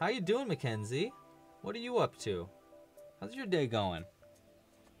 peeps. How you doing, Mackenzie? What are you up to? How's your day going?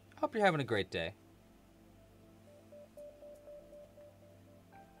 Hope you're having a great day.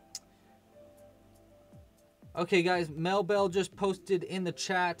 Okay, guys, Mel Bell just posted in the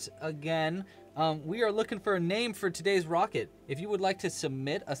chat again. We are looking for a name for today's rocket. If you would like to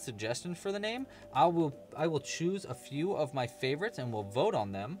submit a suggestion for the name, I will choose a few of my favorites and we'll vote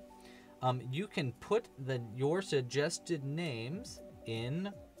on them. You can put your suggested names in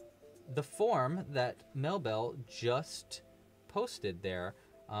the form that Mel Bell just posted there.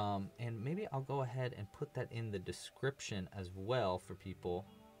 And maybe I'll go ahead and put that in the description as well for people,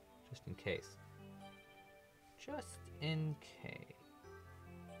 just in case. Just in case.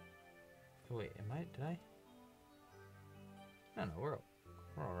 Oh, wait, did I? No, we're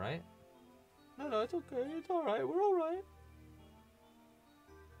all right. No, it's okay. It's all right. We're all right.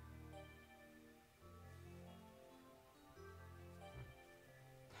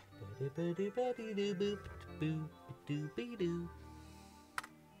 My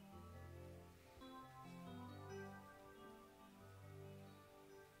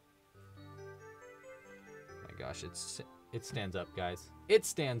gosh, it stands up, guys. It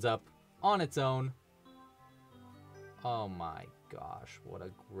stands up on its own. Oh my gosh, what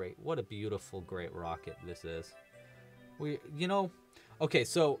a beautiful, great rocket this is. Okay,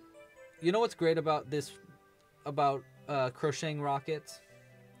 so you know what's great about this, about crocheting rockets,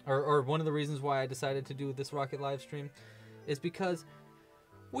 or one of the reasons why I decided to do this rocket live stream, is because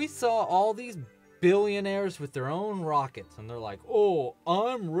we saw all these billionaires with their own rockets, and they're like, oh,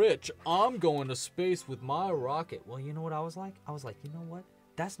 I'm rich, I'm going to space with my rocket. Well, you know what I was like? I was like, you know what?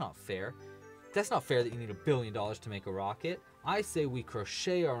 That's not fair. That's not fair that you need $1 billion to make a rocket. I say we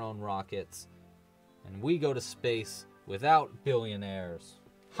crochet our own rockets, and we go to space without billionaires.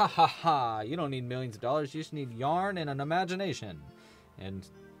 Ha ha ha! You don't need millions of dollars. You just need yarn and an imagination. And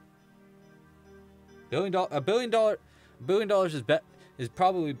 $1 billion is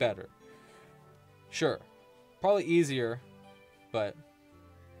probably better. Sure, probably easier, but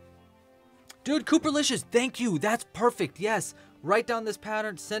dude, Cooperlicious, thank you. That's perfect. Yes, write down this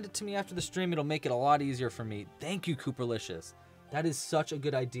pattern. Send it to me after the stream. It'll make it a lot easier for me. Thank you, Cooperlicious. That is such a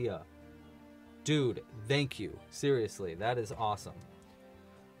good idea, dude. Thank you. Seriously, that is awesome.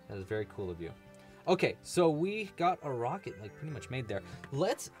 That is very cool of you. Okay, so we got a rocket like pretty much made there.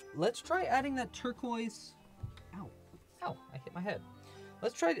 Let's try adding that turquoise. Ow, ow! I hit my head.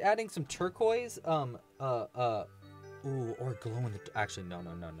 Let's try adding some turquoise. Ooh, or glow in the. Actually, no.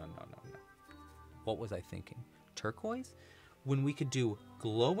 What was I thinking? Turquoise? When we could do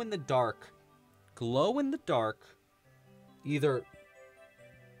glow in the dark, either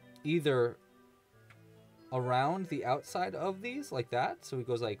around the outside of these like that, so it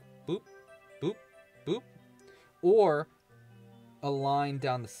goes like boop, boop, boop, or a line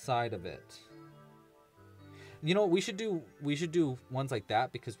down the side of it. You know what we should do? We should do ones like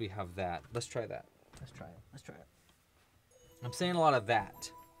that because we have that. Let's try that. Let's try it. I'm saying a lot of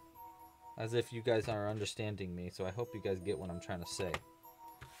that, as if you guys are understanding me, so I hope you guys get what I'm trying to say.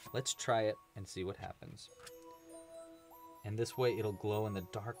 Let's try it and see what happens. And this way it'll glow in the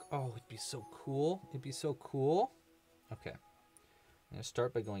dark. Oh, it'd be so cool. It'd be so cool. Okay. I'm going to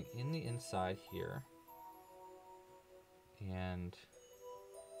start by going in the inside here. And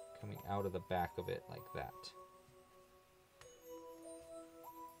coming out of the back of it like that.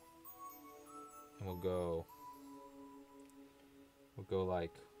 And we'll go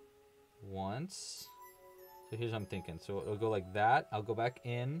like once. So here's what I'm thinking. So it'll go like that. I'll go back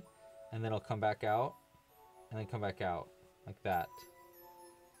in, and then I'll come back out, and then come back out like that.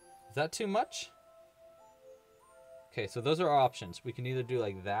 Is that too much? Okay, so those are our options. We can either do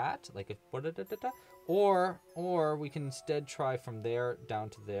like that, like a or we can instead try from there down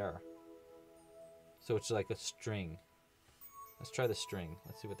to there. So it's like a string. Let's try the string.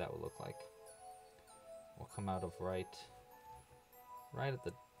 Let's see what that would look like. We'll come out of right at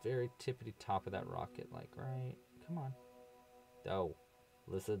the very tippity top of that rocket, like right. Come on. Oh,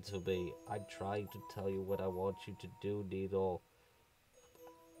 listen to me. I'm trying to tell you what I want you to do, Needle.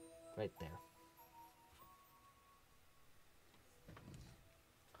 Right there.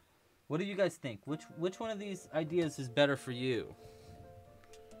 What do you guys think? Which one of these ideas is better for you?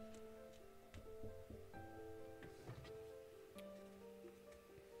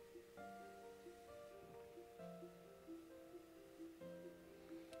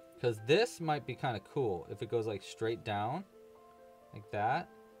 Because this might be kind of cool if it goes like straight down, like that.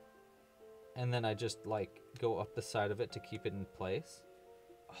 And then I just like go up the side of it to keep it in place.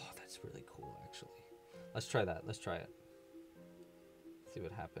 Oh, that's really cool, actually. Let's try that. Let's try it. See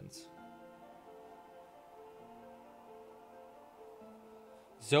what happens.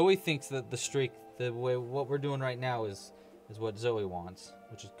 Zoe thinks that the streak, the way what we're doing right now is what Zoe wants,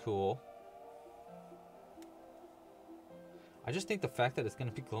 which is cool. I just think the fact that it's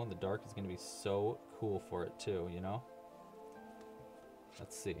going to be glow in the dark is going to be so cool for it too, you know?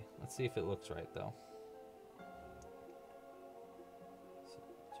 Let's see. Let's see if it looks right though. So,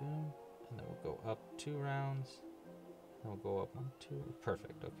 and then we'll go up 2 rounds. And we'll go up 1, 2.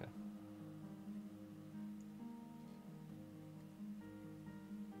 Perfect, okay.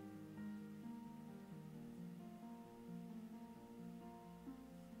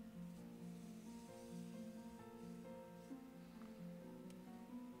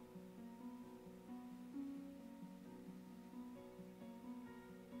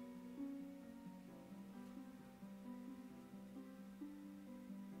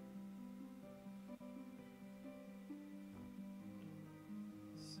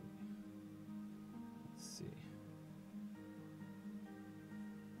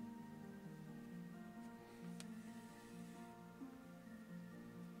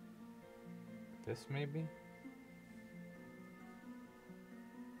 This maybe?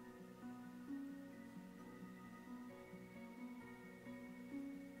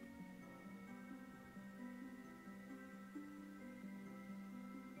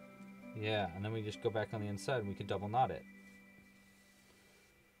 Yeah, and then we just go back on the inside and we can double knot it.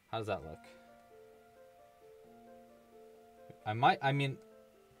 How does that look? I might undo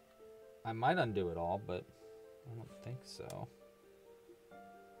it all, but I don't think so.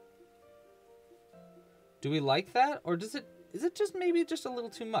 Do we like that? Or is it just maybe just a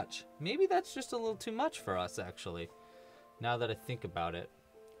little too much? Maybe that's just a little too much for us, actually, now that I think about it.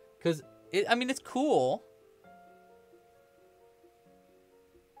 Because, it's cool.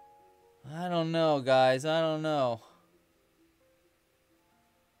 I don't know, guys. I don't know.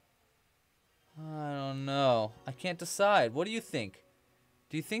 I can't decide. What do you think?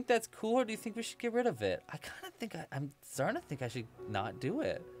 Do you think that's cool, or do you think we should get rid of it? I kind of think I'm starting to think I should not do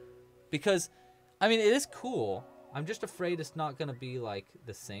it. Because, it is cool. I'm just afraid it's not going to be, like,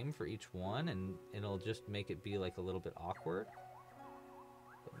 the same for each one, and it'll just make it be, like, a little bit awkward.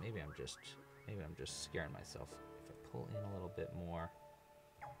 But maybe I'm just scaring myself. If I pull in a little bit more,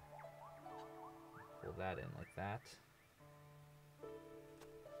 pull that in like that.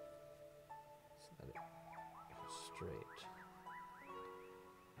 So that it goes straight.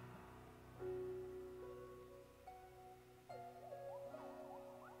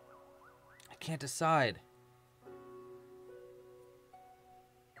 I can't decide.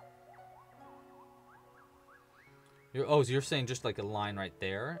 So you're saying just like a line right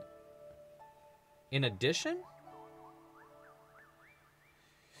there? In addition?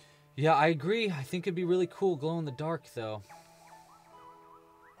 Yeah, I agree. I think it'd be really cool glow in the dark, though.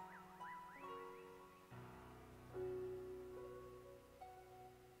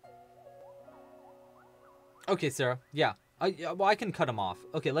 Okay, Sarah. Yeah. I can cut them off.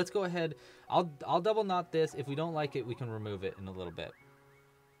 Okay, let's go ahead. I'll double knot this. If we don't like it, we can remove it in a little bit.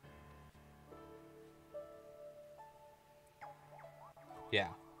 Yeah.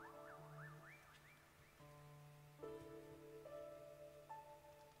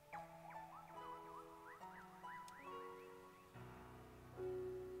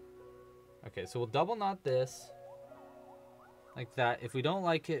 Okay, so we'll double knot this like that. If we don't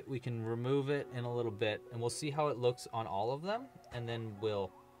like it, we can remove it in a little bit, and we'll see how it looks on all of them, and then we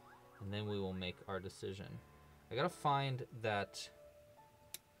will make our decision. I gotta find that.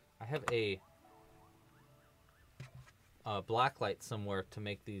 I have a black light somewhere to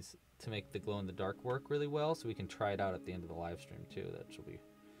make the glow in the dark work really well, so we can try it out at the end of the live stream too.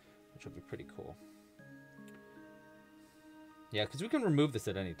 Which will be pretty cool. Yeah, because we can remove this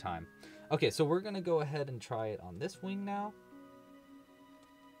at any time. Okay, so we're gonna go ahead and try it on this wing now,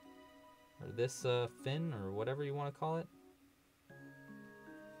 or this fin, or whatever you want to call it.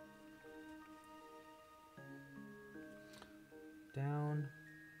 Down,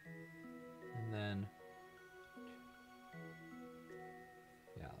 and then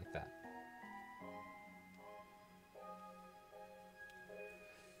yeah, like that.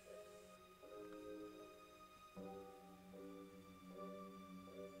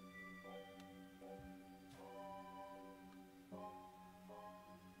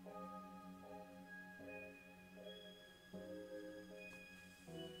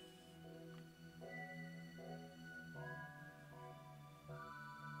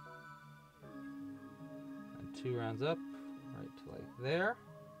 And 2 rounds up, right to like there.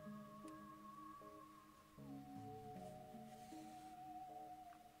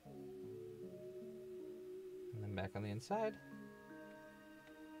 And then back on the inside.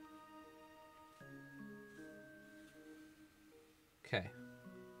 Okay.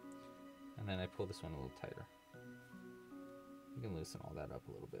 And then I pull this one a little tighter. You can loosen all that up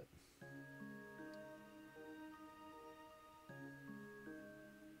a little bit.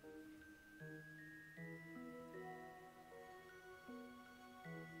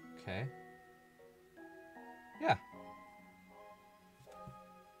 Okay. Yeah.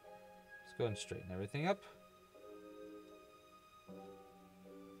 Let's go ahead and straighten everything up.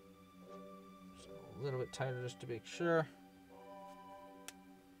 Just a little bit tighter just to make sure.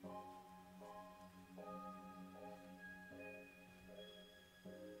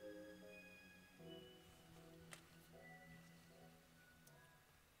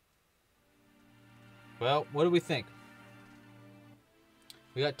 Well, what do we think?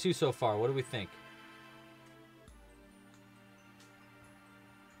 We got 2 so far. What do we think?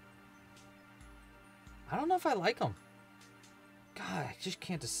 I don't know if I like them. God, I just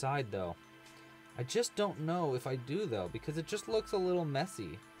can't decide, though. I just don't know if I do, though, because it just looks a little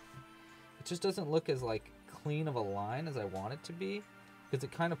messy. It just doesn't look as, like, clean of a line as I want it to be. because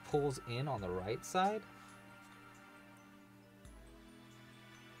it kind of pulls in on the right side.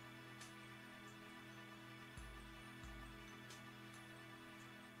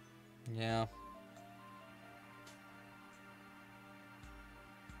 Yeah.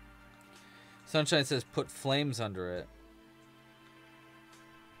 Sunshine says put flames under it.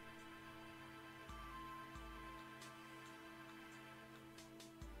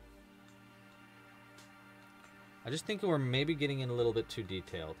 I just think we're maybe getting in a little bit too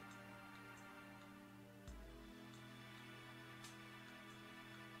detailed.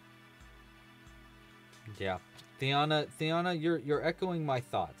 Yeah. Theana, you're echoing my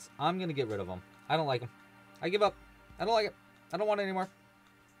thoughts. I'm going to get rid of them. I don't like them. I give up. I don't like it. I don't want it anymore.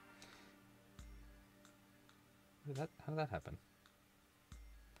 How did that happen?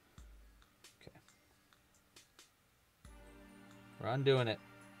 Okay. We're undoing it.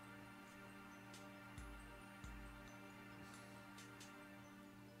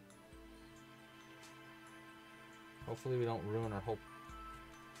 Hopefully we don't ruin our whole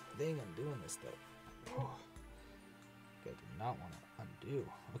thing undoing this though. Oh, I do not want to undo.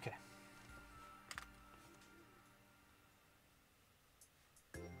 Okay.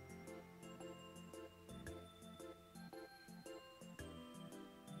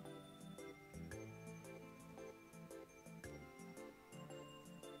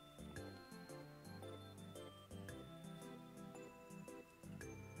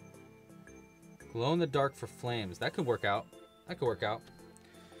 Glow in the dark for flames. That could work out. That could work out.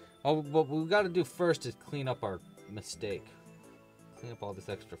 Oh, what we got to do first is clean up our mistake. Clean up all this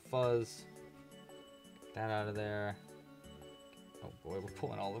extra fuzz. Get that out of there. Oh boy, we're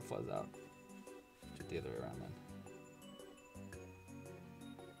pulling all the fuzz out. Do it the other way around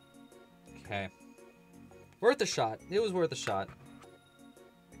then. Okay. Worth a shot. It was worth a shot.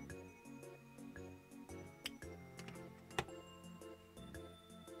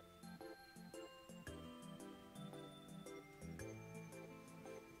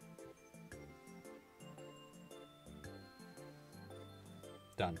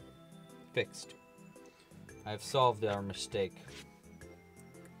 Done. Fixed. I've solved our mistake.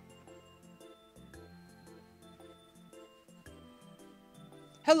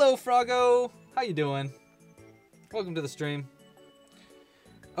 Hello, Froggo! How you doing? Welcome to the stream.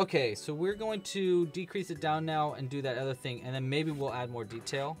 Okay, so we're going to decrease it down now and do that other thing, and then maybe we'll add more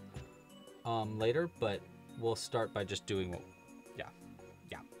detail later, but we'll start by just doing what...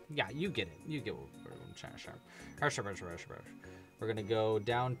 Yeah, you get it. You get what we're trying to show. We're going to go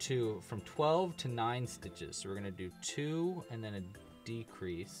down to from 12 to 9 stitches. So we're going to do 2 and then a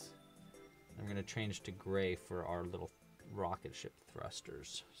decrease. And we're going to change to gray for our little rocket ship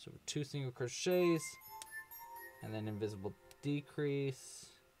thrusters. So 2 single crochets and then invisible decrease.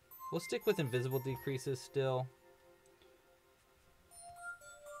 We'll stick with invisible decreases still.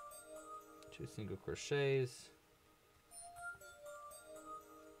 2 single crochets.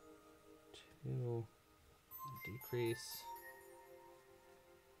 2 decrease.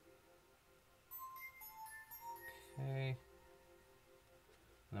 Okay.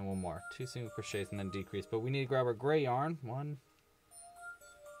 And then one more. 2 single crochets and then decrease. But we need to grab our gray yarn. 1,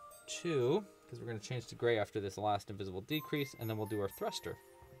 2, because we're going to change to gray after this last invisible decrease, and then we'll do our thruster.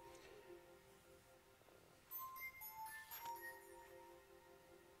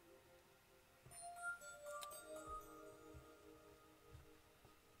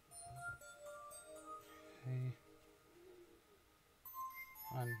 Okay.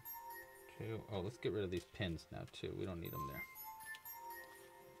 1, 2. Oh, let's get rid of these pins now too. We don't need them there.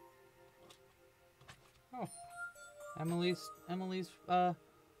 Oh, Emily's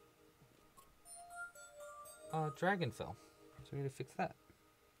dragon fell. So we need to fix that.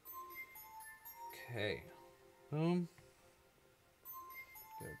 Okay. Boom.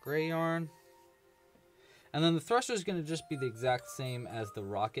 Get our gray yarn. And then the thruster is going to just be the exact same as the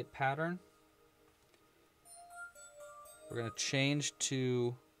rocket pattern. We're going to change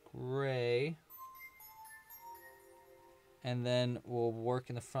to gray. And then we'll work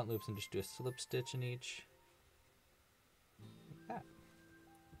in the front loops and just do a slip stitch in each. Like that.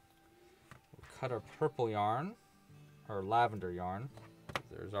 We'll cut our purple yarn, or lavender yarn.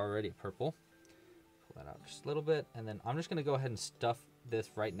 There's already purple. Pull that out just a little bit. And then I'm just going to go ahead and stuff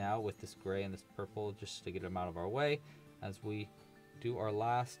this right now with this gray and this purple just to get them out of our way as we do our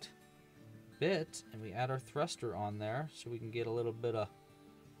last bit. And we add our thruster on there so we can get a little bit of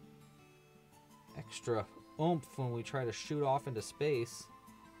extra oomph when we try to shoot off into space.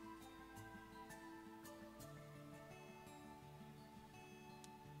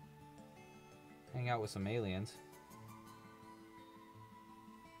 Hang out with some aliens.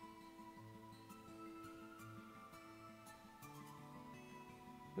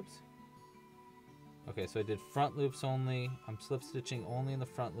 Oops. Okay, so I did front loops only. I'm slip stitching only in the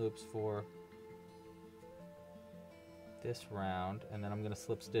front loops for this round, and then I'm going to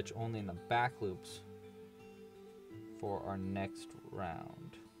slip stitch only in the back loops for our next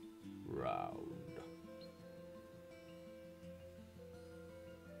round.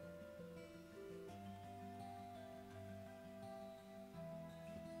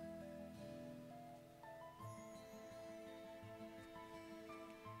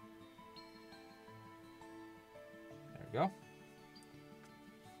 There we go.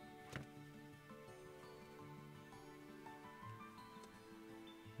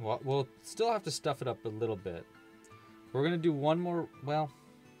 Well, we'll still have to stuff it up a little bit. We're gonna do one more. Well,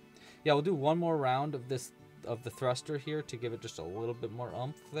 yeah, we'll do one more round of this of the thruster here to give it just a little bit more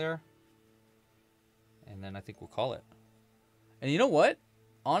oomph there, and then I think we'll call it. And you know what?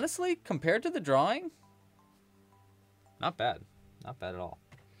 Honestly, compared to the drawing, not bad. Not bad at all.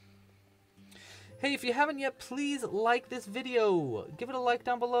 Hey, if you haven't yet, please like this video. Give it a like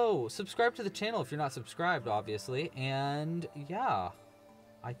down below. Subscribe to the channel if you're not subscribed, obviously. And yeah,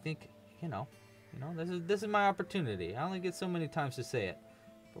 I think, you know, this is my opportunity. I only get so many times to say it.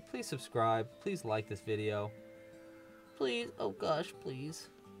 But please subscribe. Please like this video. Please. Oh gosh, please.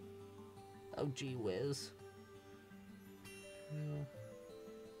 Oh gee whiz.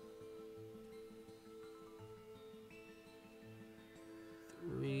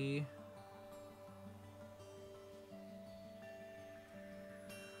 3.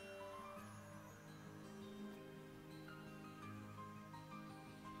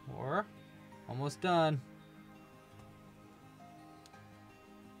 More. Almost done.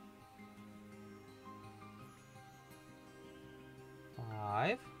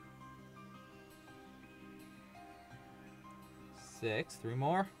 5. 6. 3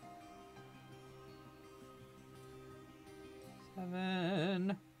 more.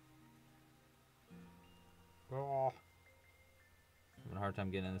 7. Oh. Having a hard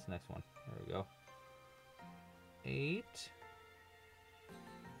time getting in this next one. There we go. 8.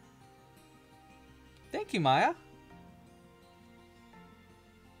 Thank you, Maya.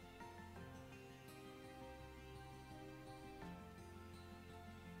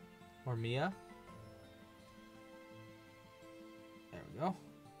 Or Mia. There we go.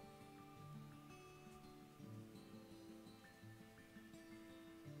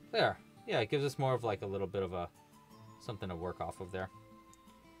 There. Yeah, it gives us more of like a little bit of a something to work off of there.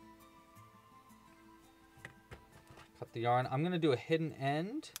 Cut the yarn. I'm going to do a hidden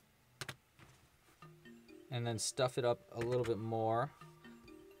end and then stuff it up a little bit more.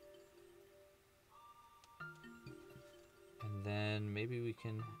 And then maybe we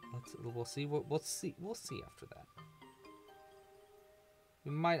can we'll see after that.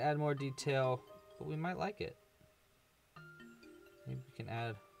 We might add more detail, but we might like it. Maybe we can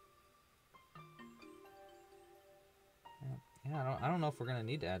add. Yeah, I don't know if we're gonna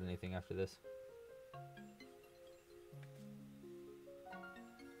need to add anything after this.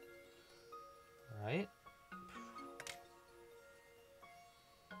 All right.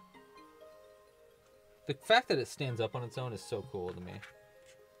 The fact that it stands up on its own is so cool to me.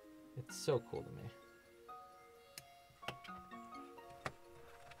 It's so cool to me.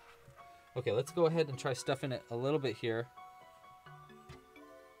 Okay, let's go ahead and try stuffing it a little bit here.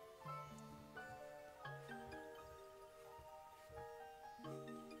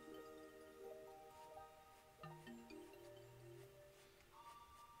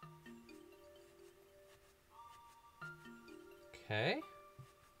 Okay.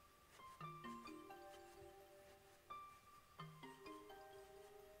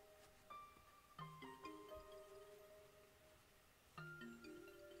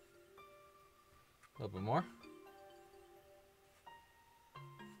 A little bit more.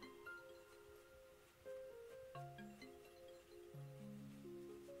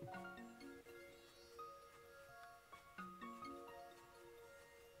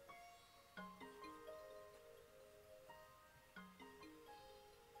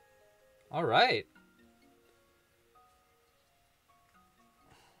 All right.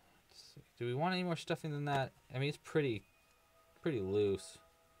 Do we want any more stuffing than that? I mean, it's pretty loose.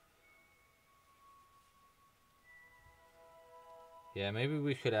 Yeah, maybe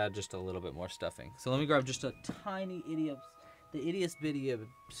we could add just a little bit more stuffing. So let me grab just a tiny the ittiest bitty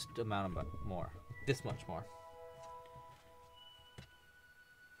amount of more. This much more.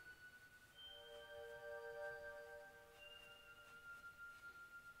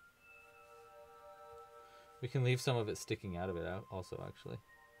 We can leave some of it sticking out of it also, actually.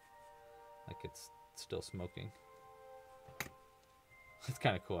 Like it's still smoking. It's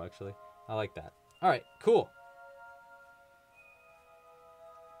kind of cool, actually. I like that. All right, cool.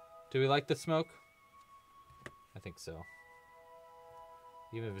 Do we like the smoke? I think so.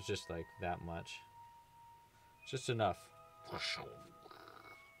 Even if it's just like that much. It's just enough.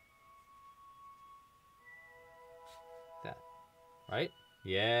 That. Right?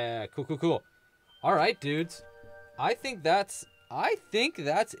 Yeah, cool, cool, cool. All right, dudes. I think that's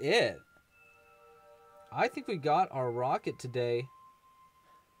it. I think we got our rocket today.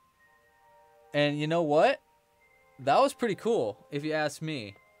 And you know what? That was pretty cool, if you ask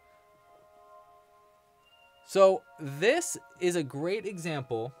me. So this is a great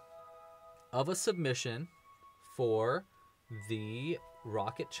example of a submission for the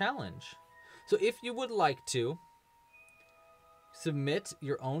Rocket Challenge. So if you would like to submit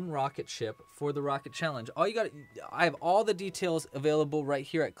your own rocket ship for the Rocket Challenge, I have all the details available right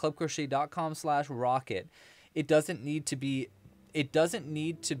here at clubcrochet.com/rocket. It doesn't need to be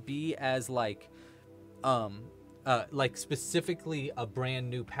as like specifically a brand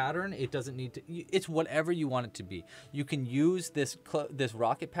new pattern. It doesn't need to. It's whatever you want it to be. You can use this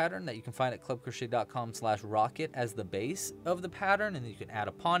rocket pattern that you can find at clubcrochet.com/rocket as the base of the pattern, and then you can add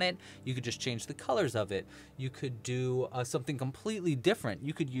upon it. You could just change the colors of it. You could do something completely different.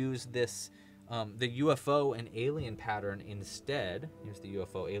 You could use this the UFO and alien pattern instead. Here's the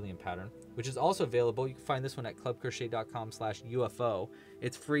UFO alien pattern, which is also available. You can find this one at clubcrochet.com/UFO.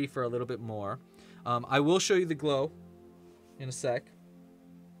 It's free for a little bit more. I will show you the glow in a sec.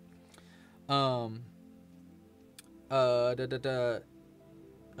 But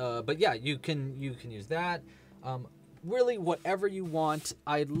yeah, you can use that. Really, whatever you want.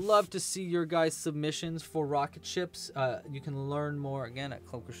 I'd love to see your guys' submissions for rocket ships. You can learn more again at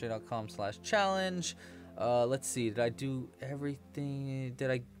clubcrochet.com/challenge. Let's see. Did I do everything?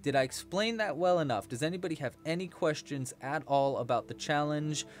 Did I explain that well enough? Does anybody have any questions at all about the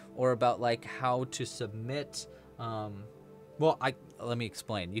challenge or about like how to submit? Well, let me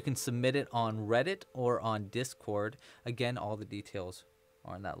explain. You can submit it on Reddit or on Discord. Again, all the details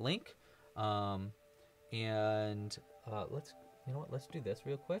are in that link. Let's do this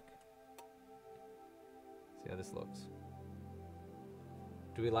real quick. See how this looks.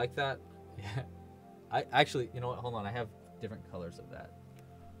 Do we like that? Yeah. I actually, you know what? Hold on. I have different colors of that.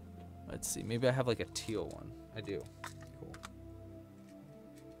 Let's see. Maybe I have like a teal one. I do. Cool.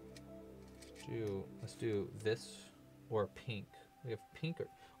 Let's do this or pink. We have pink or...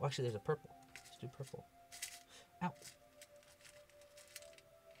 Oh, actually, there's a purple. Let's do purple. Ow.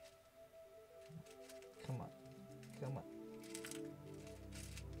 Come on. Come on.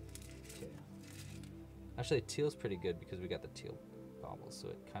 Okay. Actually, teal's pretty good because we got the teal bobbles, so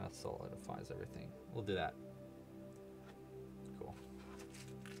it kind of solidifies everything. We'll do that. Cool.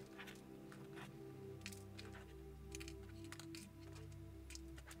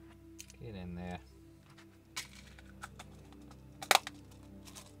 Get in there.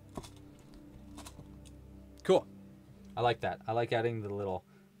 Cool. I like that. I like adding the little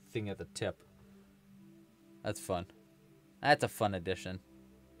thing at the tip. That's fun. That's a fun addition.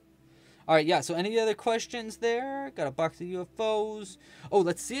 All right, yeah, so any other questions there? Got a box of UFOs. Oh,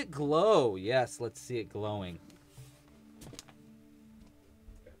 let's see it glow. Yes, let's see it glowing.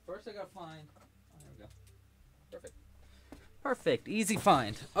 First I gotta find... Oh, there we go. Perfect. Perfect. Easy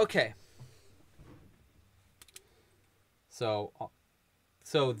find. Okay. So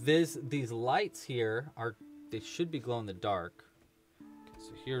these lights here are... They should be glow in the dark. Okay,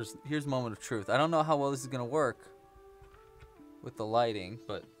 so here's moment of truth. I don't know how well this is gonna work with the lighting,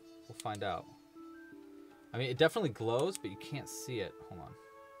 but we'll find out. I mean, it definitely glows, but you can't see it. Hold on.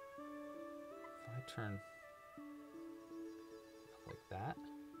 If I turn like that,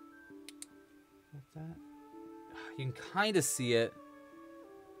 you can kind of see it.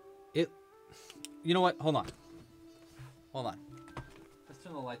 You know what? Hold on. Let's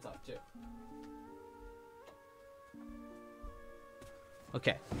turn the lights off too.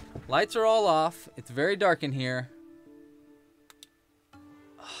 Okay, lights are all off. It's very dark in here.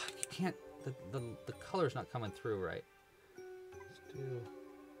 Oh, you can't. The color's not coming through right. Let's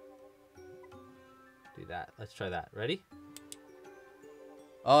do that. Let's try that. Ready?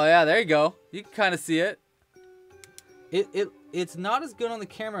 Oh yeah, there you go. You can kind of see it. It's not as good on the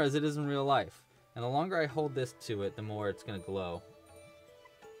camera as it is in real life. And the longer I hold this to it, the more it's gonna glow.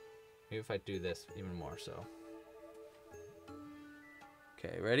 Maybe if I do this even more so.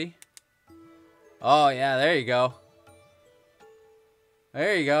 Okay, ready? Oh yeah, there you go.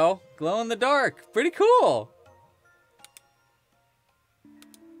 There you go. Glow in the dark. Pretty cool.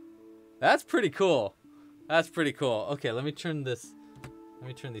 That's pretty cool. That's pretty cool. Okay, let me turn these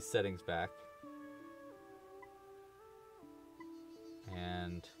settings back.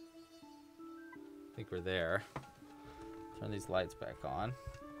 And I think we're there. Turn these lights back on.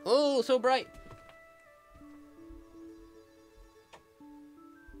 Oh, so bright.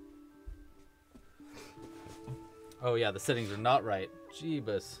 Oh yeah, the settings are not right.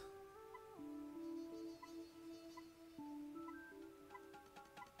 Jeebus.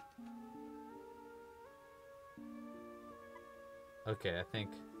 Okay, I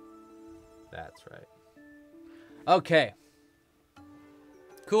think that's right. Okay.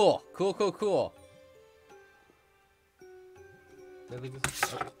 Cool. Cool, cool, cool. Did I leave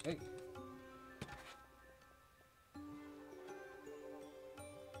this? Oh, hey.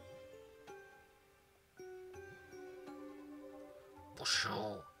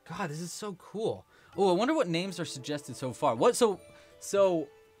 God, this is so cool. Oh, I wonder what names are suggested so far. What? So,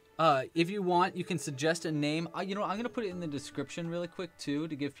 if you want, you can suggest a name. You know, I'm gonna put it in the description really quick too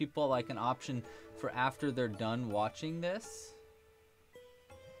to give people like an option for after they're done watching this,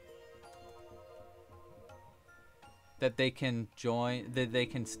 that they can join, that they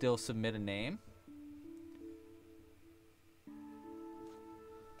can still submit a name.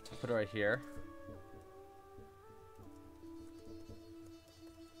 I'll put it right here.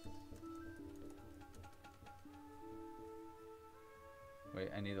 Wait,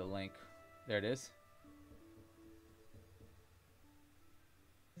 I need a link. There it is.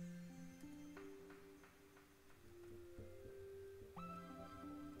 There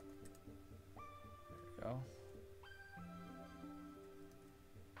we go.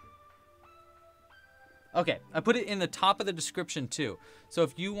 Okay, I put it in the top of the description too. So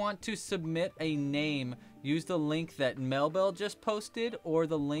if you want to submit a name, use the link that Melbell just posted or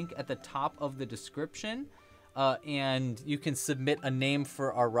the link at the top of the description. And you can submit a name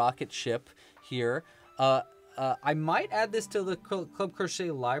for our rocket ship here. I might add this to the Club Crochet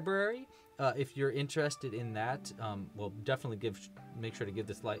library if you're interested in that. We'll definitely make sure to give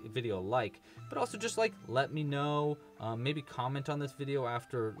this video a like, but also just like let me know. Maybe comment on this video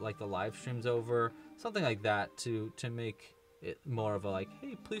after like the live stream's over, something like that to make it more of a like,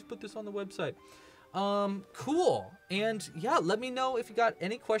 hey, please put this on the website. Cool. And yeah, let me know if you got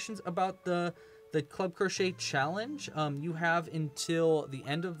any questions about the Club Crochet Challenge. You have until the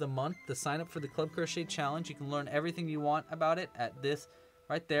end of the month to sign up for the Club Crochet Challenge. You can learn everything you want about it at this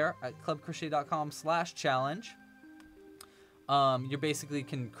right there at clubcrochet.com/challenge. You basically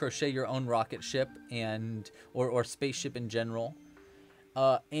can crochet your own rocket ship or spaceship in general.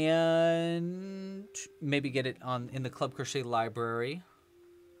 And maybe get it in the Club Crochet library.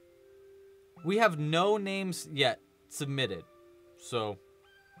 We have no names yet submitted, so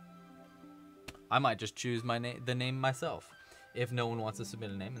I might just choose the name myself if no one wants to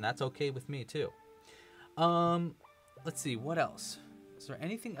submit a name, and that's okay with me too. Let's see, what else? Is there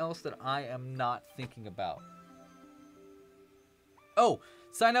anything else that I am not thinking about? Oh,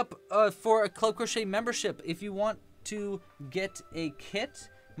 sign up for a Club Crochet membership if you want to get a kit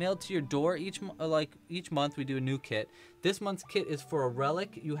mailed to your door each month. We do a new kit. This month's kit is for a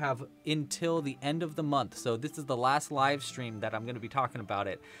relic. You have until the end of the month, so this is the last live stream that I'm going to be talking about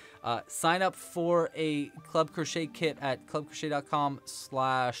it. Sign up for a Club Crochet kit at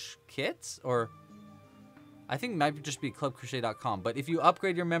clubcrochet.com/kits, or I think it might just be clubcrochet.com. But if you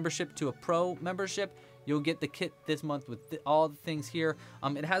upgrade your membership to a pro membership, you'll get the kit this month with all the things here.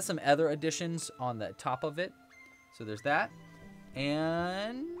 It has some other additions on the top of it, so there's that.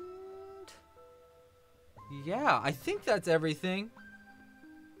 And yeah, I think that's everything.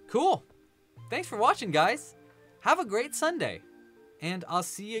 Cool. Thanks for watching, guys. Have a great Sunday. And I'll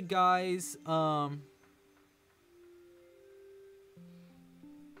see you guys, oh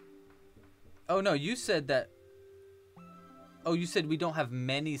no, you said that, oh, you said we don't have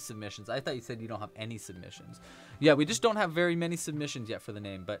many submissions. I thought you said you don't have any submissions. Yeah, we just don't have very many submissions yet for the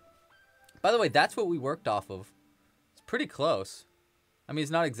name, but by the way, that's what we worked off of. It's pretty close. I mean,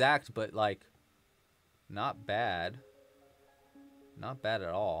 it's not exact, but like, not bad. Not bad at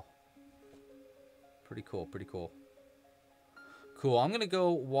all. Pretty cool, pretty cool. Cool, I'm gonna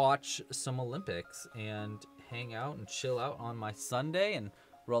go watch some Olympics and hang out and chill out on my Sunday and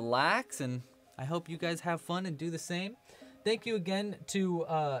relax, and I hope you guys have fun and do the same. Thank you again to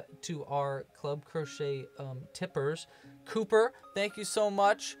our Club Crochet tippers. Cooper, thank you so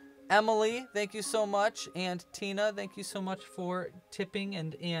much. Emily, thank you so much. And Tina, thank you so much for tipping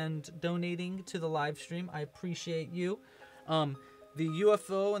and donating to the live stream. I appreciate you. The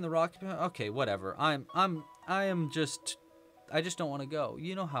UFO and the Rocket, okay, whatever. I just don't want to go.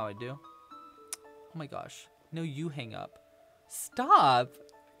 You know how I do. Oh my gosh. No, you hang up. Stop.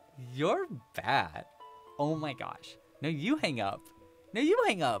 You're bad. Oh my gosh. No, you hang up. No, you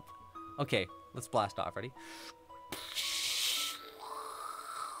hang up. Okay, let's blast off. Ready?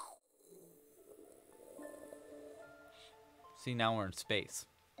 See, now we're in space.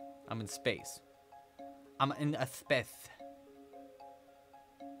 I'm in space. I'm in a space.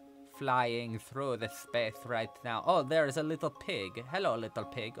 Flying through the space right now. Oh, there's a little pig. Hello, little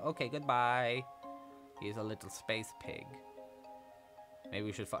pig. Okay, goodbye. He's a little space pig. Maybe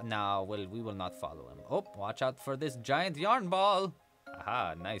we should no, we will not follow him. Oh, watch out for this giant yarn ball.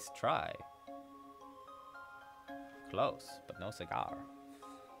 Aha, nice try. Close, but no cigar.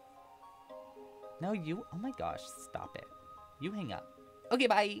 No, you. Oh my gosh, stop it. You hang up. Okay,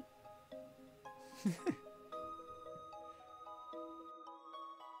 bye.